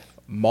theme.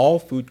 Mall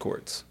food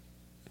courts.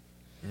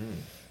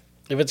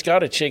 If it's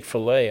got a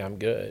Chick-fil-A, I'm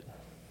good.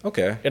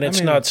 Okay. And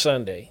it's not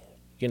Sunday.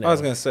 I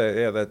was gonna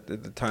say, that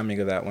the timing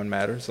of that one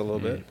matters a little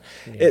bit.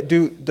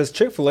 Does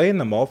Chick-fil-A in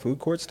the mall food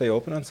court stay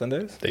open on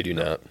Sundays? They do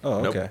not.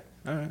 Oh, Nope. okay.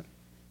 All right.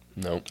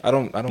 No. I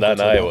don't. Not go in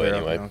to Iowa, Walmart.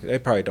 anyway. They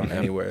probably don't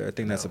anywhere. I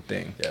think that's a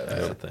thing. Yeah,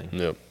 that's the thing.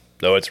 No.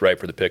 No, it's right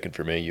for the picking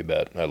for me. You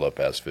bet. I love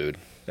fast food.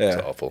 Yeah.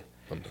 It's awful.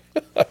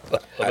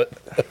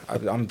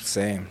 I'm the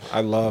same.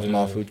 I love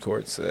mall food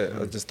courts.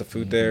 Just the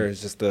food there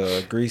is just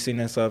the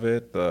greasiness of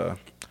it, the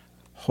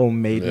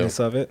homemadeness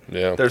of it.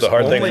 Yeah. There's the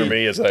hard thing only- for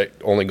me is like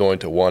only going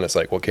to one. It's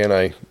like, well, can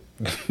I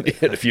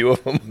hit a few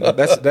of them?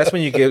 That's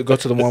when you go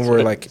to the one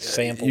where like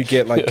Samples. you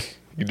get like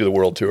You do the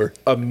world tour.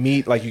 a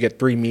meat, like you get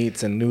 3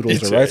 meats and noodles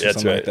That's or rice right, or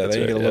something like that. that's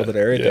Then you get a right, little bit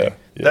of everything.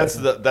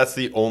 Yeah. That's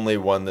the only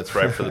one that's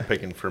right for the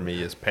picking for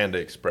me is Panda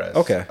Express.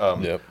 Okay.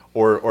 Yep.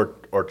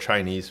 Or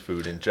Chinese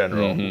food in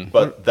general.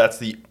 But that's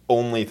the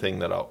only thing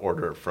that I'll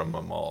order from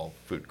a mall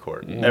food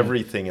court.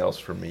 Everything else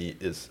for me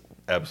is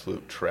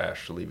absolute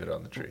trash. Leave it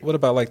on the tree. What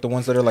about like the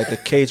ones that are like the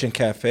Cajun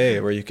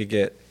Cafe where you could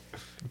get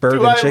bird Do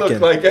and I chicken?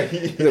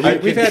 look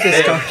like we've had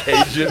this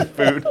Cajun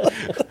food?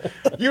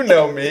 You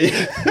know me.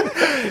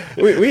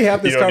 we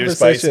have this You don't do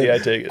conversation spicy, I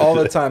take it. all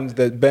the time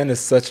that Ben is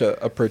such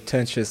a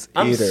pretentious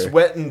I'm eater.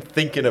 sweating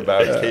thinking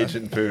about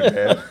Cajun food,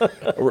 man.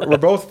 We're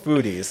both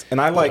foodies,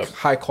 and I like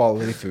high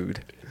quality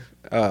food.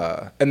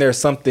 And there are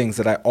some things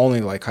that I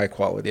only like high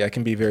quality. I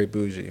can be very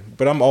bougie,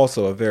 but I'm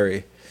also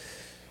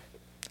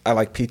I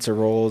like pizza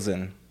rolls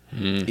and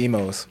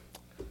emos.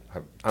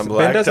 I'm So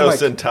Ben doesn't lactose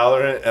like-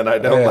 intolerant and I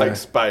don't Yeah. like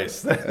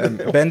spice.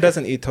 Ben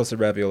doesn't eat toasted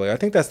ravioli. I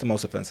think that's the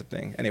most offensive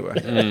thing.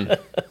 Anyway,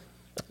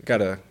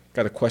 gotta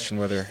question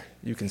whether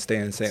you can stay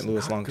in St.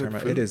 Louis not long good term.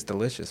 food. It is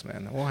delicious,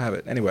 man. We'll have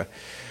it anyway.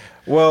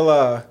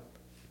 Well,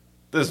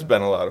 This has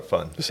been a lot of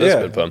fun. This has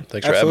been fun.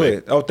 Thanks for having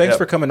me. Oh, thanks Yep.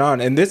 for coming on.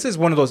 And this is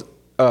one of those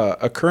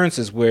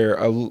occurrences where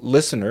a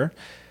listener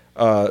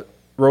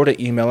wrote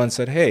an email and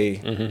said,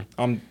 hey,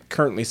 I'm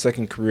currently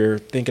second career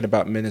thinking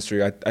about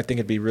ministry. I think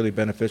it'd be really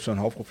beneficial and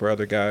helpful for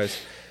other guys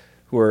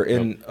who are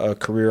in a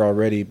career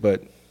already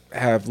but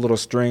have little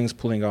strings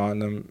pulling on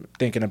them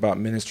thinking about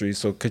ministry.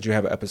 So could you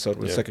have an episode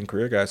with second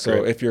career guys? So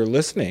Great. if you're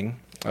listening,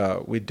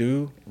 we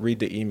do read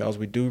the emails.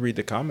 We do read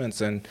the comments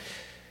and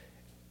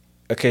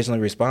occasionally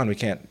respond. We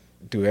can't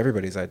do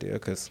everybody's idea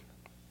because,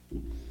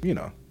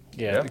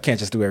 Yeah. you can't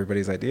just do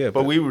everybody's idea.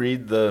 But we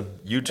read the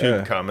YouTube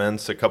Yeah.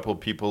 comments. A couple of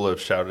people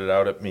have shouted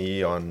out at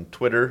me on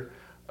Twitter.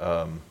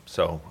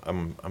 So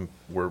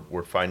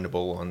we're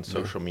findable on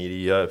social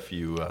media if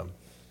you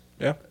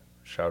yeah.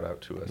 shout out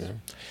to us.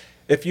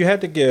 If you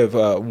had to give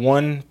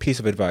one piece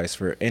of advice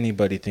for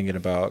anybody thinking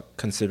about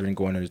considering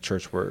going into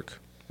church work,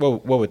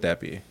 what would that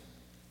be?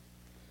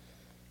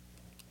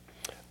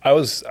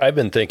 I've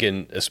been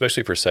thinking,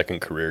 especially for second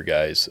career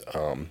guys,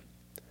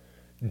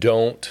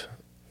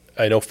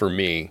 I know for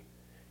me,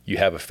 you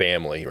have a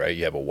family, right?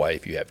 You have a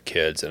wife, you have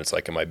kids, and it's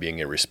like, am I being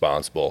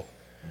irresponsible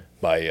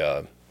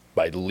by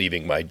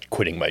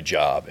quitting my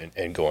job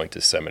and going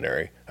to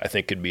seminary? I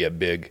think could be a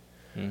big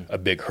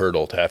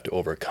hurdle to have to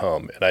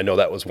overcome. And I know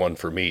that was one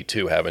for me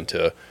too, having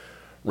to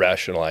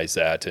rationalize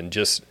that and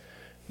just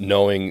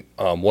knowing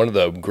one of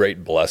the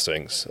great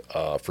blessings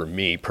for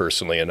me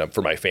personally and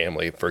for my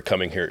family for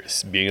coming here,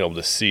 is being able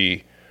to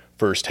see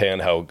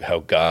firsthand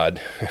how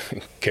God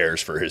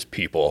cares for his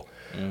people.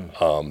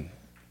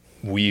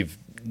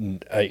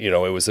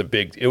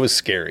 it was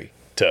scary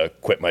to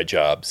quit my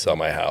job, sell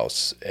my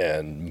house,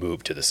 and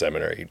move to the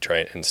seminary,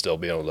 try and still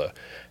be able to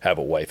have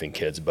a wife and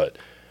kids. But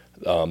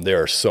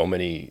there are so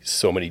many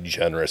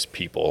generous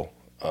people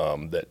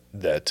that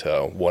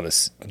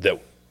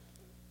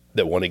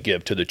want to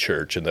give to the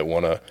church, and that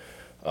want to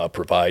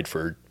provide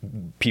for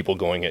people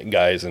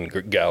guys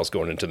and gals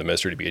going into the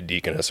ministry to be a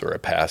deaconess or a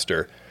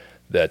pastor.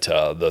 That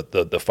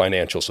the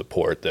financial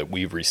support that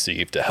we've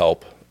received to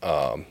help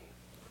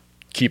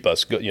keep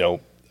us,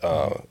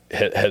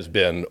 has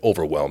been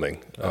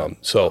overwhelming.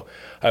 So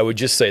I would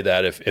just say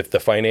that if the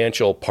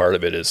financial part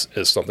of it is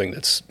something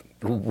that's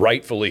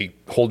rightfully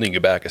holding you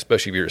back,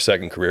 especially if you're a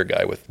second career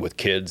guy with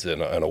kids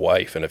and a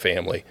wife and a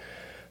family,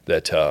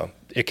 that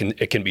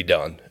it can be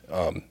done.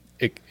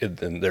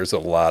 And there's a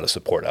lot of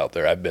support out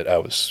there. I'm in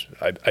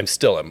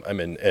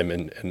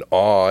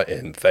awe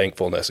and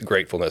thankfulness,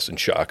 gratefulness, and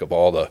shock of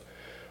all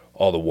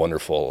the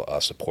wonderful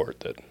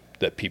support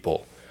that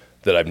people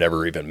that I've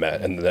never even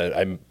met and that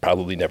I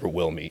probably never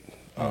will meet,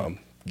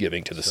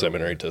 giving to the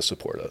seminary to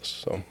support us.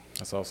 So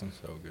that's awesome.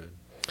 So good.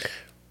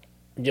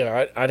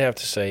 Yeah, I'd have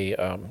to say,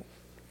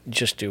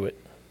 just do it.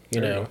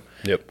 You know.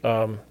 Yep.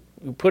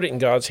 Put it in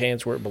God's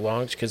hands where it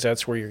belongs, because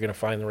that's where you're going to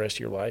find the rest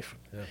of your life.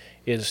 Yeah.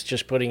 Is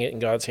just putting it in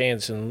God's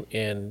hands,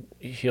 and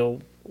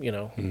He'll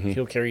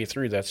He'll carry you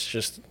through. That's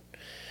just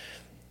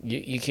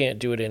you can't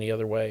do it any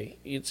other way.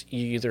 You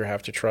either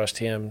have to trust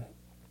Him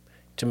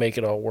to make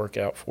it all work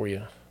out for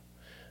you,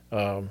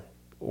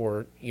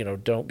 or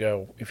don't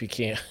go. If you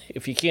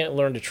can't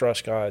learn to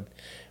trust God,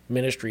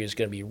 ministry is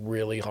going to be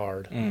really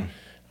hard.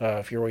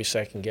 If you're always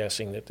second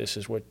guessing that this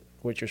is what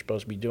you're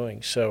supposed to be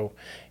doing. So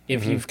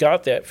if you've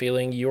got that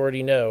feeling, you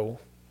already know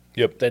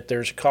that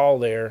there's a call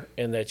there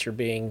and that you're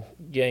being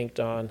yanked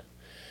on.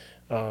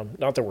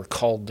 Not that we're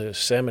called to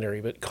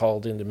seminary, but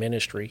called into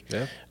ministry.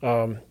 Yeah.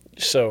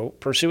 So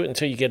pursue it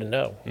until you get a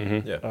no.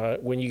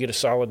 When you get a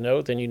solid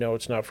no, then you know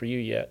it's not for you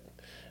yet.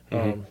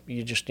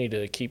 You just need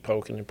to keep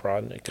poking and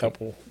prodding a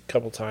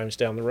couple times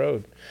down the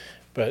road.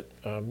 But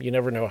you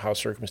never know how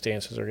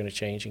circumstances are going to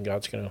change, and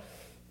God's going to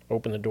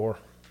open the door.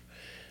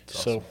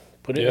 So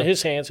put it in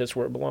His hands. That's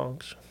where it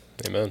belongs.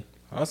 Amen.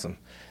 Awesome.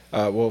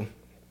 Well,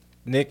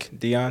 Nick,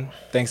 Dion,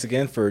 thanks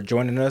again for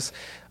joining us.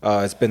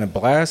 It's been a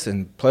blast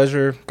and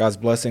pleasure. God's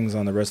blessings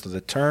on the rest of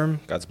the term.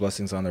 God's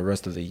blessings on the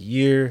rest of the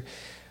year.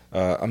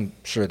 I'm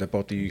sure that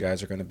both of you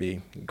guys are going to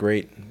be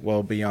great,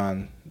 well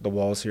beyond the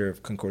walls here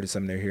of Concordia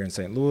Seminary here in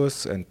St.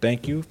 Louis. And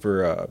thank you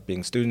for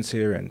being students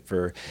here and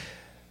for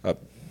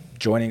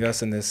joining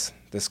us in this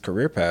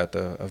career path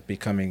of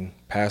becoming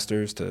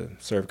pastors to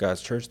serve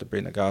God's church, to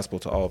bring the gospel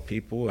to all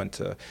people, and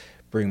to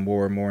bring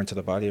more and more into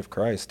the body of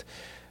Christ.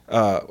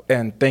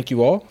 And thank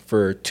you all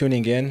for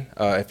tuning in.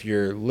 If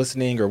you're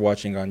listening or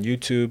watching on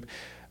YouTube,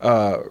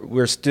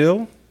 we're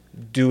still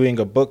doing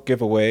a book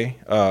giveaway.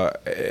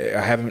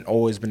 I haven't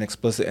always been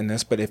explicit in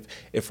this, but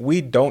if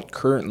we don't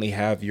currently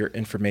have your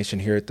information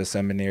here at the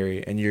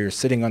seminary and you're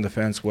sitting on the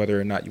fence whether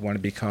or not you want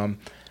to become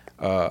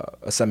a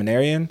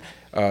seminarian,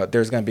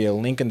 there's going to be a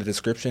link in the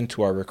description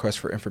to our request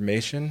for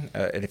information.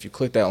 And if you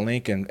click that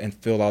link and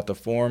fill out the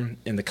form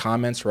in the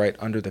comments right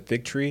under the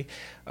fig tree,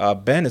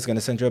 Ben is going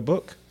to send you a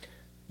book.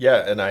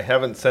 Yeah, and I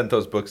haven't sent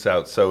those books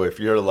out. So if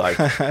you're like,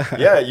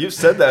 yeah, you've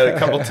said that a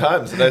couple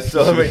times and I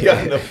still haven't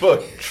gotten a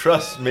book,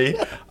 trust me,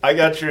 I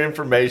got your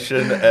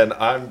information and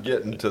I'm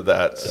getting to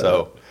that.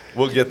 So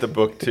we'll get the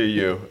book to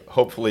you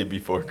hopefully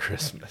before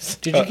Christmas.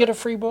 Did you get a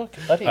free book?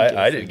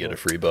 I didn't get a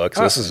free book.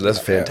 So that's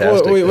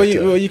fantastic. Well,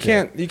 you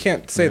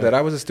can't say that.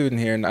 I was a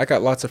student here, and I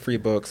got lots of free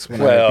books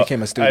when I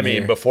became a student. I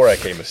mean, before I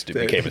became a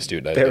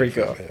student. There we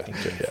go.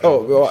 Yeah.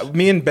 Oh, well,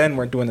 me and Ben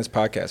weren't doing this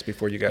podcast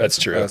before you guys. That's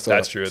true.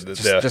 That's true.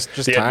 Just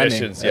the timing.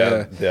 Admissions,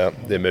 the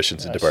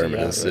admissions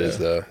department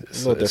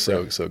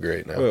is so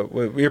great now.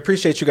 Well, we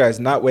appreciate you guys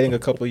not waiting a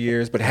couple of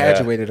years, but had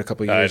you waited a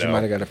couple of years, you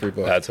might have got a free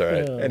book. That's all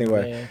right.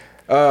 Anyway.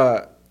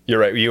 You're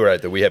right. You were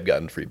right that we have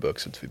gotten free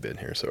books since we've been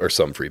here, or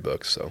some free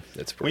books. So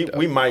it's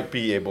we might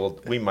be able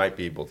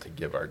to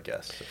give our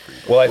guests a free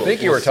book. Well, I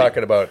think you were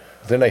talking about.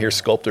 Then I hear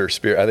Sculptor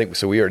Spirit. I think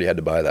so. We already had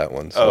to buy that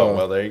one. So. Oh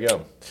well, there you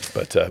go.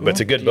 But it's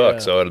a good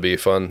book, so it'll be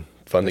fun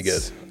to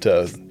get.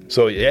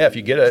 So yeah, if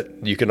you get it,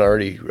 you can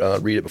already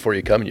read it before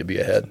you come, and you'll be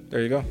ahead.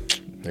 There you go.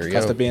 There you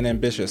Cost go. of being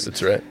ambitious.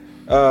 That's right.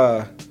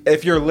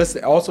 If you're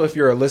if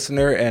you're a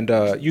listener and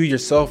you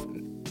yourself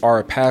are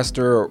a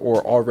pastor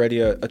or already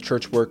a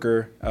church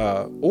worker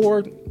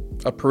or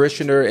a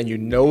parishioner and you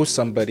know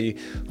somebody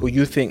who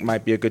you think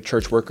might be a good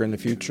church worker in the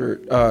future,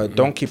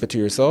 don't keep it to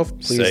yourself.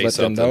 Please let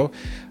them know.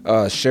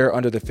 Share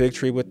Under the Fig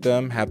Tree with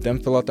them. Have them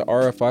fill out the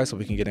RFI so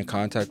we can get in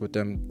contact with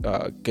them,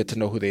 get to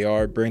know who they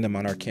are, bring them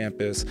on our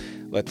campus,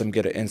 let them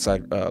get an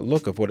inside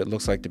look of what it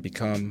looks like to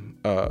become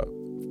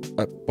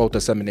both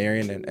a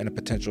seminarian and a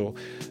potential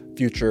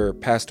future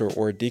pastor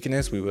or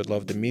deaconess. We would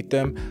love to meet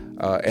them.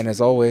 And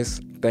as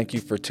always, thank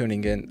you for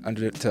tuning in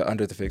to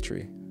Under the Fig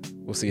Tree.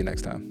 We'll see you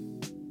next time.